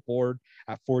 you're on the board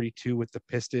at 42 with the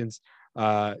Pistons.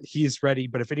 He's ready,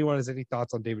 but if anyone has any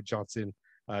thoughts on David Johnson,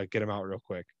 get him out real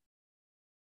quick.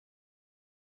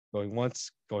 Going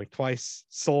once, going twice,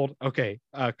 sold. Okay.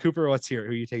 Cooper, let's hear it.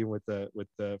 Who are you taking with the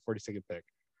 42nd pick?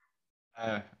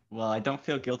 Well, I don't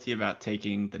feel guilty about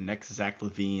taking the next Zach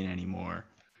LaVine anymore.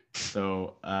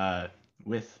 So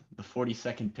with the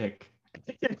 42nd pick,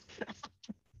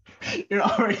 you're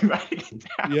already writing it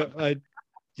down. Yeah,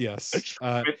 yes.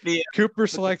 Cooper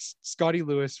selects Scotty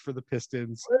Lewis for the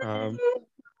Pistons.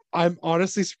 I'm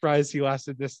honestly surprised he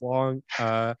lasted this long.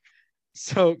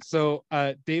 So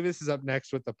Davis is up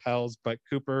next with the Pels, but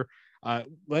Cooper,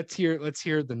 let's hear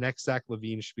the next Zach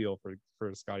LaVine spiel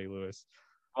for Scotty Lewis.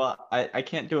 Well, I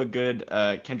can't do a good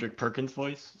Kendrick Perkins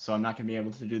voice, so I'm not going to be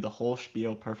able to do the whole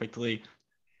spiel perfectly.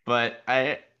 But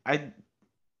I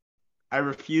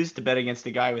refuse to bet against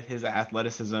a guy with his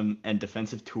athleticism and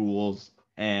defensive tools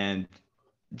and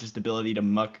just ability to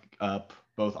muck up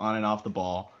both on and off the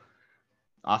ball.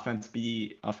 Offense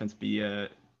be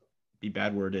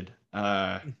bad worded.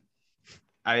 I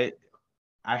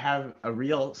have a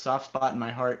real soft spot in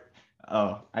my heart.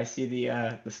 Oh, I see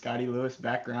the Scotty Lewis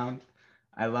background.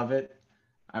 I love it.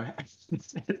 I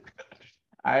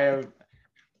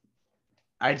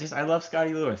I love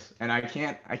Scotty Lewis, and I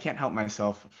can't help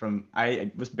myself from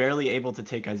I was barely able to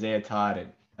take Isaiah Todd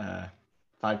at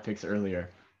 5 picks earlier,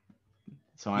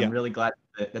 so I'm Yeah. really glad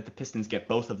that the Pistons get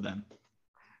both of them.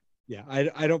 Yeah,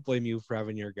 I don't blame you for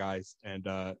having your guys. And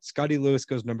Scotty Lewis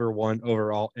goes number 1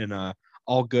 overall in a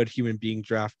all good human being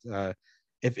draft.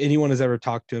 If anyone has ever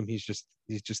talked to him, he's just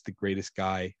the greatest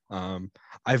guy.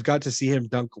 I've got to see him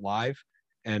dunk live,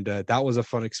 and that was a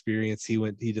fun experience. He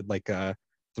did like a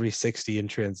 360 in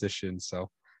transition, so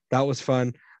that was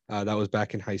fun. That was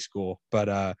back in high school, but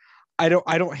I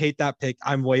don't hate that pick.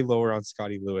 I'm way lower on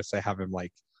Scotty Lewis. I have him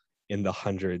like in the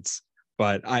hundreds,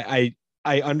 but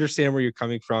I understand where you're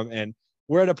coming from, and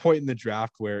we're at a point in the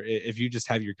draft where if you just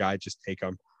have your guy, just take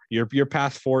him. You're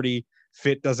past 40,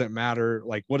 fit doesn't matter.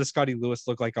 Like, what does Scotty Lewis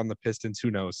look like on the Pistons? Who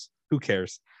knows? Who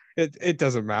cares? It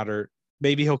doesn't matter.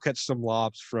 Maybe he'll catch some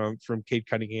lobs from Cade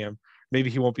Cunningham. Maybe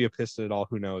he won't be a Piston at all.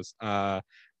 Who knows?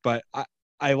 But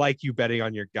I like you betting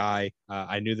on your guy.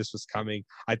 I knew this was coming.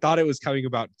 I thought it was coming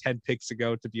about 10 picks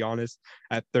ago, to be honest.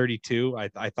 At 32,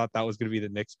 I thought that was going to be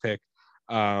the Knicks pick.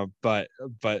 But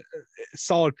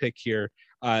solid pick here.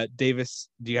 Davis,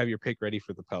 do you have your pick ready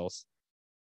for the Pels?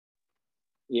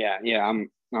 Yeah,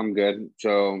 I'm good.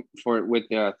 So with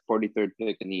the 43rd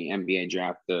pick in the NBA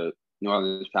draft, the New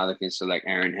Orleans Pelicans select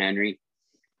Aaron Henry.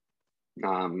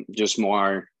 Just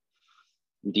more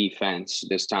defense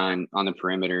this time on the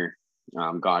perimeter,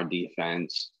 guard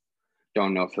defense.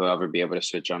 Don't know if he'll ever be able to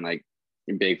switch on like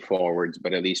big forwards,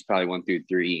 but at least probably 1 through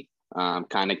 3.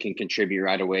 Kind of can contribute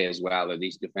right away as well, at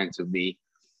least defensively.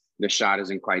 The shot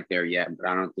isn't quite there yet, but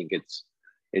I don't think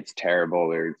it's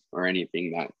terrible or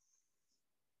anything that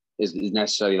is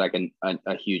necessarily like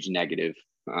a huge negative.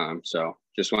 So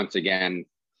just once again,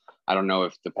 I don't know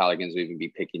if the Pelicans will even be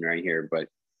picking right here, but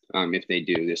if they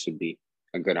do, this would be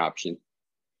a good option.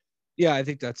 Yeah, I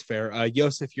think that's fair.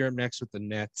 Yosef, you're up next with the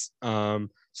Nets.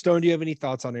 Stone, do you have any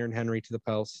thoughts on Aaron Henry to the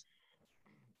Pels?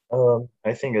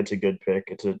 I think it's a good pick.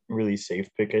 It's a really safe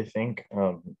pick, I think.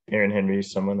 Aaron Henry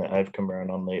is someone that I've come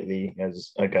around on lately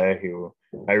as a guy who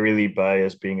I really buy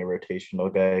as being a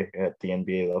rotational guy at the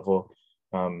NBA level.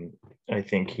 I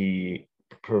think he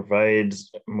provides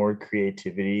more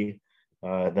creativity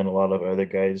than a lot of other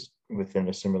guys within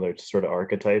a similar sort of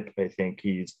archetype. I think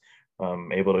he's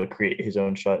able to create his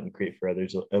own shot and create for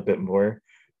others a bit more.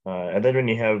 And then when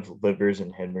you have Livers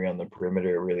and Henry on the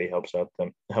perimeter, it really helps out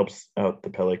the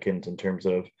Pelicans in terms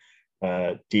of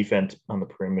defense on the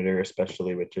perimeter,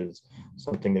 especially, which is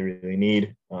something they really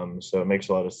need. So it makes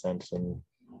a lot of sense, and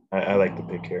I like the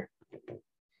pick here.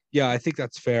 Yeah, I think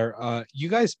that's fair. You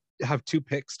guys have 2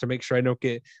 picks to make sure I don't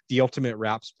get the ultimate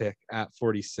Raps pick at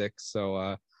 46.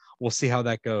 So we'll see how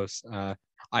that goes.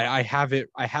 I have it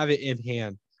in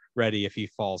hand ready if he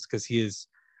falls, because he is.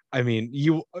 I mean,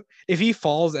 if he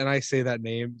falls and I say that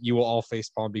name, you will all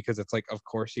facepalm, because it's like, of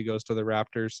course he goes to the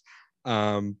Raptors.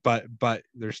 But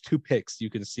there's 2 picks. You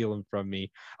can steal him from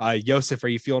me. Yosef, are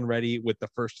you feeling ready with the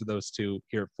first of those 2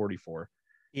 here at 44?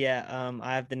 Yeah,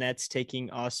 I have the Nets taking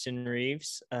Austin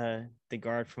Reeves, the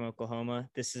guard from Oklahoma.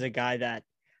 This is a guy that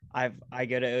I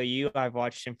go to OU. I've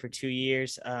watched him for 2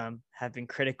 years. Have been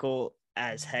critical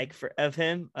as heck of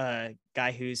him.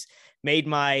 Guy who's made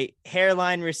my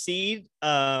hairline recede,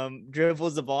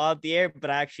 dribbles the ball out the air, but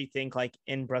I actually think like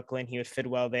in Brooklyn he would fit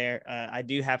well there. I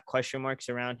do have question marks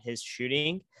around his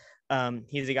shooting.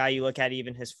 He's a guy you look at,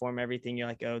 even his form, everything, you're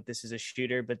like, oh, this is a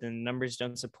shooter, but then the numbers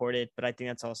don't support it. But I think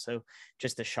that's also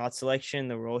just the shot selection,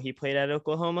 the role he played at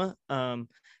Oklahoma.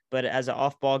 But as an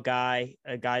off-ball guy,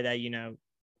 a guy that,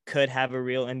 could have a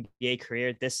real NBA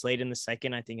career this late in the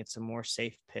second, I think it's a more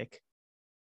safe pick.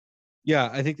 Yeah,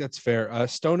 I think that's fair.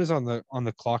 Stone is on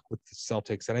the clock with the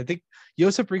Celtics, and I think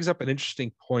Yosef brings up an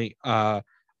interesting point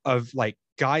of like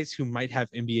guys who might have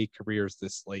NBA careers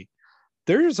this late.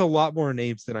 There's a lot more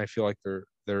names than I feel like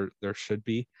there should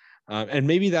be, and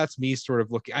maybe that's me sort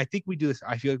of looking. I think we do this.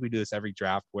 I feel like we do this every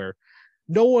draft where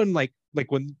no one like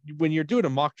when you're doing a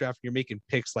mock draft and you're making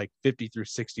picks like 50 through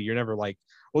 60, you're never like,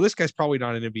 well, this guy's probably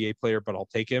not an NBA player, but I'll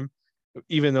take him,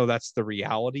 even though that's the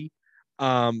reality.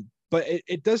 But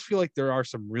it does feel like there are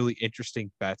some really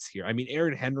interesting bets here. I mean,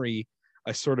 Aaron Henry,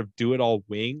 a sort of do-it-all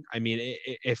wing. I mean,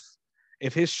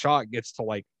 if his shot gets to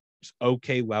like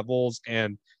okay levels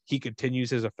and he continues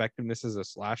his effectiveness as a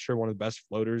slasher, one of the best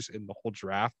floaters in the whole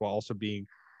draft, while also being,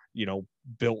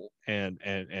 built and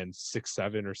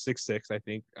 6'7" or 6'6", I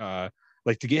think.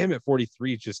 Like to get him at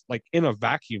 43, just like in a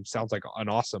vacuum, sounds like an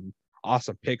awesome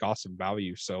pick, awesome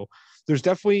value. So there's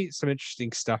definitely some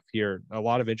interesting stuff here. A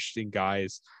lot of interesting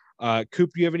guys. Coop,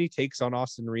 do you have any takes on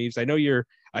Austin Reeves? I know you're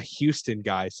a Houston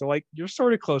guy. So like you're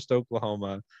sort of close to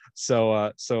Oklahoma. So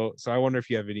I wonder if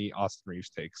you have any Austin Reeves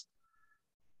takes.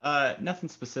 Nothing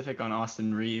specific on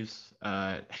Austin Reeves.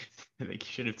 I think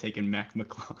you should have taken Mac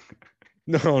McClung.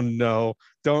 No,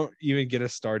 don't even get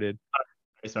us started.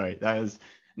 Sorry,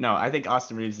 no. I think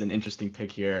Austin Reeves is an interesting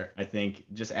pick here. I think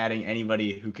just adding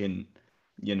anybody who can,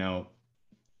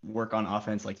 work on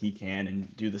offense like he can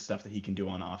and do the stuff that he can do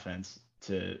on offense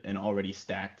to an already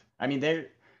stacked. I mean, they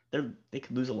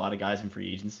could lose a lot of guys in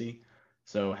free agency.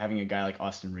 So having a guy like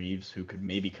Austin Reeves who could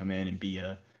maybe come in and be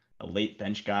a late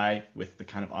bench guy with the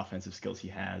kind of offensive skills he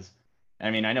has. I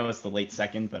mean, I know it's the late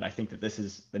second, but I think that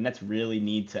the Nets really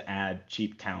need to add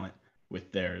cheap talent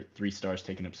with their 3 stars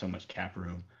taking up so much cap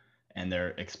room and their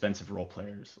expensive role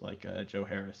players like Joe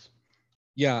Harris.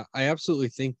 Yeah, I absolutely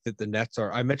think that the Nets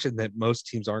are. I mentioned that most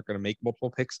teams aren't going to make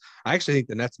multiple picks. I actually think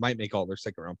the Nets might make all their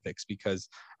second round picks because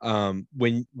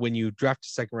when you draft a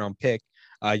second round pick,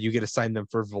 you get assigned them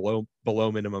for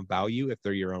below minimum value if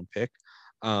they're your own pick.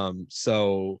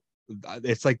 So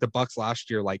it's like the Bucks last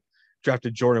year, like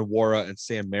drafted Jordan Nwora and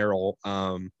Sam Merrill,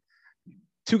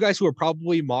 2 guys who are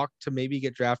probably mocked to maybe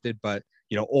get drafted, but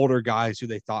older guys who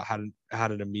they thought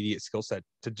had an immediate skill set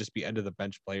to just be end of the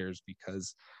bench players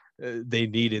because they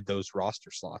needed those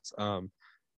roster slots.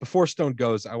 Before Stone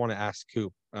goes, I want to ask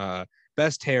Coop,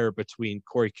 best hair between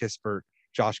Corey Kispert,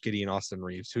 Josh Giddey, and Austin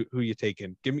Reeves. Who you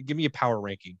taking? Give me a power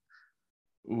ranking.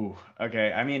 Ooh,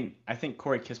 okay. I mean, I think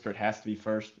Corey Kispert has to be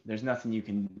first. There's nothing you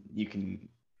can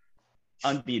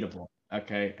unbeatable.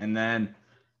 Okay, and then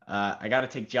I got to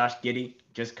take Josh Giddey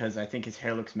just because I think his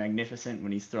hair looks magnificent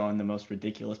when he's throwing the most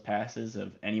ridiculous passes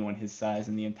of anyone his size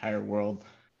in the entire world.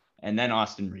 And then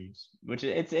Austin Reeves, which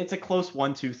it's a close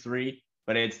 1, 2, 3,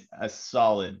 but it's a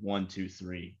solid 1, 2,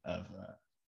 3 of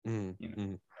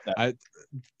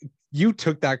You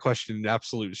took that question in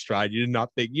absolute stride. You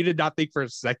did not think for a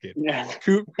second. Yeah.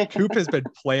 Coop has been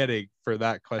planning for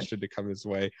that question to come his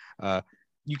way.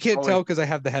 You can't tell because I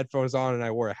have the headphones on and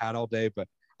I wore a hat all day, but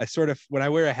I sort of, when I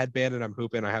wear a headband and I'm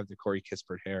hooping, I have the Corey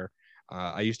Kispert hair.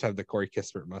 I used to have the Corey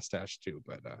Kispert mustache too,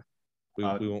 but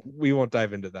we won't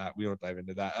dive into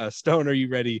that. Stone, are you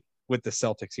ready with the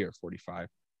Celtics here at 45?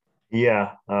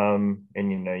 Yeah, and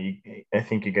I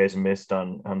think you guys missed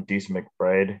on Deuce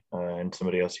McBride and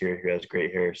somebody else here who has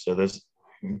great hair. So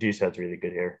Deuce has really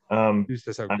good hair. Deuce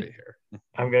does have great hair.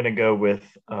 I'm gonna go with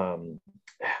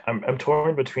I'm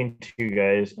torn between 2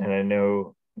 guys, and I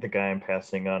know the guy I'm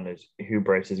passing on is who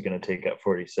Bryce is gonna take at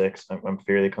 46. I'm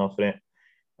fairly confident.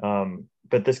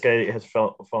 But this guy has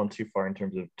fallen too far in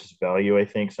terms of just value, I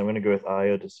think. So I'm going to go with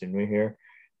Ayo Dosunmu here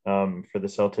for the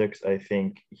Celtics. I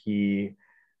think the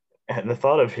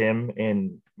thought of him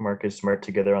and Marcus Smart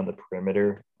together on the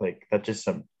perimeter, like that's just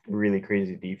some really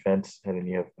crazy defense. And then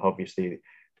you have obviously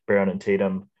Brown and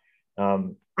Tatum.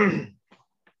 The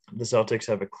Celtics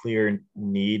have a clear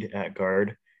need at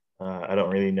guard. I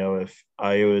don't really know if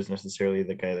Ayo is necessarily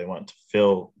the guy they want to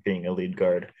fill being a lead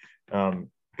guard.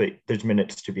 But there's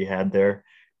minutes to be had there.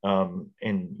 And,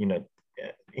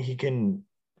 he can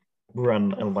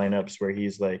run lineups where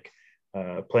he's like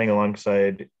playing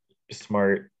alongside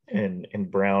Smart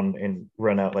and Brown and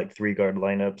run out like 3 guard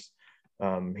lineups.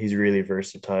 He's really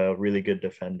versatile, really good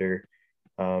defender.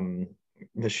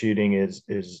 The shooting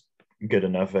is good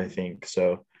enough, I think.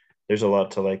 So there's a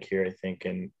lot to like here, I think.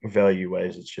 And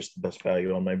value-wise, it's just the best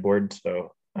value on my board.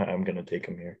 So I'm going to take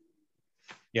him here.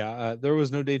 Yeah, there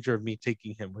was no danger of me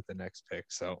taking him with the next pick,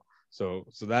 so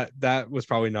that was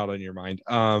probably not on your mind.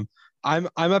 I'm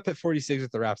up at 46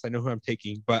 with the Raps. I know who I'm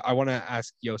taking, but I want to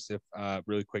ask Yosef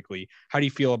really quickly. How do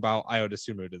you feel about Ayo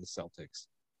Dosunmu to the Celtics?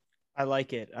 I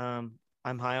like it. I'm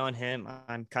high on him.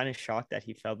 I'm kind of shocked that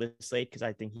he fell this late because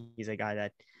I think he's a guy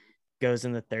that goes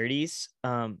in the 30s.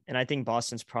 And I think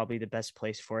Boston's probably the best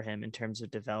place for him in terms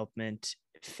of development,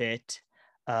 fit,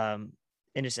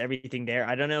 and just everything there.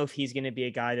 I don't know if he's going to be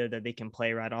a guy though that they can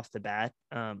play right off the bat.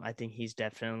 I think he's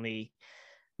definitely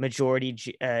majority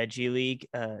G League.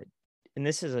 And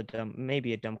this is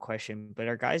maybe a dumb question, but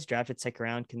are guys drafted second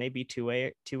round? Can they be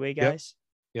two-way guys?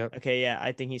 Yep. Okay. Yeah.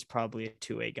 I think he's probably a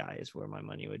two-way guy is where my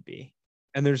money would be.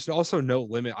 And there's also no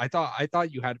limit. I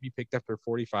thought you had to be picked after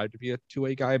 45 to be a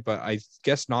two-way guy, but I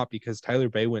guess not because Tyler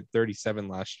Bay went 37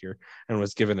 last year and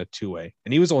was given a two-way,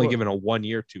 and he was only given a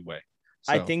 1-year two-way.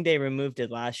 So, I think they removed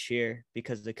it last year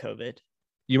because of the COVID.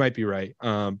 You might be right.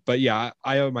 But yeah,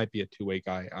 Ayo might be a two-way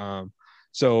guy.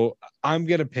 So I'm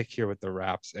going to pick here with the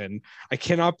Raps. And I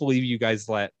cannot believe you guys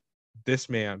let this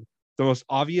man, the most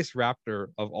obvious Raptor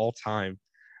of all time,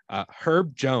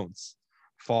 Herb Jones,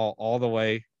 fall all the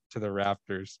way to the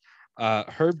Raptors.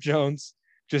 Herb Jones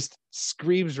just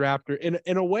screams Raptor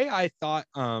in a way I thought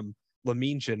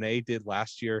Lamine Janae did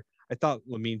last year. I thought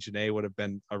Lamine Janae would have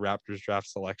been a Raptors draft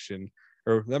selection,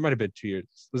 or that might have been 2 years.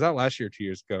 Was that last year or 2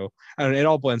 years ago? I don't know. It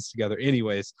all blends together.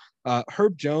 Anyways,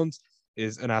 Herb Jones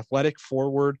is an athletic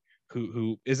forward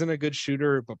who isn't a good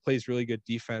shooter, but plays really good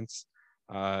defense.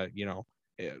 You know,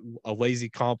 a lazy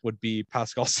comp would be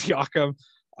Pascal Siakam.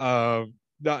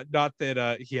 Not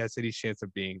that he has any chance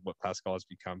of being what Pascal has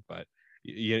become, but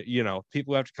you know,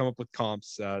 people have to come up with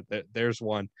comps. There's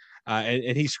one,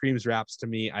 and he screams raps to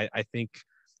me. I think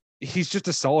he's just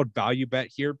a solid value bet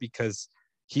here because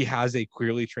he has a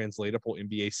clearly translatable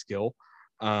NBA skill,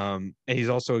 and he's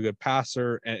also a good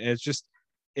passer. And it's just,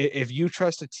 if you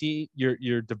trust a team,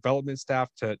 your development staff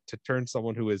to turn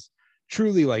someone who is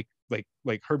truly like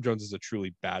Herb Jones is a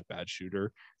truly bad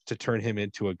shooter, to turn him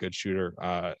into a good shooter,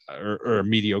 or a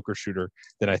mediocre shooter,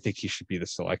 then I think he should be the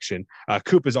selection.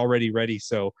 Coop is already ready,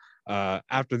 so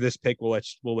after this pick, we'll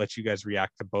let you guys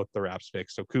react to both the Raps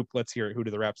picks. So Coop, let's hear it. Who do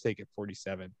the Raps take at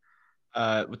 47?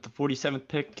 With the 47th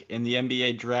pick in the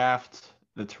NBA draft,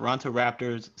 the Toronto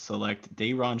Raptors select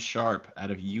Day'Ron Sharpe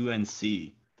out of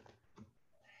UNC.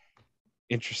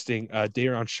 Interesting.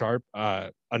 Day'Ron Sharpe,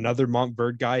 another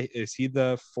Montverde guy. Is he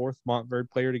the fourth Montverde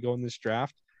player to go in this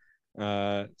draft?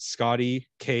 Scotty,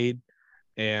 Cade,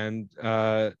 and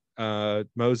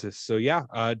Moses. So yeah,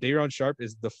 Day'Ron Sharpe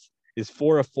is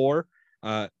 4 of 4.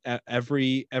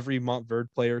 Every Montverde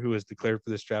player who is declared for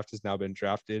this draft has now been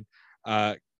drafted.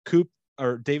 Coop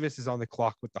or Davis is on the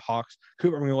clock with the Hawks.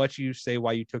 Coop, I'm going to let you say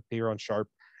why you took Day'Ron Sharpe,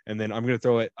 and then I'm going to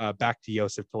throw it back to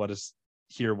Joseph to let us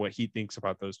hear what he thinks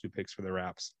about those two picks for the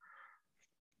Raps.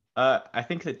 I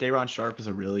think that Day'Ron Sharpe is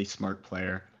a really smart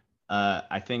player.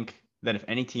 I think that if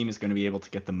any team is going to be able to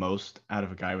get the most out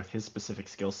of a guy with his specific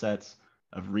skill sets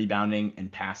of rebounding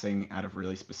and passing out of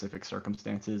really specific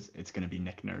circumstances, it's going to be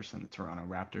Nick Nurse and the Toronto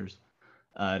Raptors.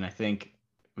 And I think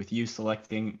with you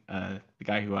selecting the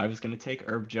guy who I was going to take,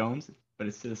 Herb Jones, but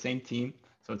it's to the same team,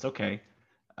 so it's okay.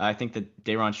 I think that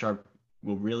Day'Ron Sharpe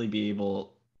will really be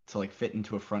able to like fit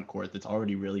into a front court that's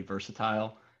already really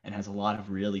versatile and has a lot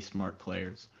of really smart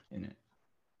players in it.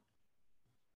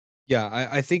 Yeah,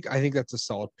 I think that's a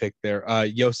solid pick there.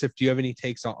 Joseph, do you have any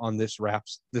takes on this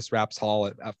Raps haul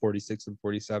at 46 and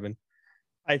 47?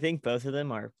 I think both of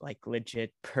them are like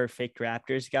legit perfect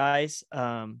Raptors guys.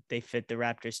 They fit the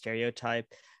Raptors stereotype.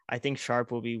 I think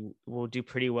Sharpe will do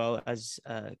pretty well, as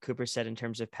Cooper said, in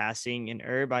terms of passing. And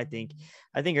Herb, I think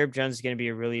Herb Jones is going to be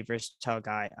a really versatile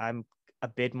guy. I'm a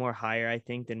bit more higher, I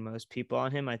think, than most people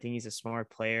on him. I think he's a smart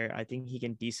player. I think he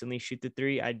can decently shoot the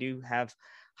three. I do have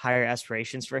higher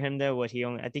aspirations for him though. I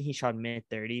think he shot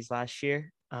mid-30s last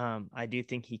year. I do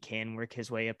think he can work his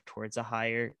way up towards a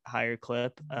higher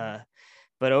clip.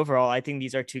 But overall, I think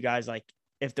these are two guys, like,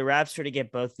 if the Raps were to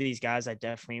get both of these guys, I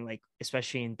definitely, like,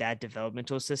 especially in that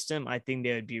developmental system, I think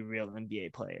they would be real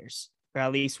NBA players, or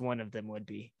at least one of them would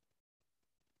be.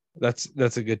 That's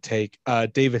a good take.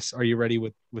 Davis, are you ready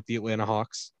with the Atlanta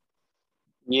Hawks?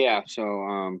 Yeah,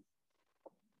 so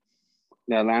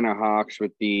the Atlanta Hawks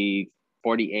with the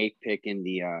 48th pick in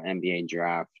the NBA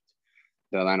draft,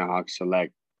 the Atlanta Hawks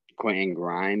select Quentin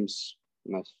Grimes.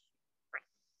 Unless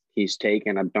he's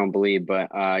taken, I don't believe, but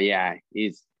yeah,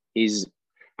 he's.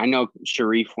 I know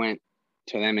Sharif went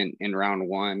to them in round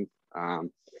 1,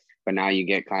 but now you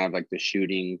get kind of like the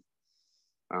shooting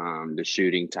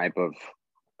type of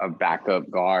backup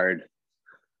guard.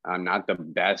 Not the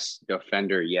best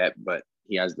defender yet, but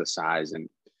he has the size and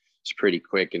he's pretty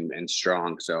quick and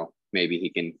strong. So maybe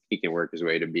he can work his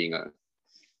way to being a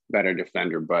better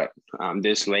defender. But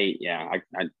this late, yeah,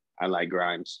 I like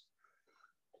Grimes.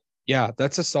 Yeah,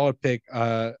 that's a solid pick.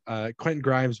 Quentin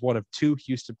Grimes, one of 2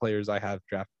 Houston players I have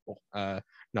draftable.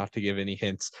 Not to give any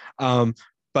hints.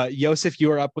 But Joseph,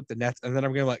 you are up with the Nets, and then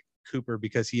I'm going to let Cooper,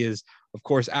 because he is, of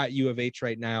course, at U of H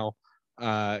right now,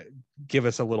 give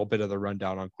us a little bit of the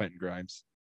rundown on Quentin Grimes.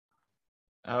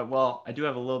 Well, I do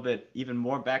have a little bit even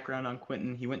more background on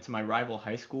Quentin. He went to my rival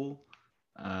high school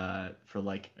for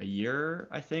like a year,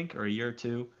 I think, or a year or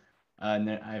two. And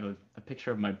then I have a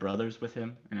picture of my brothers with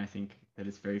him, and I think that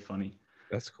it's very funny.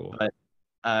 That's cool. But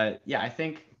yeah, I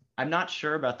think I'm not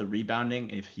sure about the rebounding,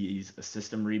 if he's a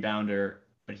system rebounder,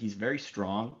 but he's very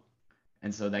strong.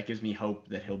 And so that gives me hope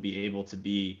that he'll be able to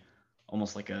be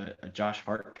almost like a Josh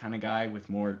Hart kind of guy with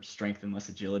more strength and less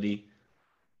agility.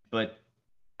 But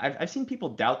I've seen people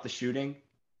doubt the shooting.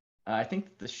 I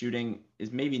think the shooting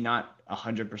is maybe not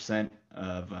 100%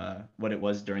 of what it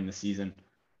was during the season,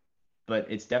 but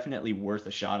it's definitely worth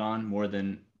a shot on more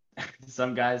than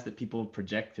some guys that people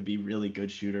project to be really good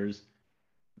shooters,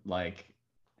 but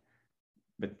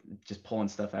just pulling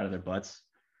stuff out of their butts.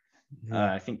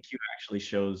 I think Q actually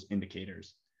shows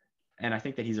indicators. And I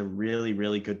think that he's a really,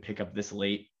 really good pickup this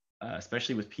late,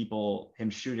 especially with him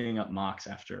shooting up mocks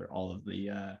after all of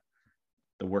the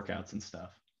workouts and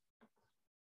stuff.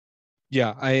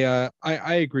 Yeah,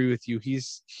 I agree with you.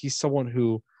 He's someone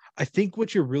who I think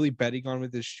what you're really betting on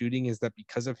with his shooting is that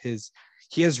because of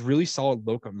he has really solid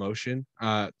locomotion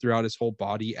throughout his whole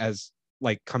body, as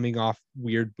like coming off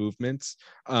weird movements,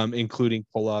 including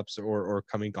pull-ups or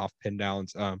coming off pin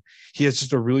downs. He has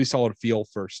just a really solid feel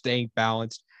for staying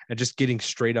balanced and just getting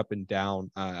straight up and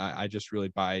down. I just really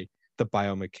buy the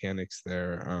biomechanics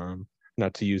there.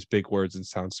 Not to use big words and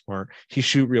sound smart. He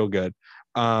shoot real good.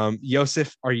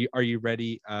 Yosef, are you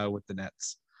ready with the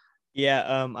Nets?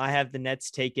 Yeah, I have the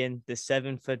Nets taken the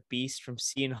 7-foot beast from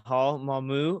Seton Hall,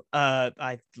 Mamu.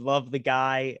 I love the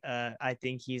guy. I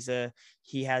think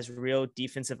he has real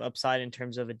defensive upside in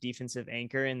terms of a defensive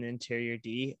anchor in the interior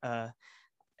D.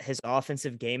 His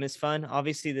offensive game is fun.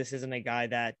 Obviously, this isn't a guy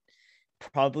that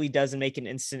probably doesn't make an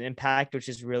instant impact, which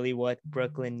is really what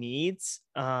Brooklyn needs.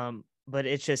 But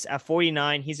it's just at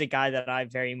 49, he's a guy that I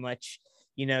very much,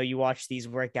 you watch these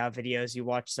workout videos, you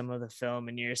watch some of the film,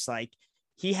 and you're just like,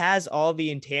 he has all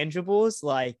the intangibles.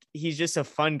 Like, he's just a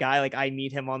fun guy. Like, I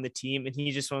need him on the team. And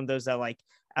he's just one of those that, like,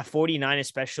 at 49,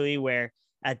 especially, where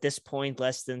at this point,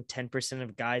 less than 10%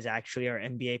 of guys actually are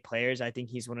NBA players. I think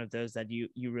he's one of those that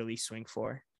you really swing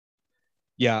for.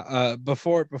 Yeah.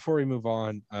 Before we move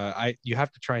on, you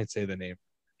have to try and say the name.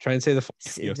 Try and say the full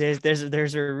name.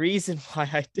 There's a reason why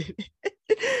I did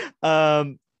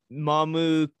it.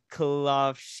 Mamu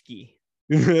Kalavsky.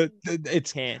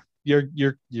 It's Can't. You're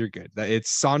good.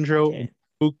 It's Sandro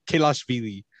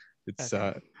Kelashvili. It's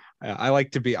Okay.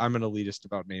 I'm an elitist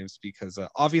about names because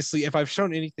obviously if I've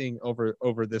shown anything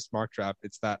over this mock draft,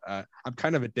 it's that I'm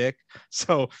kind of a dick.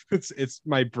 So it's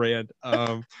my brand.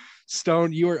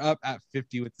 Stone, you are up at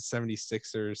 50 with the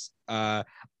 76ers.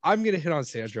 I'm gonna hit on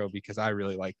Sandro because I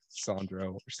really like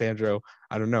Sandro.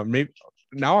 I don't know. Maybe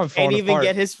now I'm falling Can't even apart.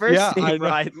 get his first I name know.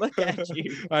 right. Look at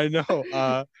you. I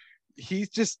know. He's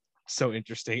just so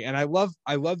interesting. And I love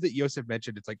that Yosef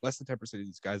mentioned it's like less than 10% of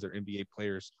these guys are NBA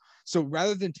players. So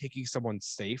rather than taking someone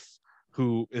safe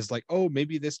who is like, oh,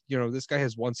 maybe this guy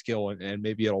has one skill and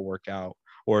maybe it'll work out,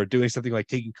 or doing something like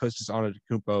taking Kostas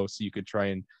Antetokounmpo so you could try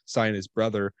and sign his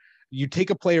brother, you take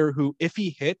a player who, if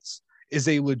he hits, is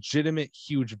a legitimate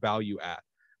huge value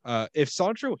add. If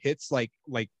Sandro hits, like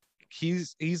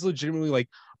he's legitimately like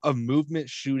a movement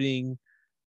shooting,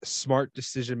 smart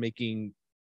decision making,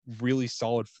 really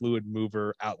solid fluid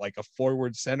mover at like a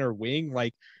forward center wing.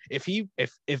 Like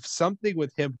if something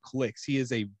with him clicks, he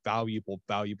is a valuable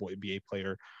NBA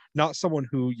player, not someone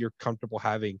who you're comfortable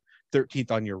having 13th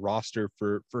on your roster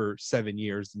for 7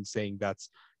 years and saying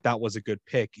that was a good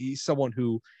pick. He's someone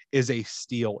who is a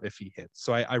steal if he hits.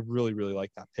 So I really, really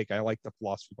like that pick. I like the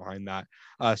philosophy behind that.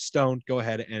 Stone, go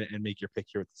ahead and make your pick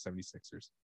here with the 76ers.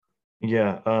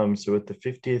 Yeah, so with the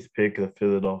 50th pick, the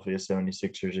Philadelphia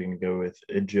 76ers are going to go with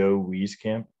Joe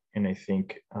Wieskamp. And I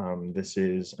think this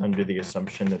is under the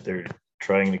assumption that they're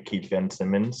trying to keep Ben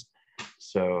Simmons.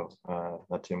 So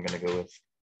that's who I'm going to go with.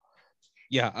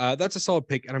 Yeah, that's a solid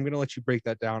pick, and I'm going to let you break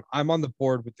that down. I'm on the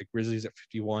board with the Grizzlies at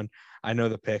 51. I know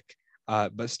the pick.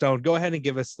 But Stone, go ahead and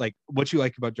give us like what you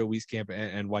like about Joe Wieskamp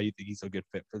and why you think he's a good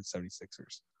fit for the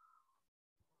 76ers.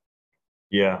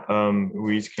 Yeah,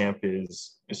 Wieskamp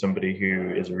is somebody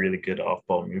who is a really good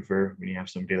off-ball mover. When you have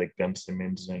somebody like Ben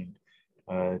Simmons and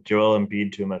Joel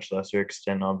Embiid to a much lesser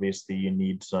extent, obviously you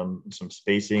need some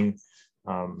spacing,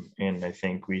 and I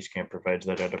think Wieskamp provides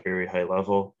that at a very high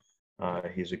level.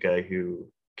 He's a guy who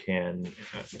can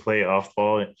play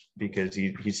off-ball because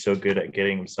he's so good at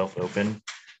getting himself open,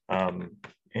 and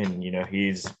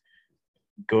he's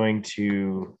going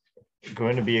to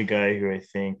be a guy who I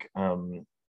think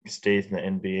stays in the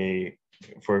NBA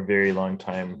for a very long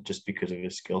time just because of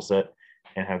his skill set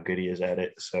and how good he is at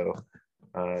it. So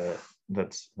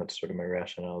that's sort of my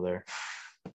rationale there.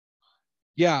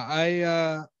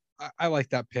 Yeah, I like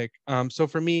that pick. So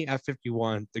for me at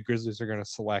 51, the Grizzlies are going to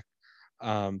select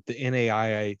the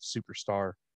NAIA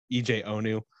superstar EJ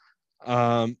Onu.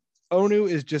 Onu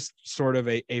is just sort of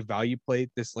a value play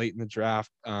this late in the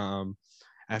draft.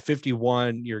 At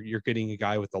 51, you're getting a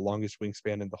guy with the longest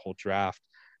wingspan in the whole draft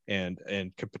and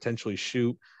could potentially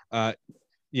shoot. I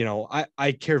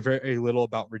care very little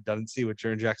about redundancy with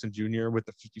Jaren Jackson Jr. with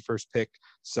the 51st pick.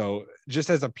 So just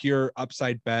as a pure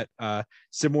upside bet,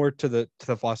 similar to the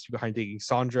philosophy behind taking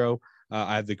Sandro,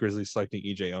 I have the Grizzlies selecting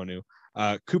EJ Onu.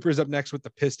 Cooper's up next with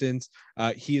the Pistons.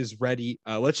 He is ready.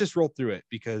 Let's just roll through it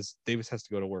because Davis has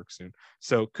to go to work soon.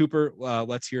 So Cooper,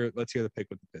 let's hear the pick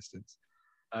with the Pistons.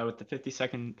 With the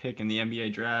 52nd pick in the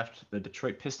NBA draft, the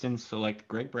Detroit Pistons select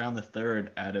Greg Brown III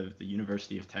out of the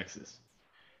University of Texas.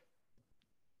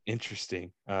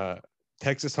 Interesting.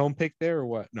 Texas home pick there or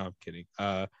what? No, I'm kidding.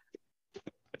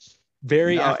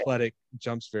 Very No, athletic,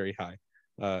 jumps very high.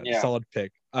 Yeah. Solid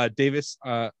pick. Davis,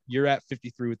 you're at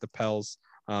 53 with the Pels.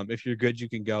 If you're good, you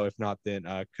can go. If not, then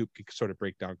Coop can sort of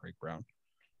break down Greg Brown.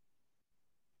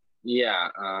 Yeah,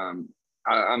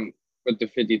 I'm with the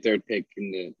 53rd pick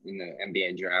in the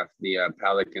NBA draft. The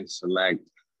Pelicans select.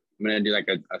 I'm gonna do like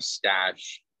a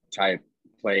stash type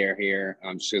player here.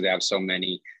 Just because they have so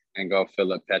many, and go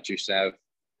Philip Petrusev.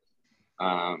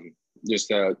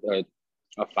 Just a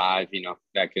five,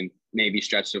 that can maybe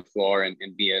stretch the floor and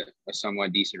be a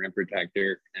somewhat decent rim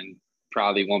protector, and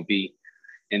probably won't be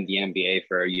in the NBA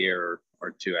for a year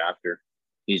or two after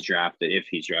he's drafted, if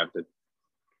he's drafted.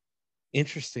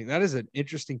 Interesting. That is an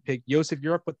interesting pick. Joseph,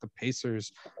 you're up with the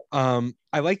Pacers. I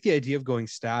like the idea of going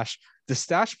stash. The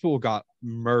stash pool got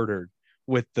murdered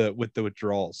with the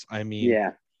withdrawals. I mean,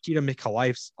 Yeah. Kita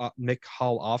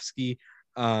Mikalovsky,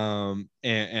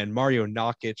 and Mario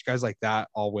Nakic, guys like that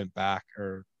all went back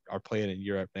or are playing in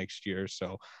Europe next year.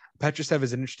 So Petrusev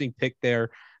is an interesting pick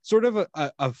there. Sort of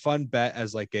a fun bet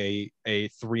as like a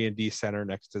 3-and-D center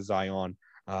next to Zion.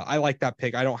 I like that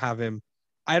pick. I don't have him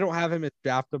as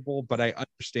draftable, but I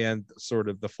understand sort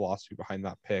of the philosophy behind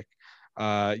that pick.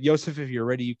 Joseph, if you're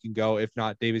ready, you can go. If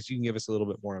not, Davis, you can give us a little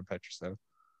bit more on Petrusev.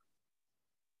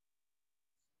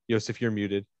 Joseph, you're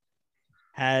muted.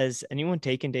 Has anyone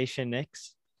taken Daishen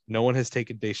Nix? No one has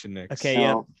taken Daishen Nix. Okay,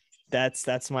 No. Yep.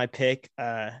 That's my pick.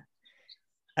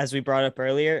 As we brought up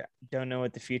earlier, don't know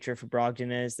what the future for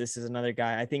Brogdon is. This is another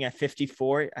guy. I think at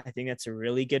 54, I think that's a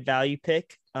really good value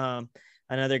pick.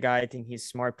 Another guy, I think he's a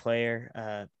smart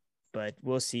player, but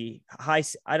we'll see. I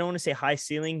don't want to say high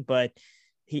ceiling, but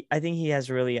I think he has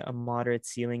really a moderate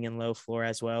ceiling and low floor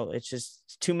as well. It's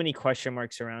just too many question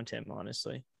marks around him,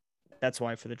 honestly. That's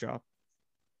why for the drop.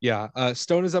 Yeah,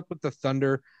 Stone is up with the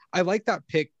Thunder. I like that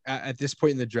pick at this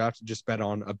point in the draft to just bet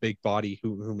on a big body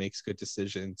who makes good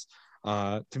decisions.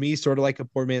 To me, sort of like a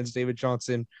poor man's David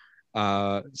Johnson.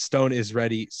 Stone is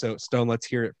ready. So Stone, let's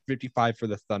hear it. 55 for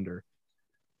the Thunder.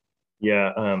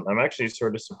 Yeah, I'm actually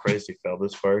sort of surprised he fell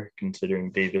this far,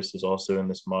 considering Davis is also in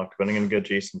this mock. But I'm going to go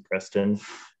Jason Preston.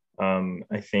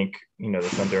 I think, the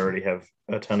Thunder already have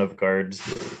a ton of guards,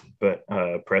 but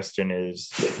Preston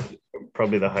is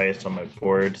probably the highest on my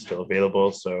board, still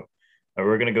available. So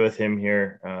we're going to go with him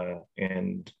here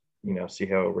and, see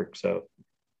how it works out.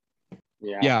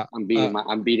 Yeah. I'm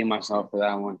beating myself for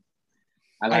that one.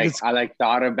 I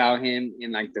thought about him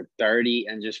in like the 30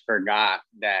 and just forgot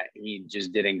that he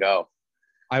just didn't go.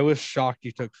 I was shocked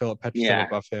you took Philip Petrusev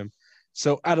above him.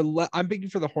 So I'm picking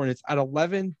for the Hornets. At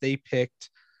 11, they picked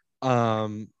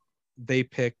so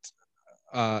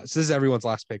this is everyone's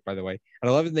last pick, by the way. At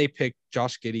 11, they picked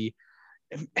Josh Giddey.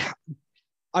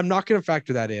 I'm not going to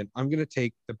factor that in. I'm going to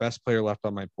take the best player left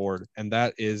on my board, and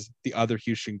that is the other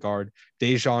Houston guard,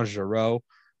 DeJon Jarreau.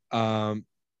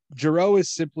 Jarreau is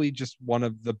simply just one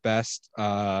of the best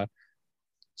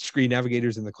screen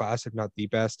navigators in the class, if not the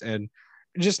best. And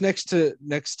just next to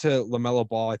LaMelo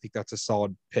Ball, I think that's a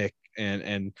solid pick.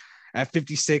 And at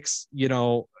 56,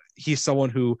 he's someone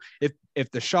who,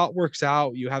 if the shot works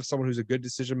out, you have someone who's a good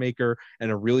decision maker and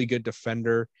a really good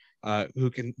defender, who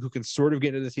can sort of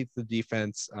get into the teeth of the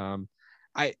defense.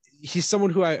 He's someone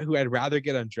who I'd rather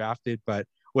get undrafted, but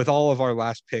with all of our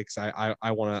last picks, I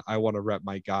want to rep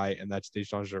my guy, and that's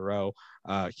DeJon Jarreau,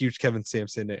 huge Kevin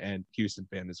Sampson and Houston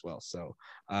fan as well. So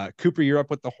Cooper, you're up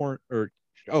with the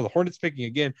the Hornets picking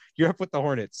again. You're up with the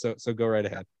Hornets, so go right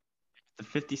ahead. The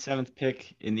 57th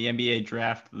pick in the NBA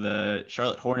draft, the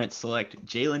Charlotte Hornets select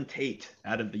Jalen Tate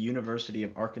out of the University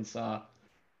of Arkansas.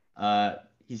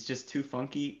 He's just too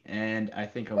funky, and I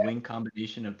think a wing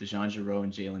combination of DeJon Jarreau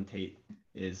and Jalen Tate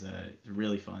is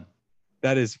really fun.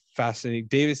 That is fascinating.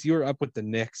 Davis, you were up with the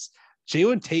Knicks.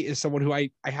 Jalen Tate is someone who I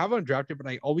have undrafted, but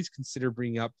I always consider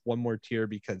bringing up one more tier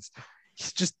because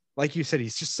he's just, like you said,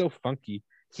 he's just so funky.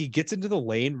 He gets into the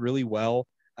lane really well.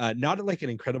 Not like an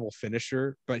incredible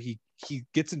finisher, but he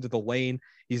gets into the lane.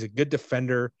 He's a good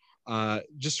defender.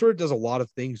 Just sort of does a lot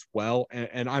of things well.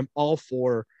 And I'm all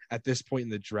for, at this point in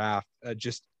the draft,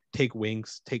 just take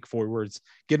wings, take forwards,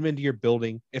 get them into your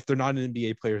building. If they're not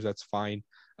NBA players, that's fine.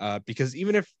 Because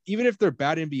even if they're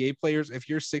bad NBA players, if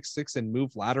you're 6'6" and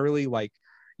move laterally, like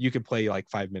you can play like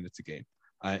 5 minutes a game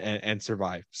and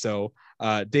survive. So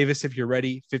Davis, if you're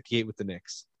ready, 58 with the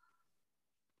Knicks.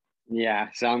 Yeah,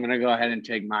 so I'm gonna go ahead and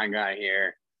take my guy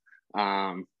here.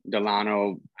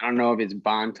 Delano, I don't know if it's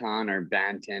Banton or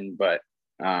Banton, but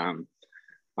I'm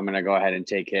gonna go ahead and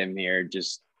take him here.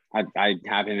 Just I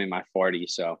have him in my 40.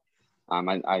 So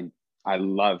I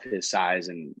love his size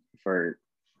and for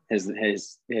his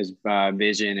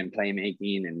vision and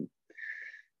playmaking and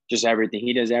just everything.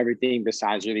 He does everything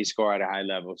besides really score at a high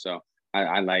level. So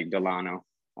I like Delano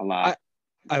a lot.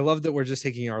 I love that we're just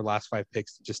taking our last 5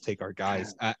 picks to just take our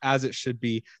guys as it should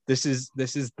be. This is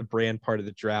the brand part of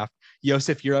the draft.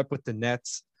 Yosef, you're up with the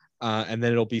Nets, and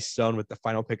then it'll be Stone with the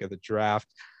final pick of the draft.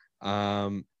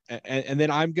 And then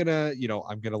I'm gonna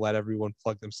let everyone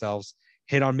plug themselves,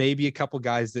 hit on maybe a couple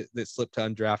guys that slipped to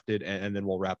undrafted, and then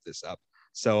we'll wrap this up.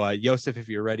 So Yosef, if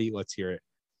you're ready, let's hear it.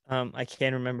 I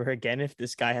can't remember again if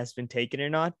this guy has been taken or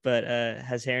not, but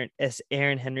has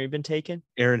Aaron Henry been taken?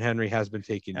 Aaron Henry has been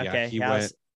taken. Okay. Yeah,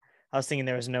 I was thinking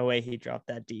there was no way he dropped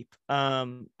that deep.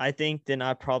 I think then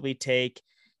I'd probably take,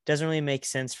 doesn't really make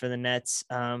sense for the Nets,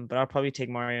 but I'll probably take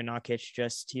Mario Nakic.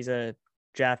 Just he's a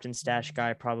draft and stash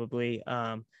guy, probably.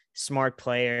 Smart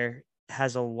player,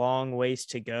 has a long ways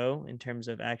to go in terms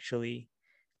of actually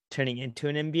turning into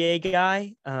an NBA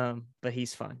guy. But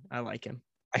he's fun. I like him.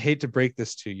 I hate to break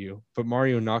this to you, but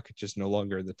Mario Nakic is no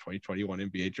longer in the 2021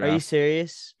 NBA draft. Are you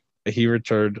serious? He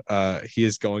returned. He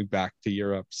is going back to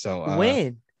Europe. So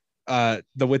when?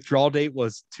 The withdrawal date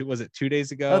was 2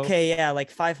 days ago. Okay, yeah,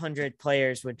 like 500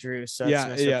 players withdrew, so it's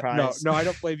no surprise. No, I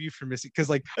don't blame you for missing, because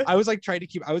like I was like trying to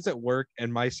keep. I was at work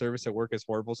and my service at work is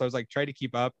horrible, so I was like trying to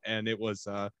keep up, and it was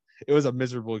a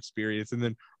miserable experience. And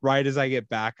then right as I get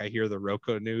back, I hear the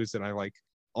Rocco news, and I like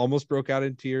almost broke out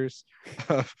in tears.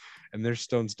 And there's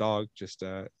Stone's dog. Just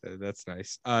that's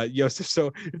nice. Yosef,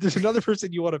 so if there's another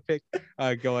person you want to pick,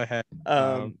 go ahead.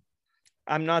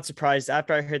 I'm not surprised.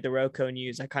 After I heard the Rocco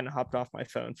news, I kind of hopped off my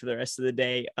phone for the rest of the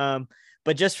day.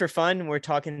 But just for fun, we're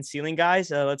talking ceiling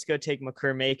guys. Let's go take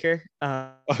Makur Maker.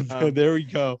 There we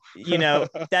go.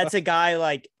 That's a guy,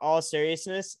 like, all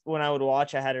seriousness. When I would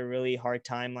watch, I had a really hard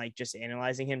time, like, just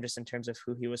analyzing him just in terms of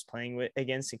who he was playing with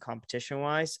against and competition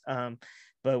wise.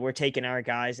 But we're taking our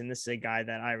guys, and this is a guy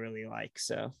that I really like.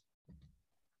 So.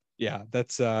 Yeah,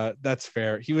 that's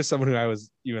fair. He was someone who I was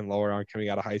even lower on coming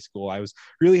out of high school. I was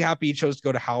really happy he chose to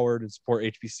go to Howard and support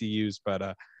HBCUs,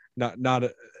 but not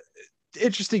a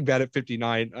interesting bet at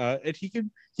 59. And he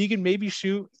can maybe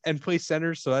shoot and play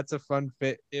center, so that's a fun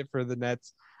fit for the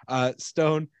Nets.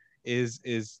 Stone is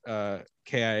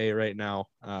KIA right now,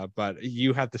 but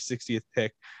you have the 60th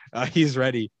pick. He's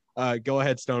ready. Go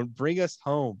ahead, Stone. Bring us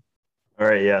home. All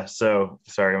right, yeah. So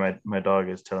sorry, my dog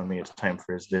is telling me it's time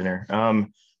for his dinner.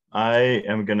 I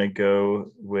am gonna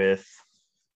go with.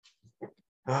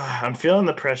 I'm feeling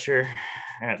the pressure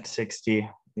at 60.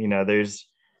 There's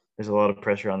a lot of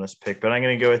pressure on this pick, but I'm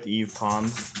gonna go with Yves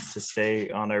Pons to stay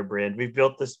on our brand. We've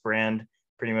built this brand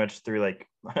pretty much through like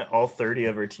all 30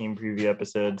 of our team preview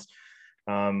episodes.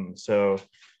 So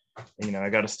I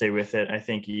got to stay with it. I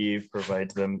think Yves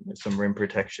provides them some rim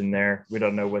protection there. We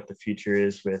don't know what the future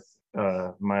is with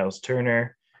Miles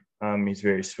Turner. He's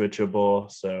very switchable,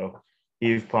 so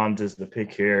Yves Pons is the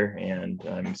pick here, and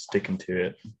I'm sticking to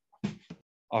it.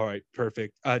 All right,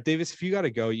 perfect. Davis, if you got to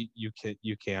go, you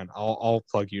can. I'll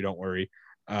plug you. Don't worry.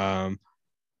 I'm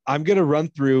gonna run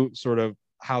through sort of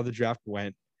how the draft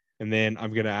went, and then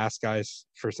I'm gonna ask guys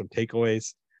for some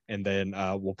takeaways, and then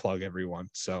we'll plug everyone.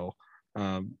 So,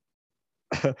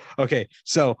 okay.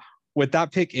 So with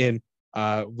that pick in,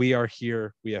 we are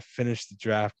here. We have finished the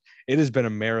draft. It has been a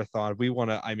marathon. We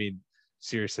want to.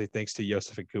 Seriously, thanks to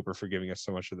Yosef and Cooper for giving us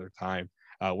so much of their time.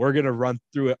 We're going to run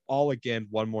through it all again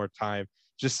one more time,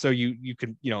 just so you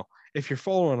can, if you're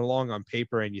following along on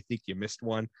paper and you think you missed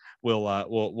one,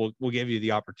 we'll give you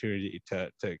the opportunity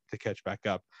to catch back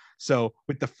up. So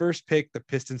with the first pick, the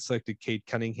Pistons selected Cade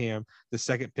Cunningham. The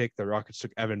second pick, the Rockets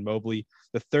took Evan Mobley.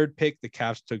 The third pick, the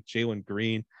Cavs took Jalen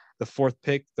Green. The fourth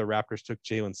pick, the Raptors took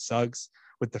Jalen Suggs.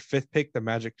 With the fifth pick, the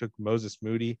Magic took Moses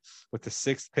Moody. With the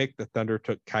sixth pick, the Thunder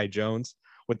took Kai Jones.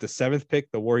 With the seventh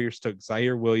pick, the Warriors took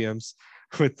Zaire Williams.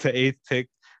 With the eighth pick,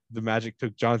 the Magic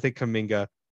took Jonathan Kuminga.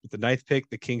 With the ninth pick,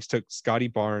 the Kings took Scotty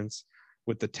Barnes.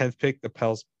 With the 10th pick, the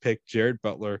Pels picked Jared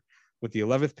Butler. With the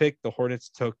 11th pick, the Hornets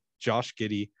took Josh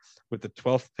Giddey. With the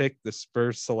 12th pick, the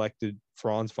Spurs selected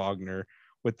Franz Wagner.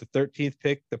 With the 13th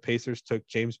pick, the Pacers took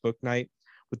James Bouknight.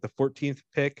 With the 14th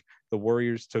pick, the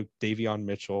Warriors took Davion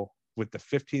Mitchell. With the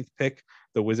 15th pick,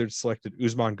 the Wizards selected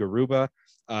Usman Garuba.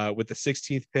 With the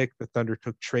 16th pick, the Thunder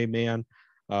took Trey Mann.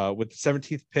 With the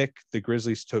 17th pick, the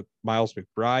Grizzlies took Miles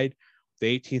McBride.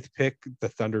 The 18th pick, the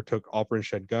Thunder took Alperen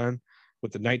Sengun.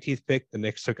 With the 19th pick, the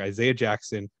Knicks took Isaiah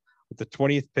Jackson. With the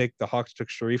 20th pick, the Hawks took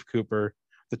Sharif Cooper.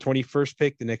 The 21st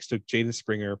pick, the Knicks took Jaden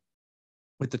Springer.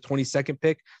 With the 22nd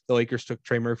pick, the Lakers took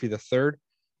Trey Murphy III.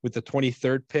 With the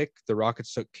 23rd pick, the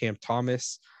Rockets took Cam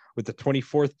Thomas. With the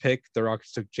 24th pick, the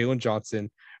Rockets took Jalen Johnson.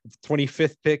 With the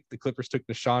 25th pick, the Clippers took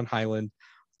Nashawn Highland.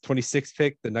 26th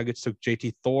pick, the Nuggets took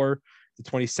JT Thor. The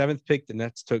 27th pick, the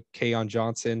Nets took Keon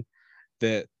Johnson.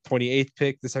 The 28th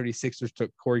pick, the 76ers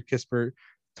took Corey Kispert.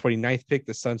 29th pick,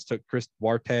 the Suns took Chris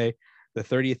Duarte. The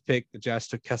 30th pick, the Jazz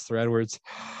took Kessler Edwards.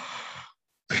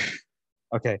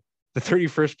 Okay. The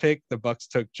 31st pick, the Bucks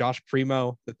took Josh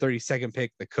Primo. The 32nd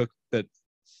pick,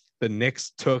 the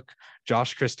Knicks took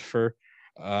Josh Christopher.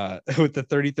 With the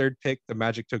 33rd pick, the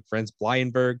Magic took Franz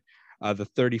Blyenberg. The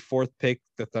 34th pick,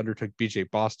 the Thunder took BJ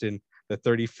Boston. The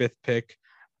 35th pick,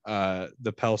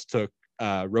 the Pels took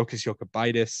Rokas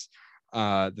Jokubaitis.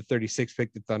 The 36th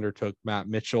pick, the Thunder took Matt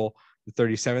Mitchell. The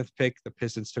 37th pick, the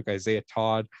Pistons took Isaiah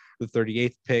Todd. The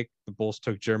 38th pick, the Bulls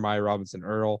took Jeremiah Robinson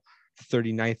Earl. The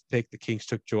 39th pick, the Kings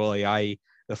took Joel Ayayi.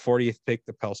 The 40th pick,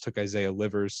 the Pels took Isaiah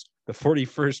Livers. The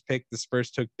 41st pick, the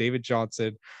Spurs took David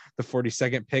Johnson. The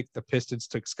 42nd pick, the Pistons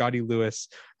took Scotty Lewis.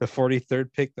 The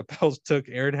 43rd pick, the Pels took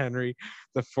Aaron Henry.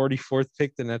 The 44th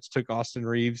pick, the Nets took Austin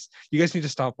Reeves. You guys need to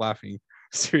stop laughing.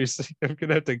 Seriously, I'm going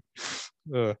to have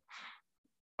to...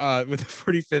 with the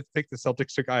 45th pick, the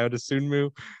Celtics took Ayo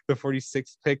Dosunmu. The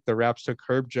 46th pick, the Raps took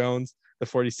Herb Jones. The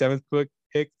 47th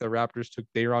pick, the Raptors took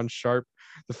Day'Ron Sharpe.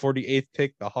 The 48th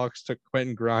pick, the Hawks took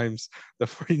Quentin Grimes. The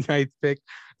 49th pick,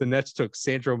 the Nets took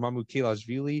Sandro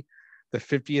Mamukelashvili. The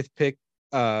 50th pick,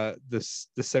 the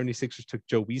 76ers took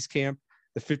Joe Wieskamp.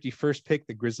 The 51st pick,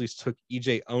 the Grizzlies took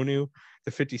EJ Onu.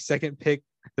 The 52nd pick,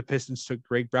 the Pistons took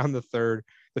Greg Brown III.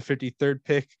 The 53rd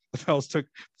pick, the Pels took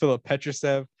Philip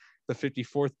Petrusev. The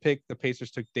 54th pick, the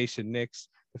Pacers took Daishen Nix.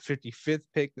 The 55th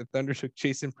pick, the Thunder took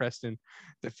Jason Preston.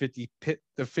 The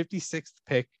 56th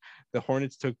pick, the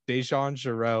Hornets took Dejan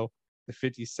Jarreau. The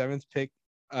 57th pick,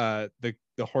 the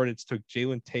Hornets took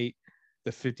Jalen Tate.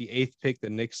 The 58th pick, the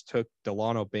Knicks took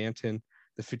Delano Banton.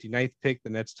 The 59th pick, the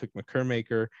Nets took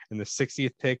McCurmaker. And the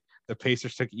 60th pick, the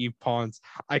Pacers took Yves Pons.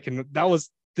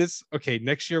 Okay,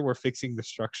 next year we're fixing the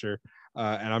structure,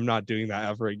 and I'm not doing that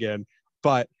ever again.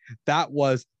 But that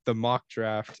was the mock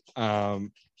draft.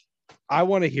 I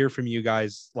want to hear from you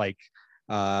guys. Like,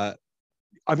 I'm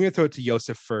going to throw it to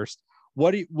Yosef first.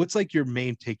 What's like your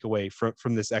main takeaway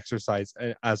from this exercise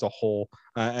as a whole?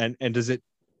 And does it?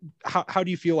 How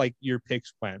do you feel like your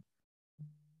picks went?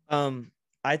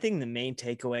 I think the main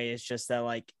takeaway is just that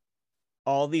like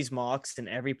all these mocks and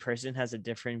every person has a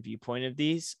different viewpoint of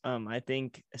these. I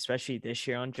think especially this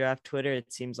year on Draft Twitter,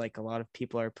 it seems like a lot of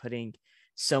people are putting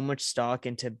so much stock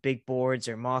into big boards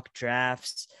or mock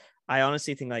drafts. I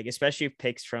honestly think like, especially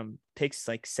picks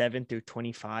like 7 through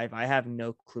 25, I have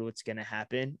no clue what's going to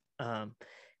happen.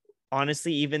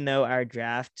 Honestly, even though our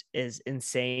draft is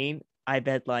insane, I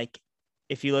bet like,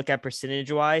 if you look at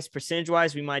percentage wise,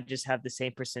 we might just have the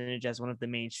same percentage as one of the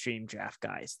mainstream draft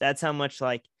guys. That's how much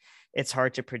like it's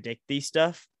hard to predict these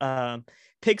stuff.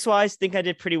 Picks wise, think I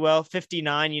did pretty well.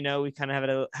 59, we kind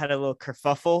of had a little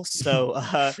kerfuffle.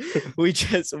 So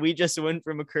we just went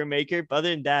from a career maker. But other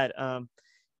than that,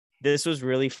 this was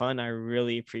really fun. I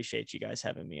really appreciate you guys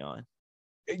having me on.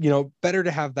 Better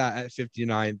to have that at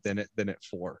 59 than at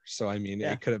 4. So I mean,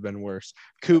 yeah. It could have been worse.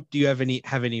 Coop, do you have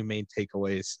any main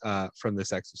takeaways from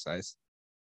this exercise?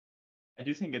 I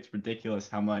do think it's ridiculous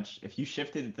how much, if you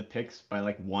shifted the picks by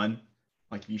like 1,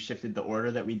 like if you shifted the order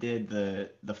that we did,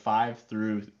 the 5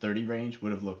 through 30 range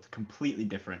would have looked completely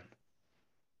different,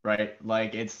 right?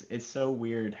 Like it's so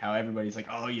weird how everybody's like,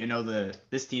 oh,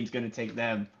 this team's gonna take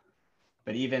them,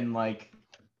 but even like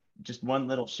just one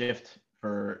little shift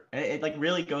it like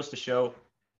really goes to show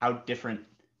how different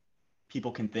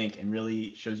people can think, and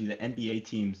really shows you that NBA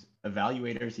teams,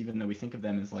 evaluators, even though we think of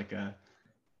them as like a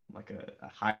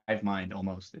hive mind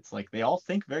almost, it's like they all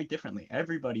think very differently.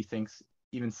 Everybody thinks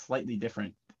even slightly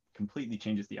different completely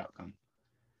changes the outcome.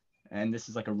 And this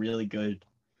is like a really good,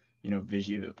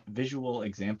 visual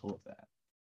example of that.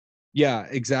 Yeah,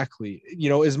 exactly.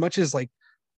 As much as like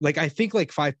I think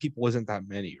like 5 people isn't that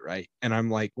many, right? And I'm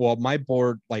like, well, my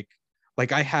board, like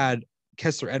I had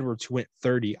Kessler Edwards who went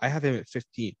 30. I have him at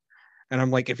 15. And I'm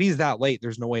like, if he's that late,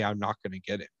 there's no way I'm not going to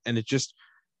get it. And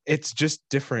it's just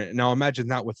different. Now imagine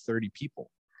that with 30 people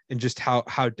and just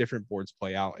how different boards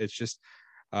play out. It's just,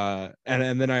 and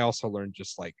then I also learned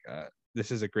just like, this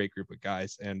is a great group of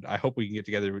guys, and I hope we can get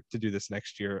together to do this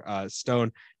next year.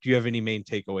 Stone, do you have any main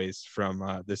takeaways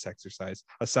from this exercise,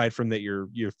 aside from that your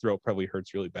throat probably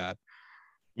hurts really bad?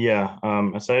 Yeah.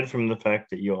 Aside from the fact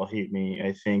that you all hate me,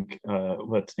 I think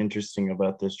what's interesting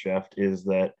about this draft is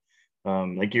that,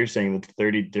 like you're saying, that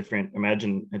 30 different,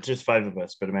 imagine it's just 5 of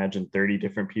us, but imagine 30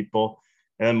 different people,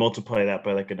 and then multiply that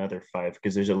by like another 5,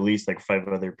 because there's at least like 5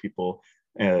 other people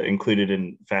included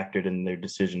and factored in their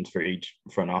decisions for each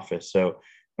front office. So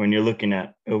when you're looking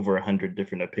at over 100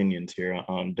 different opinions here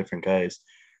on different guys.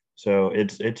 So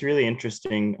it's really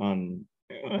interesting on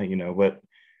what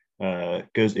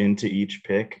goes into each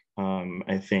pick.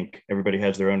 I think everybody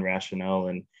has their own rationale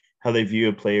and how they view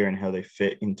a player and how they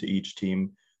fit into each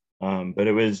team. But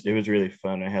it was really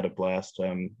fun. I had a blast.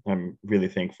 I'm really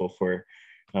thankful for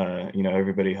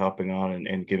everybody hopping on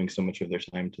and giving so much of their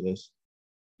time to this.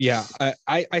 Yeah,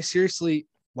 I seriously,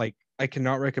 like, I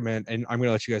cannot recommend, and I'm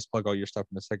gonna let you guys plug all your stuff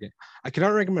in a second. I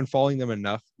cannot recommend following them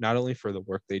enough, not only for the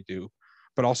work they do,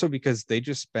 but also because they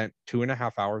just spent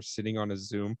 2.5 hours sitting on a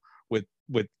Zoom with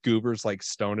goobers like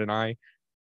Stone and I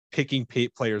picking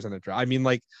players in a draft. I mean,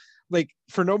 like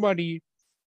for no money,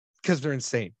 because they're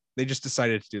insane. They just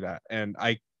decided to do that, and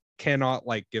I cannot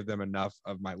like give them enough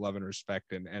of my love and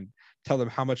respect, and tell them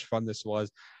how much fun this was,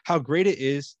 how great it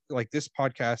is. Like this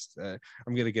podcast,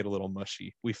 I'm gonna get a little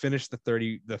mushy. We finished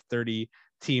the 30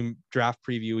 team draft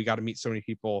preview. We got to meet so many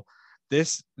people.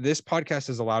 This podcast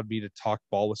has allowed me to talk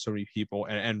ball with so many people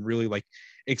and really like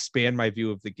expand my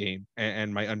view of the game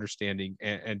and my understanding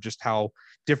and just how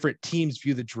different teams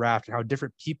view the draft and how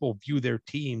different people view their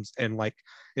teams. And like,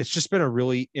 it's just been a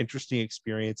really interesting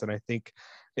experience. And I think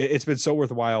it's been so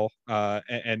worthwhile.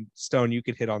 And Stone, you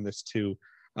could hit on this too.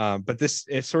 But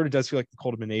it sort of does feel like the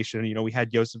culmination. We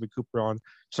had Joseph and Cooper on to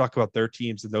talk about their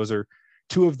teams, and those are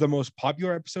two of the most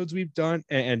popular episodes we've done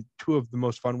and two of the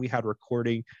most fun we had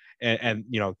recording. And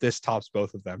this tops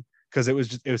both of them because it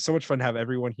was so much fun to have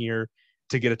everyone here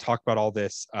to get to talk about all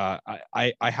this.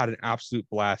 I had an absolute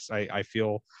blast. I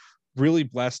feel really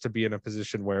blessed to be in a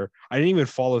position where I didn't even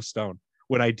follow Stone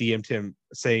when I DM'd him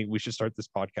saying we should start this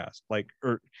podcast.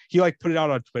 Or he put it out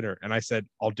on Twitter and I said,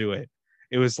 I'll do it.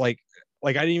 It was like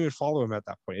I didn't even follow him at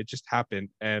that point. It just happened.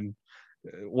 And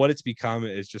what it's become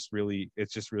is just really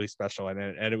special.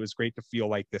 And it was great to feel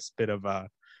like this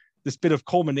bit of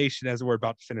culmination as we're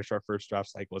about to finish our first draft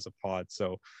cycle as a pod.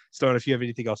 So Stone, if you have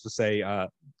anything else to say,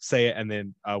 say it. And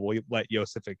then we'll let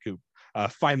Joseph and Coop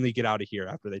finally get out of here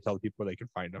after they tell the people where they can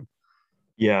find them.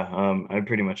 Yeah, I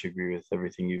pretty much agree with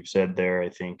everything you've said there. I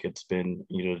think it's been,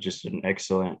 just an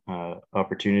excellent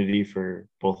opportunity for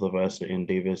both of us and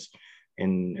Davis,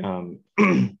 and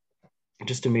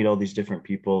just to meet all these different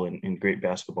people and great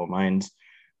basketball minds.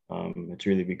 It's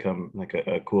really become like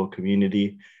a cool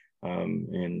community.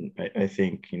 And I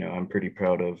think, I'm pretty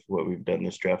proud of what we've done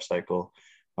this draft cycle.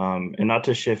 And not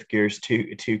to shift gears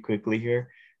too quickly here,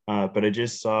 but I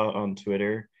just saw on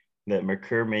Twitter that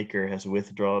Makur Maker has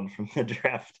withdrawn from the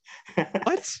draft.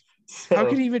 What? So, how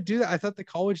could he even do that? I thought the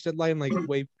college deadline,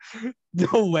 wait,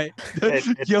 no way.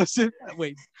 Joseph,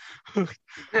 wait. Yeah,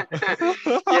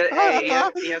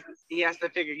 hey, he has to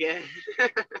pick again.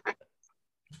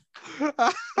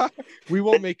 We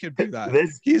won't make him do that.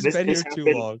 He's been here too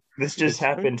long. This just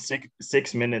happened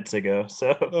 6 minutes ago.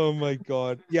 So. Oh my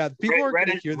God! Yeah, people are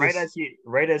gonna hear this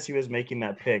right as he was making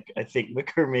that pick. I think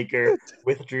Makur Maker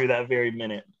withdrew that very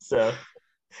minute. So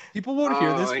people won't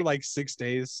hear this for 6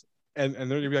 days, and they're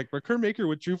gonna be like, Makur Maker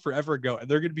withdrew forever ago, and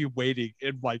they're gonna be waiting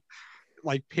and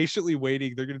like patiently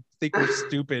waiting. They're gonna think we're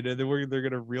stupid, and then they're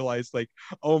gonna realize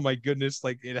oh my goodness,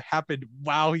 it happened.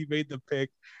 Wow, he made the pick,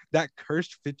 that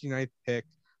cursed 59th pick.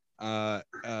 We're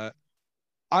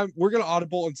gonna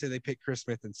audible and say they picked Chris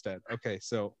Smith instead. Okay,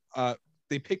 so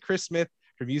they picked Chris Smith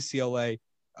from UCLA.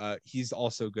 He's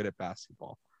also good at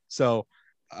basketball. So,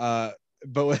 but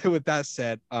with that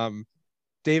said,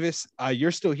 Davis,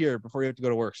 you're still here before you have to go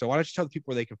to work. So why don't you tell the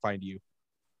people where they can find you?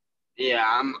 Yeah,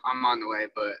 I'm on the way,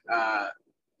 but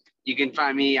you can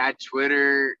find me at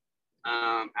Twitter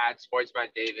at Sports by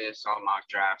Davis. All mock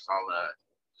drafts, all the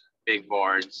big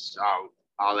boards,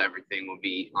 all everything will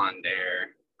be on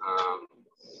there.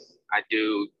 I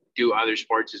do other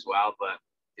sports as well, but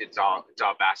it's all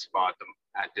basketball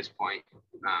at this point.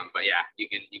 But yeah, you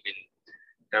can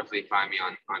definitely find me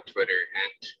on Twitter,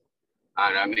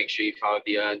 and make sure you follow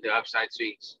the Upside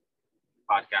Swings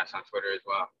podcast on Twitter as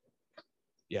well.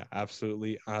 Yeah,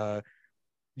 absolutely.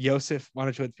 Joseph, why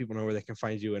don't you let people know where they can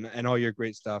find you and all your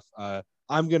great stuff?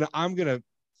 I'm gonna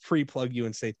free plug you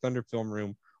and say Thunder Film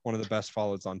Room, one of the best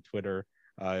follows on Twitter.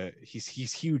 He's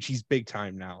huge. He's big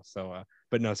time now. So,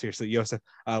 but no, seriously, Joseph,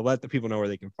 let the people know where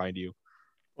they can find you.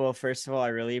 Well, first of all, I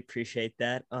really appreciate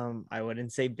that. I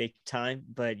wouldn't say big time,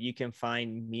 but you can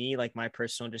find me, my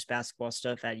personal just basketball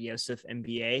stuff, at Joseph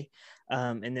NBA.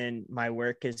 And then my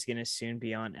work is going to soon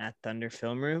be on at Thunder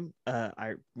Film Room.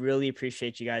 I really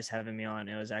appreciate you guys having me on.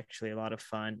 It was actually a lot of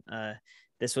fun.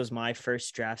 This was my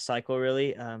first draft cycle,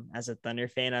 really. As a Thunder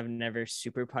fan, I've never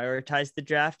super prioritized the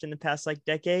draft in the past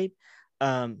decade.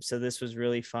 So this was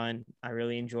really fun. I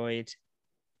really enjoyed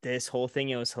this whole thing.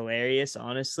 It was hilarious,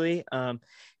 honestly. And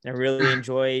I really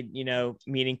enjoyed,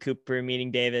 meeting Cooper,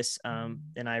 meeting Davis.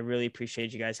 And I really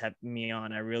appreciate you guys having me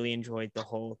on. I really enjoyed the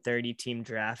whole 30-team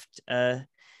draft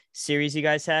series you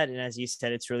guys had. And as you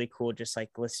said, it's really cool just like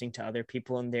listening to other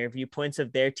people and their viewpoints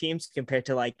of their teams compared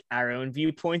to like our own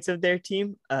viewpoints of their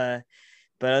team. But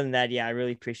other than that, yeah, I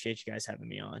really appreciate you guys having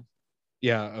me on.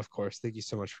 Yeah, of course. Thank you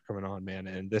so much for coming on, man.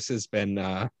 And this has been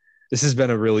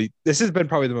probably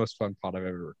the most fun pod I've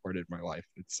ever recorded in my life.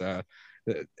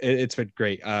 It's been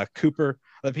great. Cooper,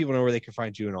 let people know where they can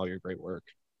find you and all your great work.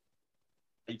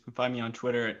 You can find me on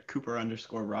Twitter at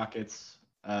Cooper_Rockets.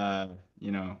 I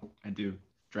do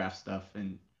draft stuff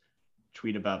and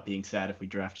tweet about being sad if we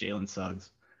draft Jalen Suggs.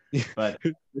 But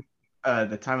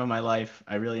the time of my life,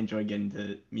 I really enjoyed getting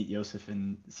to meet Joseph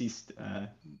and see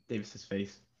Davis's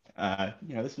face.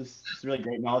 This was really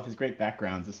great, and all of his great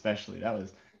backgrounds, especially. That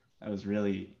was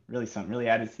really, really something, really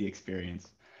added to the experience.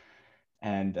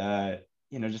 And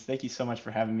just thank you so much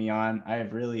for having me on. I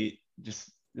have really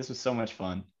this was so much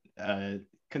fun.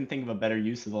 Couldn't think of a better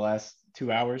use of the last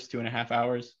 2.5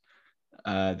 hours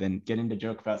than getting to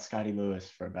joke about Scottie Lewis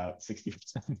for about 60%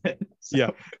 of it.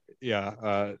 So.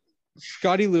 Yeah.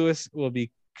 Scottie Lewis will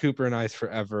be Cooper and I's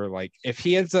forever. Like, if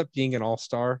he ends up being an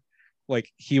all-star, like,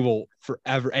 he will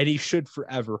forever, and he should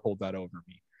forever hold that over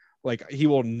me. Like, he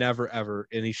will never, ever,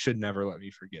 and he should never let me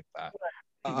forget that.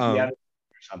 Or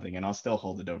something, and I'll still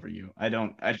hold it over you.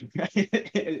 If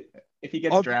he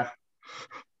gets drafted,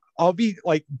 I'll be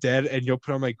like dead, and you'll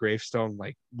put on my gravestone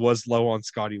like was low on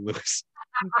Scottie Lewis.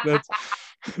 That's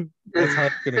how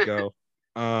it's gonna go.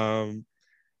 And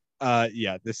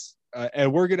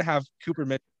we're gonna have Cooper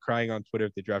crying on Twitter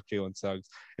if they draft Jalen Suggs.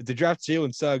 If they draft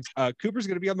Jalen Suggs, Cooper's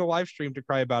gonna be on the live stream to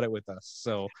cry about it with us.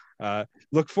 So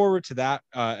look forward to that,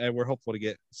 and we're hopeful to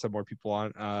get some more people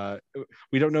on.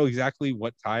 We don't know exactly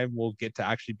what time we'll get to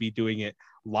actually be doing it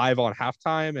live on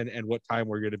halftime, and what time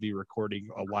we're going to be recording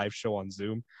a live show on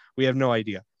Zoom. We have no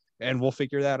idea, and we'll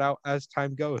figure that out as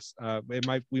time goes.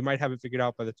 We might have it figured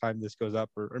out by the time this goes up,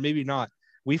 or maybe not.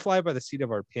 We fly by the seat of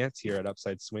our pants here at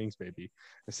Upside Swings, baby.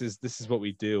 This is what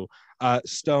we do.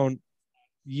 Stone,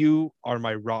 you are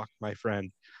my rock, my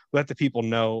friend. Let the people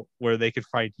know where they can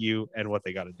find you and what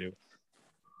they got to do.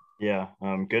 Yeah,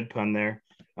 good pun there.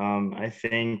 I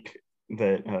think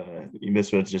that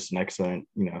this was just an excellent,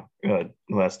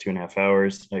 last 2.5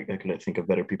 hours. I couldn't think of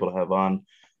better people to have on.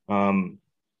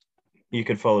 You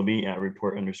could follow me at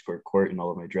report_court and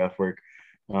all of my draft work.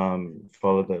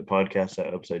 Follow the podcast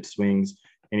at Upside Swings.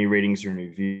 Any ratings or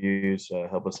reviews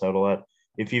help us out a lot.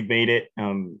 If you've made it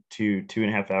to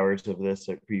 2.5 hours of this,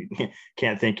 we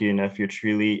can't thank you enough. You're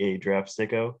truly a draft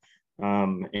sicko.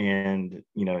 And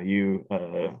you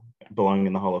belong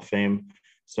in the Hall of Fame.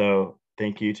 So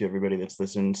thank you to everybody that's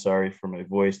listened. Sorry for my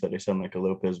voice that I sound like a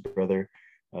Lopez brother.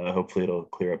 Hopefully it'll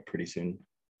clear up pretty soon.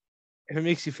 If it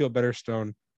makes you feel better,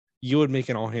 Stone, you would make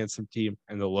an all handsome team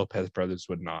and the Lopez brothers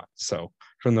would not. So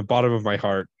from the bottom of my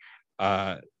heart,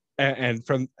 and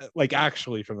from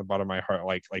actually from the bottom of my heart,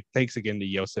 like thanks again to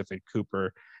Joseph and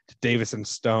Cooper, to Davis and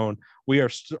Stone. We are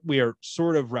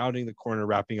sort of rounding the corner,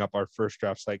 wrapping up our first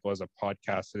draft cycle as a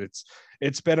podcast, and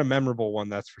it's been a memorable one,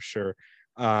 that's for sure.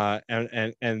 And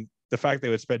the fact they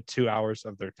would spend 2 hours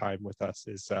of their time with us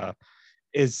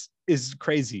is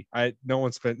crazy. My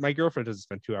girlfriend doesn't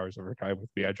spend 2 hours of her time with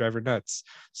me. I drive her nuts.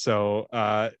 So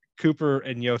Cooper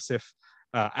and Joseph,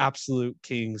 absolute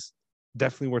kings,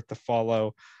 definitely worth the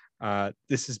follow.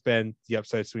 This has been the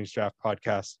Upside Swings Draft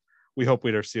Podcast. We hope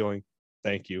we are ceiling.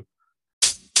 Thank you.